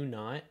do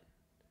not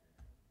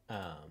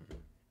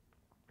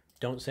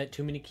don't set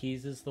too many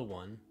keys is the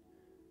one.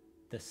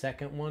 The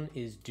second one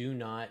is do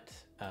not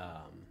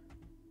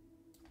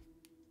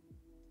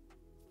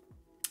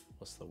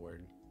what's the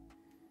word?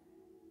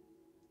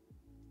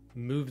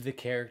 Move the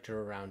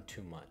character around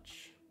too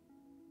much,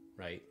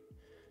 right?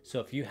 So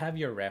if you have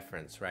your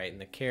reference, right, and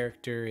the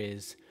character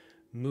is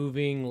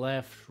moving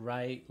left,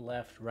 right,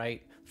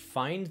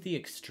 find the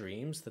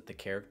extremes that the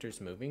character's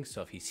moving.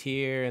 So if he's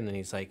here and then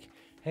he's like,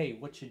 hey,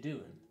 what you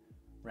doing,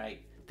 right?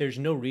 There's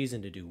no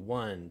reason to do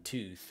 1,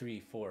 2, 3,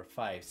 4,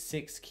 5,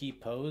 6 key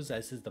pose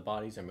as the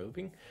bodies are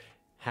moving.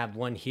 Have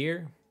one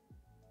here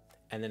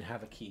and then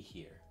have a key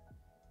here.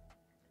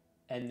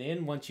 And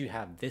then once you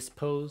have this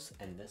pose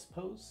and this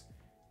pose,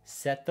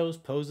 set those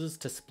poses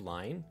to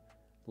spline.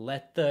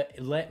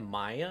 Let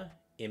Maya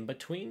in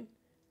between,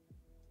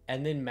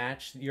 and then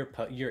match your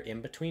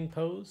in between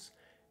pose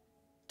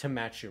to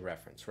match your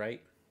reference,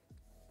 right?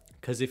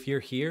 Because if you're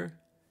here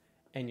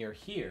and you're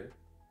here,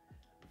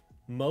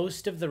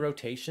 most of the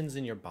rotations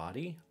in your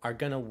body are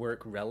gonna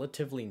work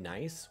relatively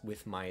nice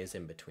with Maya's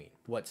in between.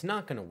 What's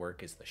not gonna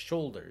work is the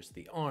shoulders,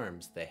 the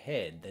arms, the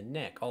head, the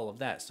neck, all of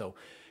that. So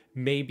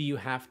maybe you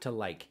have to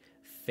like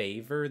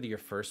favor your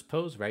first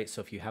pose, right?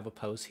 So if you have a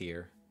pose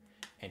here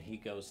and he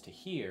goes to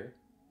here,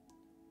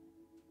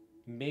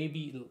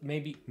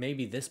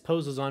 maybe this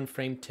pose is on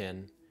frame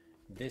 10,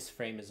 this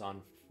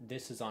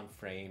is on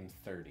frame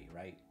 30,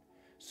 right?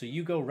 So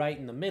you go right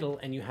in the middle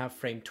and you have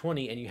frame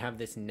 20 and you have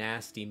this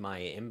nasty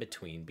Maya in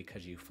between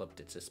because you flipped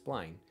it to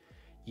spline.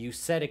 You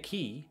set a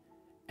key,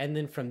 and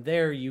then from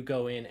there you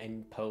go in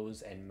and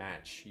pose and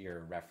match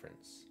your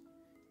reference.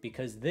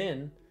 Because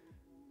then,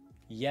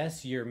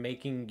 yes, you're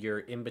making your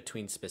in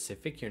between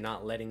specific, you're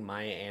not letting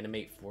Maya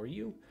animate for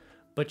you,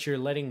 but you're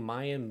letting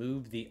Maya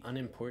move the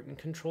unimportant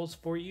controls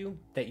for you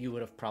that you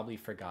would have probably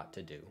forgot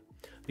to do.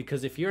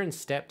 Because if you're in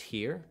stepped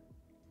here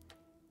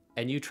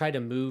and you try to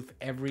move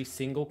every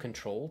single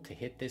control to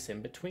hit this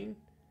in between,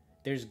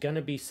 there's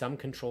gonna be some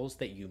controls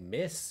that you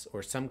miss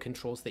or some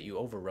controls that you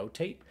over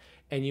rotate,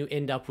 and you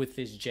end up with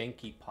this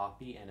janky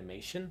poppy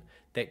animation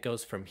that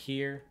goes from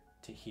here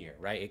to here,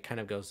 right? It kind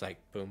of goes like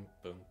boom,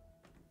 boom,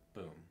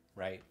 boom,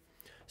 right?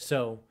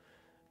 So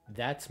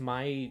that's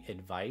my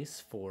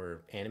advice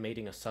for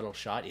animating a subtle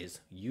shot: is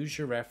use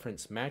your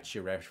reference, match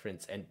your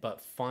reference, but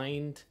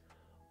find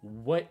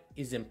what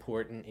is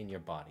important in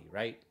your body,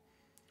 right?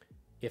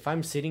 If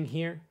I'm sitting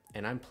here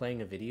and I'm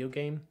playing a video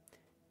game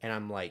and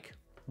I'm like,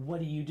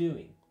 what are you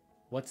doing?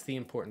 What's the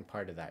important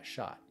part of that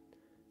shot?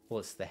 Well,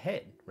 it's the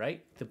head,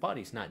 right? The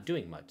body's not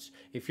doing much.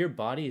 If your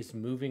body is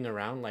moving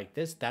around like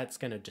this, that's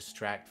going to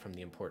distract from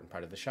the important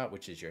part of the shot,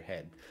 which is your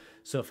head.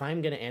 So if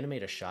I'm going to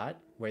animate a shot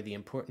where the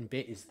important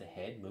bit is the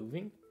head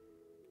moving,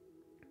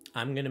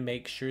 I'm going to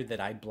make sure that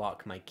I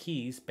block my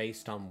keys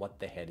based on what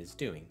the head is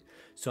doing.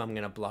 So I'm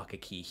going to block a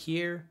key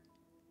here,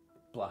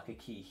 block a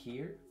key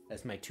here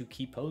as my 2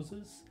 key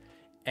poses,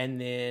 and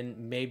then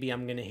maybe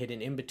I'm going to hit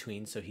an in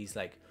between. So he's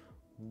like,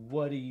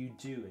 what are you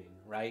doing,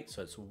 right?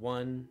 So it's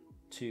 1,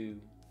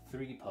 2,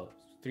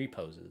 3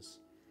 poses.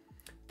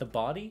 The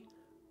body,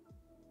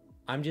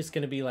 I'm just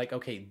going to be like,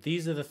 okay,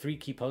 these are the 3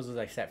 key poses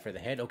I set for the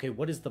head. Okay,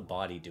 what is the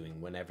body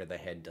doing whenever the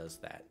head does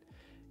that?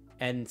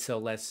 And so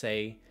let's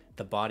say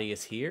the body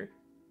is here,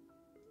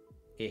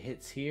 it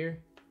hits here,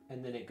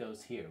 and then it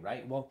goes here,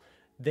 right? Well,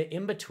 the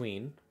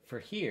in-between for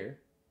here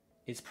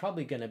is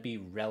probably going to be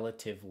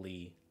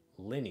relatively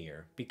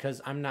linear,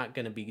 because I'm not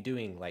going to be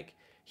doing like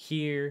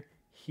here,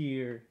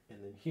 here,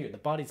 and then here. The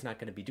body's not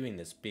going to be doing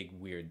this big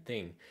weird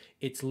thing.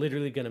 It's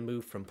literally going to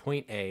move from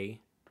point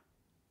A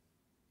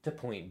to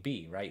point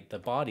B, right? The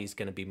body's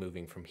going to be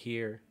moving from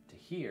here to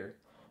here,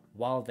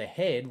 while the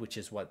head, which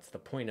is what's the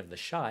point of the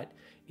shot,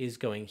 is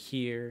going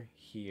here,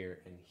 here,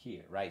 and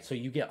here, right? So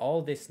you get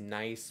all this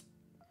nice,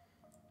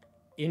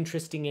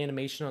 interesting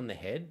animation on the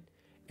head,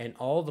 and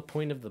all the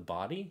point of the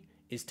body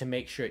is to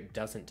make sure it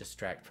doesn't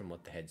distract from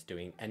what the head's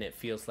doing, and it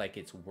feels like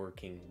it's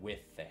working with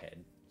the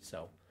head.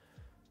 So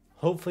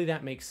hopefully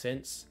that makes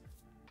sense.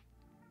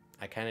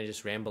 I kind of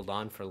just rambled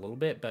on for a little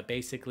bit, but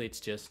basically it's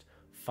just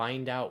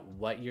find out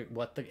what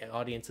the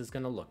audience is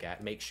going to look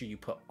at. Make sure you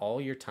put all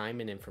your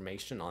time and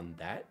information on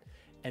that,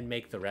 and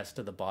make the rest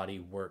of the body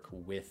work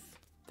with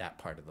that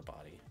part of the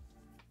body.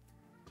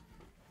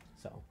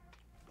 So,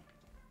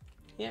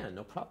 yeah,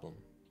 no problem.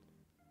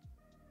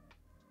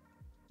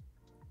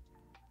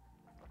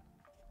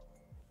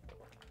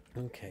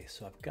 Okay,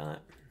 so I've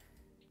got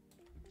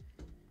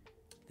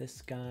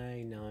this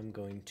guy. Now I'm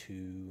going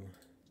to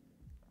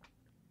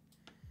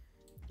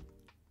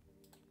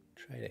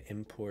try to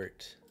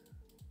import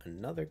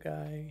another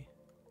guy.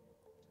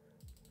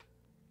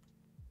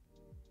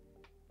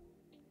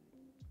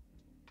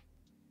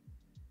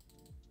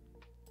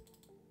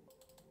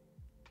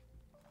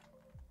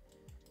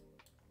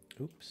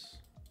 Oops.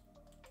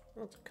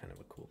 Well, that's kind of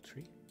a cool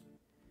tree.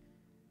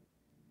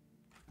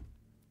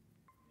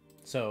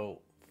 So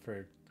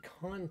for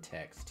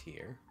context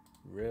here,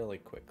 really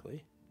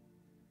quickly,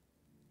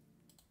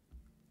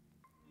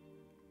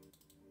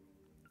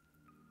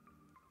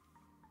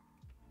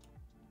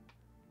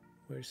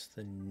 where's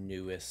the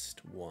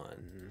newest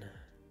one?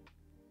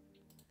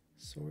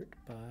 Sort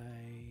by...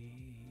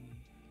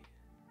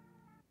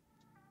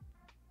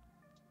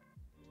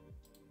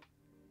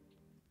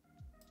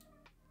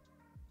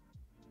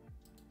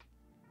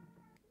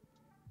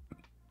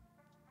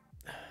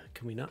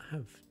 Can we not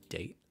have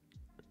date?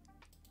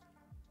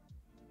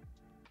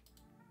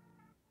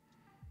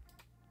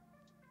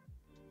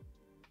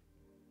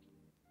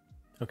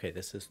 Okay,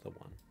 this is the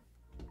one.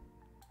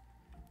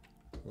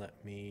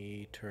 Let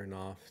me turn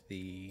off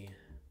the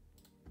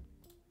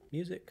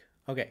music.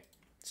 Okay,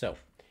 so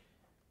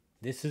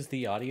this is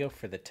the audio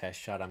for the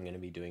test shot I'm going to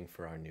be doing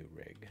for our new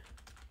rig.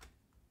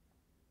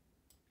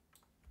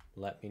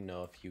 Let me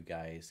know if you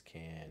guys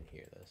can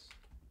hear this.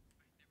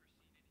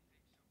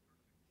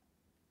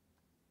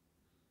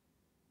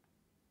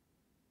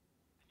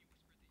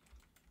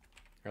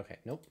 Okay,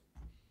 nope.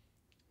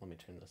 Let me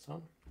turn this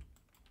on.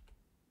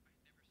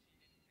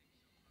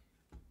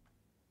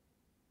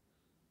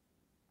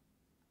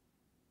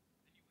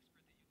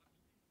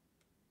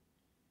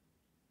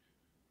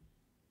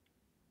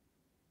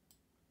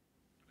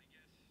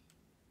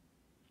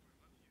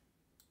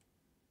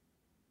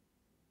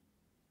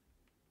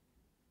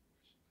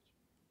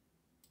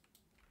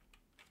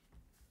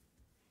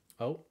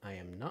 Oh, I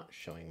am not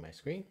showing my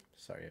screen.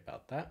 Sorry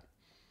about that.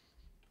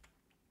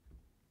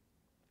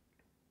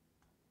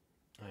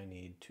 I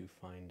need to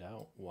find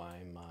out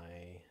why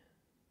my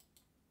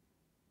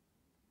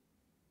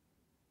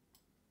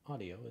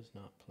audio is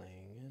not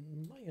playing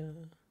in Maya.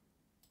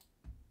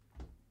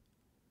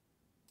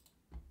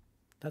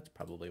 That's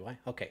probably why.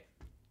 Okay,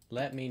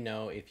 let me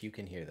know if you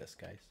can hear this,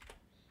 guys.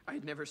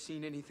 I'd never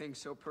seen anything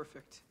so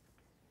perfect.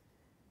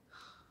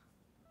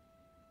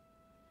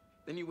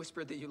 Then you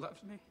whispered that you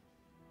loved me.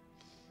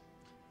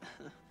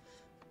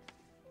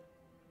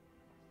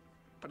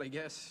 But I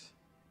guess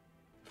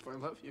if I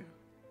love you,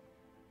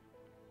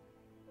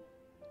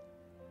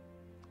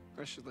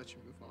 I should let you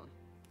move on.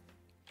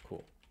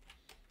 Cool.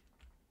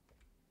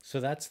 So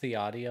that's the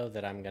audio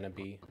that I'm going to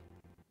be...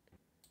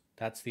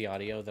 That's the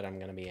audio that I'm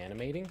going to be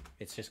animating.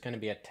 It's just going to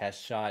be a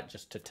test shot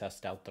just to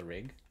test out the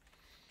rig.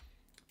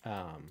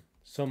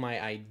 So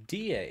my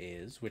idea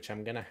is, which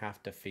I'm going to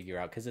have to figure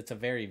out, because it's a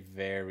very,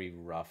 very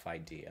rough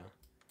idea.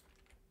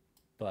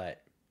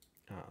 But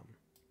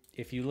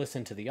if you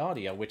listen to the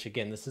audio, which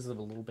again, this is a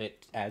little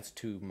bit adds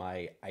to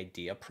my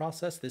idea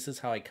process. This is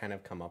how I kind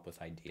of come up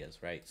with ideas,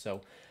 right?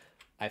 So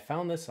I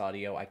found this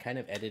audio. I kind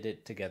of edited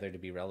it together to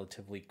be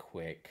relatively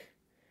quick.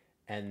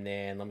 And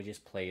then let me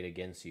just play it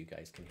again so you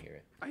guys can hear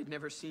it. I'd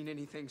never seen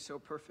anything so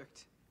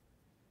perfect.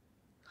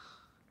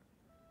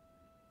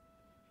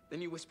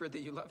 Then you whispered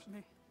that you loved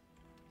me.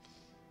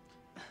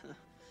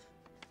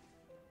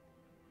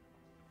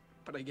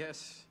 But I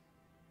guess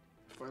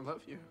if I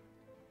love you,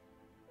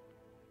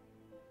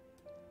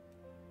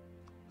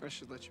 I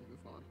should let you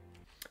move on.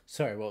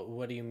 Sorry, well,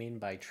 what do you mean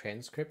by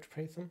transcript,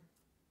 Pratham?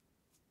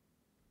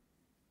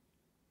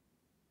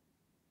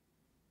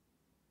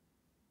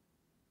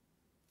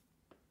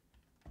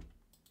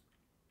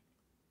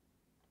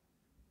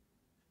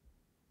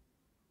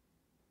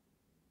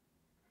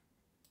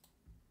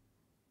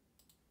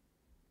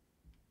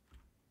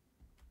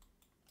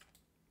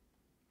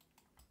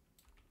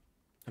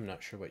 I'm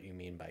not sure what you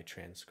mean by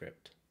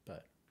transcript,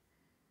 but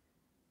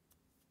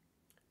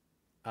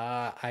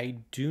I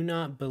do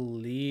not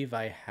believe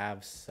I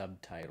have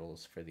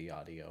subtitles for the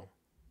audio.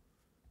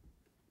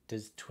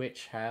 Does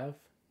Twitch have?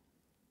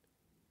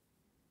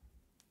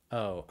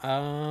 Oh,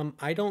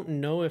 I don't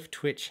know if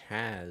Twitch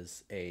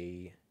has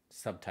a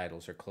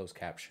subtitles or closed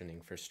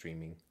captioning for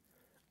streaming.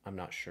 I'm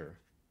not sure.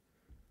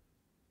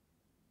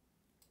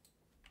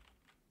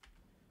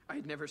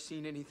 I'd never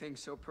seen anything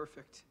so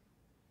perfect.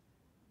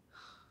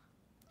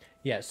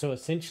 Yeah, so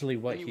essentially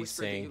what he's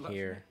saying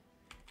here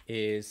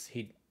is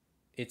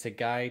it's a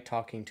guy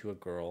talking to a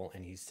girl,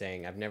 and he's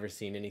saying, I've never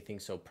seen anything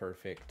so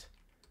perfect.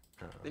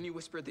 Then you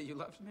whispered that you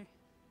loved me.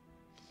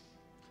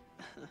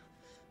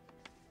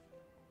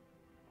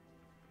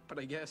 But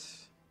I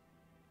guess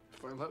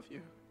If I love you,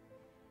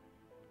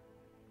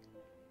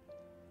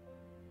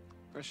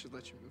 I should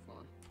let you move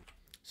on.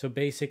 So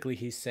basically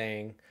he's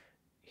saying,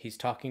 he's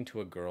talking to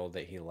a girl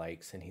that he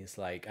likes, and he's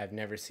like, I've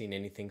never seen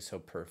anything so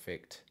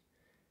perfect.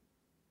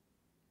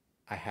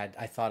 I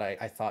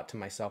thought to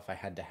myself, I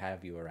had to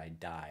have you or I'd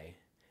die.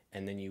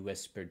 And then you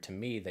whispered to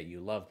me that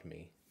you loved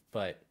me.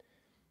 But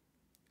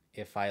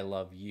if I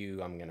love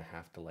you, I'm going to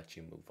have to let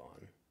you move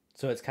on.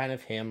 So it's kind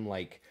of him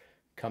like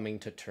coming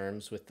to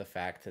terms with the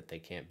fact that they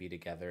can't be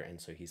together. And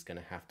so he's going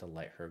to have to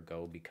let her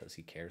go because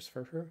he cares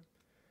for her.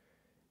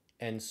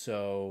 And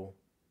so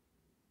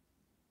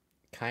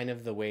kind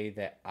of the way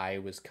that I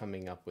was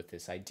coming up with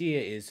this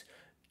idea is,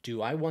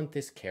 do I want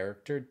this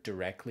character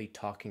directly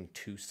talking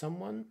to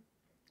someone?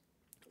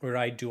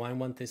 Or do I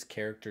want this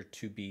character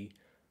to be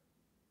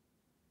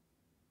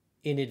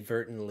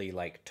inadvertently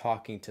like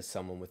talking to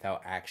someone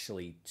without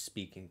actually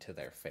speaking to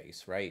their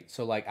face, right?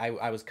 So like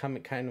I was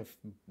kind of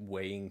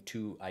weighing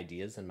two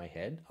ideas in my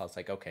head. I was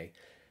like, okay,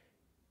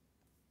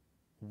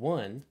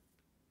 one,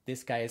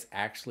 this guy is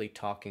actually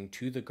talking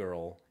to the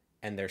girl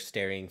and they're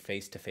staring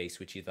face to face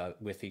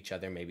with each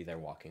other. Maybe they're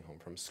walking home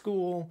from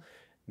school.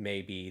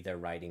 Maybe they're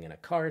riding in a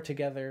car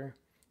together.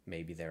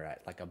 Maybe they're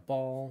at like a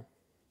ball.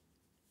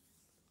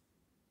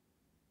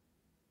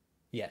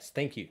 Yes,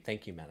 thank you,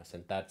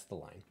 Madison. That's the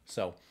line.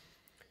 So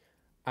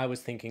I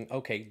was thinking,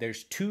 okay,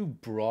 there's two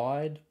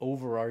broad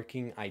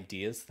overarching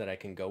ideas that I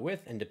can go with.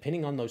 And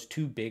depending on those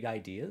two big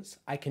ideas,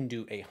 I can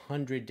do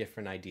 100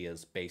 different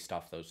ideas based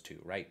off those two,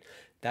 right?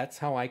 That's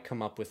how I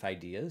come up with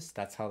ideas.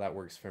 That's how that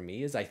works for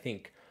me, is I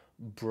think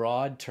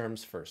broad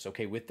terms first.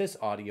 Okay, with this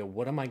audio,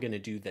 what am I going to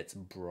do that's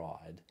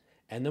broad?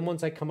 And then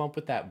once I come up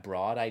with that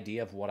broad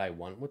idea of what I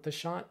want with the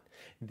shot,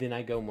 then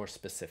I go more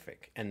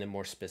specific, and then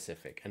more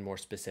specific and more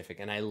specific.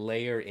 And I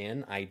layer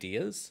in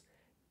ideas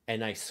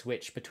and I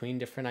switch between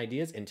different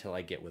ideas until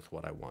I get with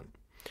what I want.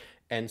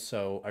 And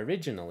so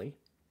originally,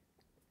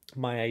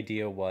 my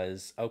idea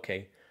was,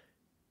 okay,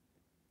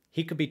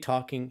 he could be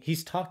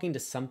he's talking to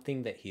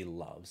something that he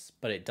loves,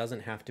 but it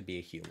doesn't have to be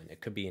a human. It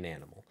could be an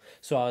animal.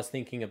 So I was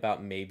thinking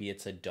about maybe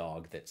it's a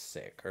dog that's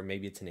sick, or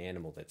maybe it's an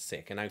animal that's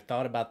sick. And I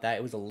thought about that.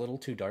 It was a little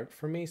too dark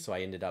for me, so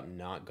I ended up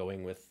not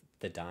going with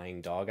the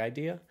dying dog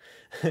idea.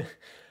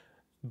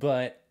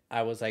 But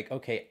I was like,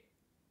 okay,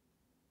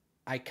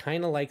 I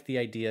kind of like the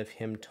idea of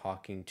him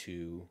talking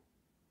to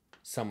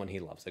someone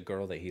he loves, a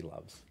girl that he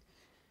loves.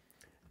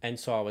 And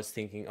so I was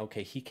thinking,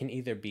 okay, he can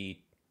either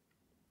be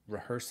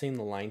rehearsing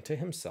the line to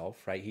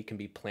himself, right? He can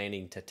be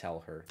planning to tell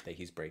her that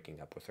he's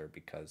breaking up with her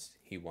because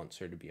he wants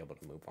her to be able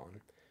to move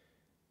on.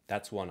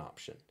 That's one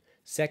option.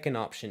 Second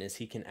option is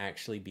he can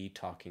actually be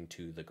talking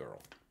to the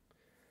girl.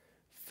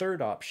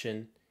 Third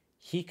option,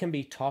 he can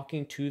be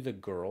talking to the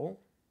girl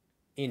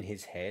in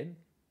his head,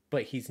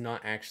 but he's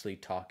not actually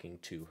talking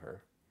to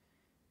her.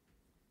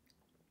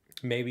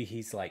 Maybe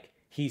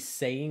he's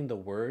saying the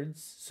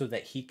words so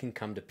that he can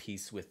come to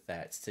peace with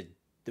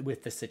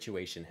with the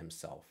situation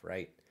himself,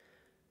 right?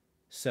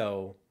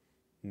 So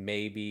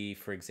maybe,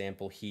 for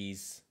example,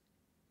 she's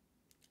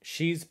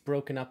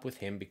broken up with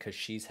him because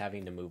she's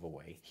having to move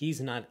away.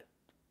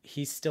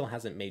 He still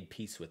hasn't made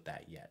peace with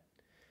that yet.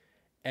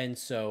 And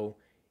so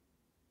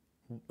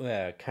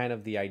kind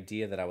of the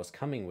idea that I was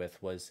coming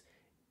with was,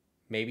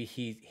 maybe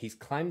he's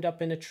climbed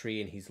up in a tree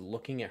and he's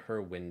looking at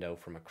her window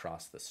from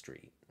across the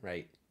street,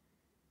 right?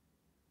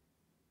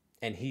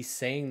 And he's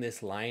saying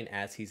this line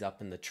as he's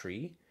up in the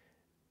tree.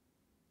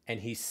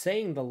 And he's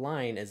saying the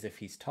line as if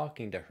he's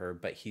talking to her,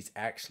 but he's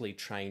actually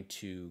trying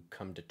to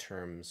come to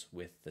terms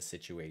with the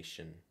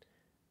situation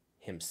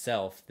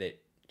himself,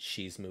 that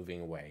she's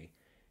moving away.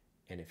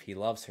 And if he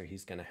loves her,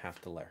 he's going to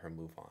have to let her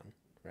move on,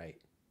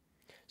 right?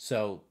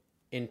 So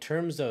in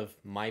terms of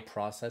my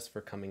process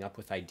for coming up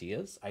with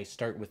ideas, I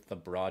start with the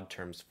broad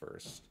terms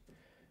first,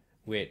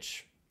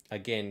 which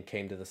again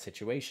came to the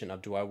situation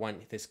of, do I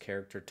want this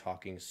character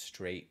talking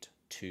straight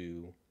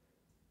to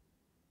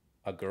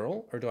a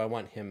girl, or do I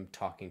want him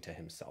talking to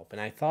himself? And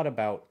I thought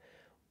about,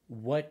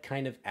 what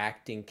kind of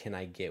acting can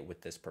I get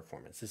with this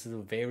performance? This is a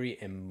very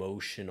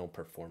emotional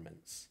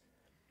performance.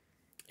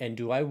 And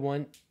do I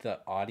want the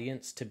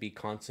audience to be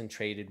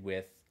concentrated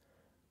with,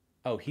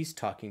 oh, he's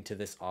talking to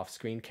this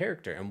off-screen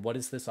character, and what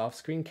is this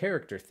off-screen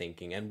character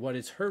thinking, and what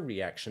is her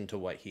reaction to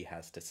what he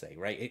has to say,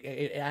 right?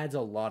 It adds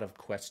a lot of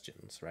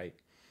questions, right?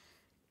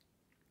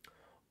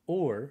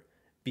 Or,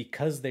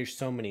 because there's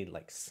so many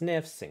like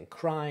sniffs and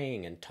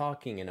crying and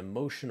talking and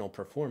emotional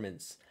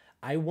performance,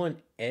 I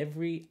want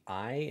every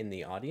eye in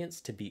the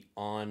audience to be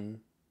on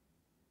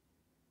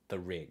the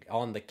rig,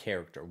 on the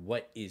character.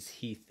 What is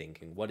he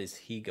thinking? What is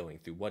he going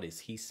through? What is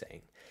he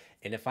saying?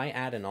 And if I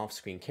add an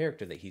off-screen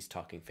character that he's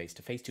talking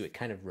face-to-face to, it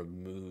kind of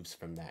removes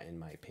from that, in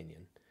my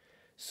opinion.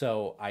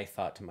 So I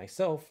thought to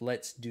myself,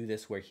 let's do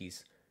this where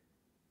he's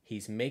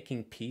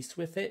making peace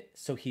with it,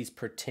 so he's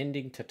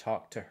pretending to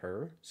talk to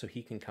her so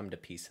he can come to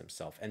peace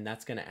himself. And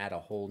that's going to add a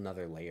whole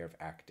nother layer of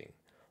acting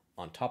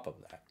on top of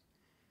that.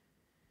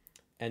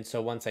 And so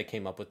once I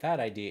came up with that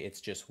idea, it's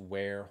just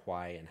where,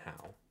 why, and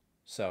how.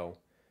 So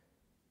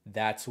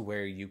that's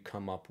where you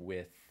come up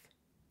with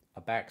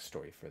a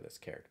backstory for this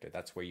character.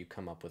 That's where you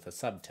come up with a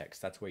subtext.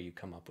 That's where you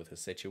come up with a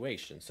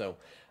situation. So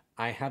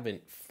I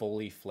haven't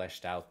fully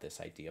fleshed out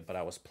this idea, but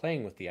I was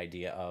playing with the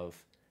idea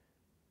of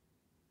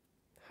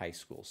high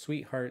school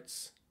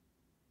sweethearts.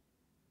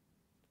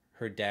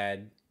 Her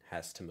dad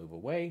has to move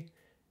away,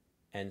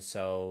 and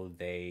so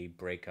they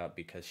break up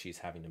because she's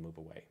having to move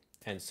away.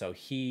 And so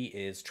he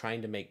is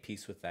trying to make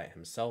peace with that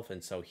himself,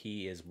 and so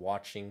he is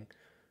watching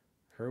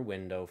her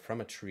window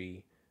from a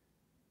tree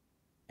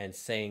and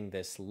saying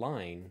this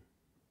line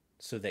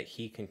so that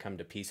he can come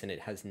to peace, and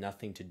it has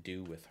nothing to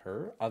do with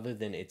her other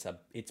than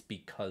it's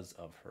because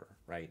of her,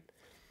 right?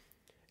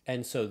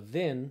 And so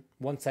then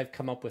once I've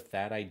come up with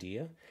that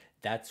idea,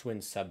 that's when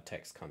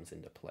subtext comes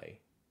into play.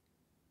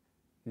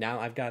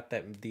 Now I've got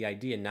the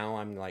idea. Now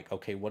I'm like,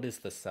 okay, what is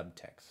the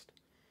subtext?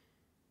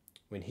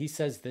 When he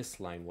says this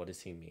line, what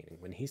is he meaning?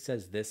 When he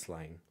says this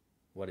line,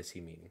 what is he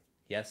meaning?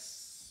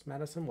 Yes,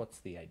 Madison, what's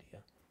the idea?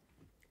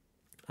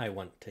 I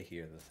want to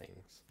hear the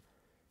things.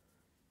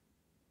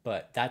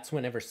 But that's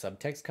whenever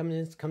subtext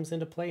comes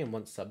into play, and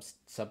once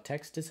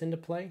subtext is into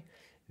play,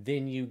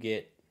 then you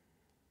get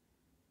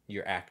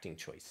your acting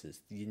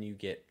choices. Then you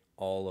get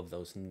all of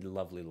those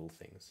lovely little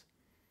things.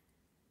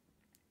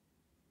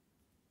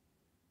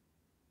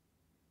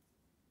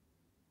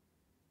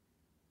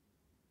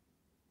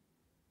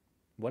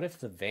 What if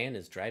the van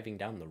is driving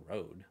down the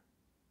road?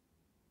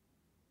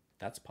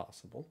 That's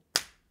possible.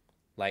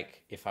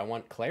 Like, if I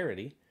want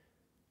clarity,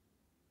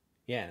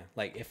 yeah,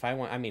 like if I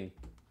want, I mean,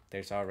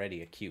 there's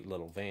already a cute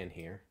little van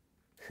here.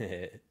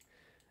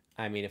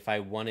 I mean, if I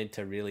wanted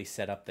to really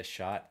set up the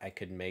shot, I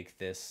could make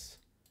this,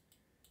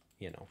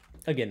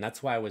 again,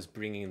 that's why I was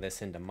bringing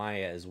this into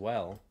Maya as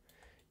well,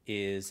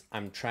 is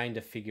I'm trying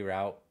to figure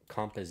out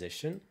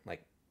composition,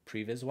 like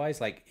previs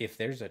wise, like if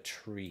there's a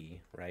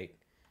tree, right?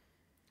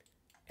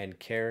 And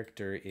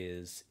character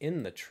is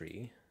in the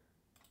tree,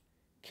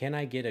 can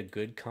I get a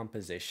good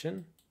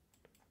composition?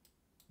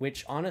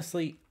 Which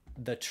honestly,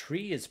 the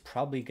tree is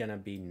probably going to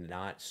be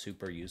not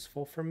super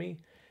useful for me,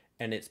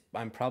 and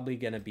I'm probably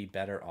going to be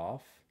better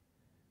off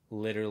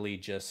literally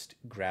just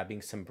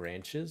grabbing some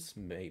branches,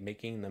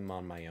 making them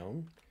on my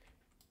own,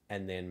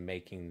 and then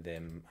making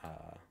them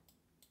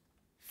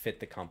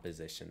fit the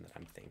composition that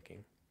I'm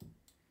thinking.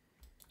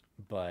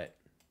 But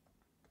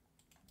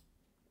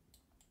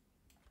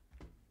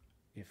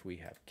if we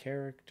have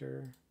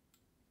character,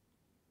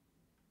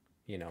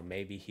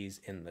 maybe he's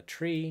in the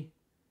tree.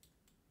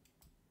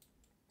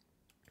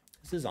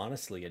 This is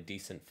honestly a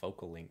decent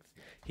focal length.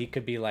 He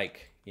could be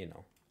like,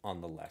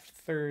 on the left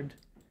third,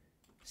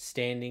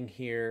 standing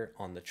here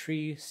on the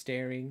tree,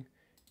 staring,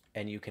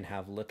 and you can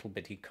have little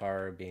bitty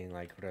car being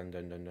like, dun,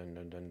 dun, dun, dun,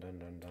 dun, dun, dun,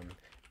 dun, dun,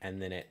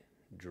 and then it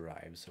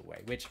drives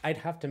away, which I'd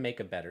have to make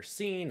a better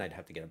scene. I'd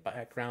have to get a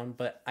background,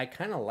 but I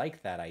kind of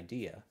like that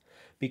idea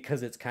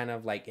because it's kind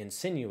of like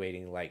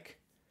insinuating, like,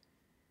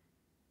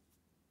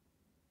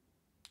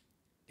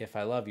 if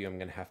I love you, I'm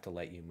going to have to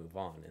let you move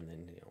on. And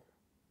then,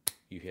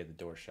 you hear the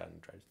door shut and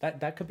drives.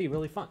 That could be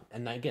really fun.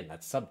 And again,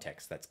 that's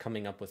subtext. That's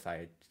coming up with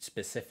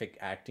specific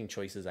acting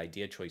choices,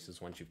 idea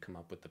choices once you've come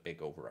up with the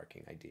big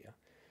overarching idea.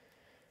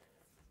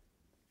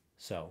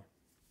 So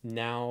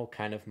now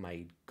kind of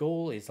my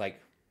goal is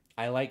like,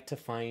 I like to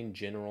find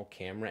general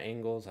camera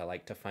angles. I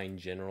like to find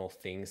general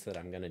things that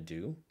I'm going to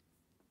do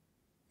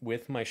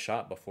with my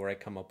shot before I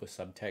come up with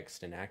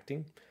subtext and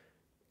acting.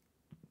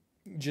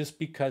 Just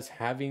because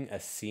having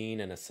a scene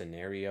and a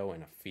scenario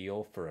and a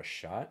feel for a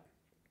shot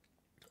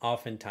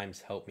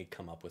oftentimes help me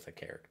come up with a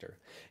character.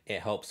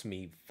 It helps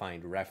me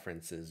find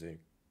references and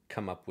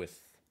come up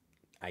with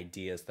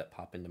ideas that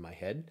pop into my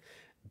head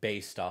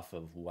based off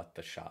of what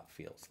the shot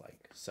feels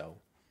like. So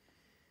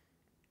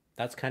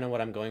that's kind of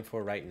what I'm going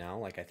for right now.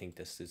 Like, I think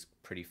this is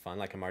pretty fun.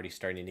 Like, I'm already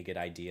starting to get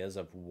ideas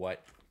of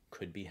what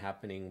could be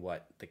happening,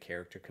 what the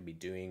character could be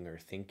doing or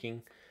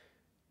thinking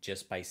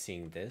just by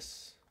seeing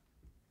this.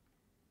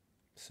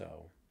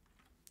 So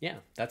yeah,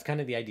 that's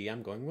kind of the idea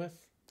I'm going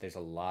with. There's a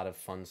lot of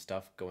fun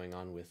stuff going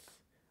on with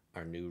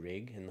our new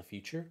rig in the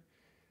future.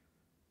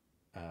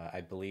 I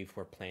believe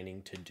we're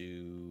planning to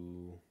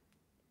do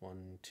 1,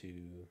 2,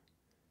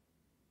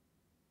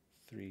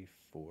 3,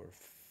 4.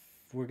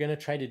 We're going to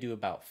try to do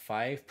about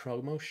 5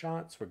 promo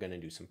shots. We're going to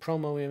do some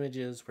promo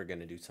images. We're going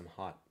to do some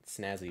hot,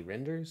 snazzy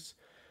renders.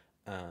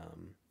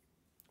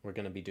 We're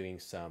going to be doing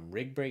some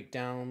rig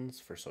breakdowns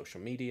for social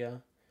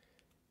media.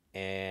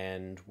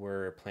 And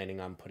we're planning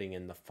on putting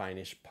in the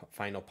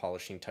final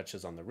polishing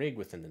touches on the rig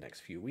within the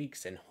next few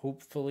weeks. And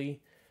hopefully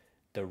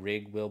the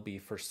rig will be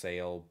for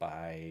sale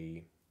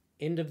by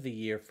end of the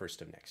year,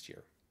 1st of next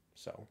year.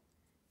 So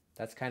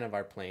that's kind of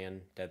our plan,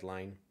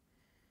 deadline.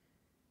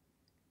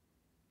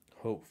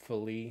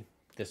 Hopefully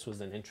this was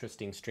an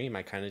interesting stream.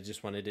 I kind of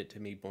just wanted it to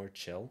be more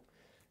chill.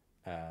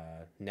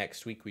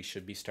 Next week we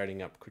should be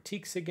starting up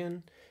critiques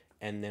again.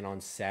 And then on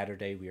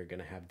Saturday we are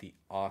going to have the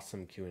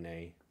awesome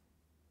Q&A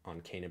on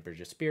Kane and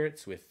Bridge of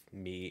Spirits with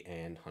me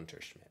and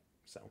Hunter Schmidt.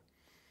 So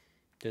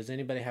does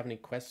anybody have any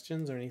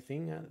questions or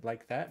anything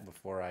like that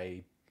before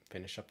I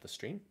finish up the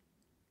stream?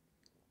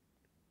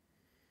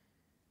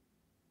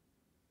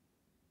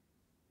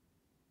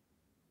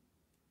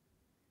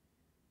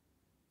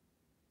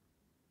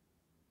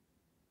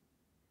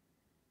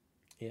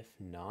 If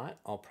not,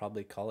 I'll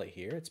probably call it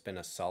here. It's been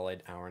a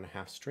solid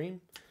hour-and-a-half stream.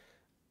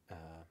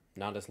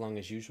 Not as long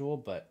as usual,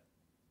 but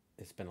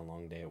it's been a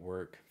long day at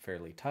work,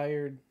 fairly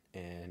tired,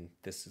 and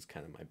this is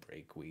kind of my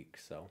break week.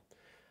 So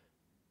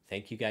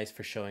thank you guys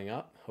for showing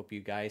up. Hope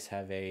you guys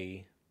have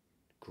a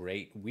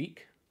great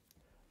week.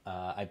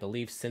 I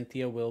believe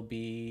Cynthia will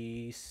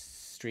be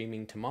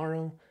streaming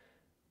tomorrow.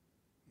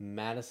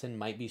 Madison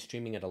might be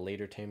streaming at a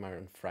later time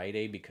on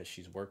Friday because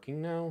she's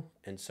working now,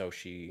 and so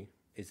she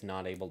is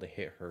not able to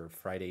hit her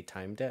Friday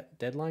time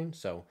deadline.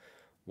 So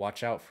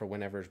watch out for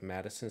whenever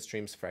Madison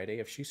streams Friday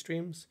if she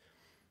streams.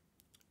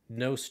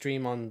 No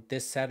stream on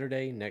this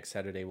Saturday. Next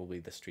Saturday will be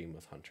the stream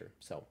with Hunter.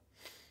 So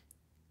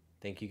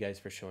thank you guys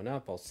for showing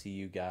up. I'll see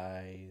you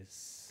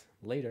guys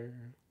later.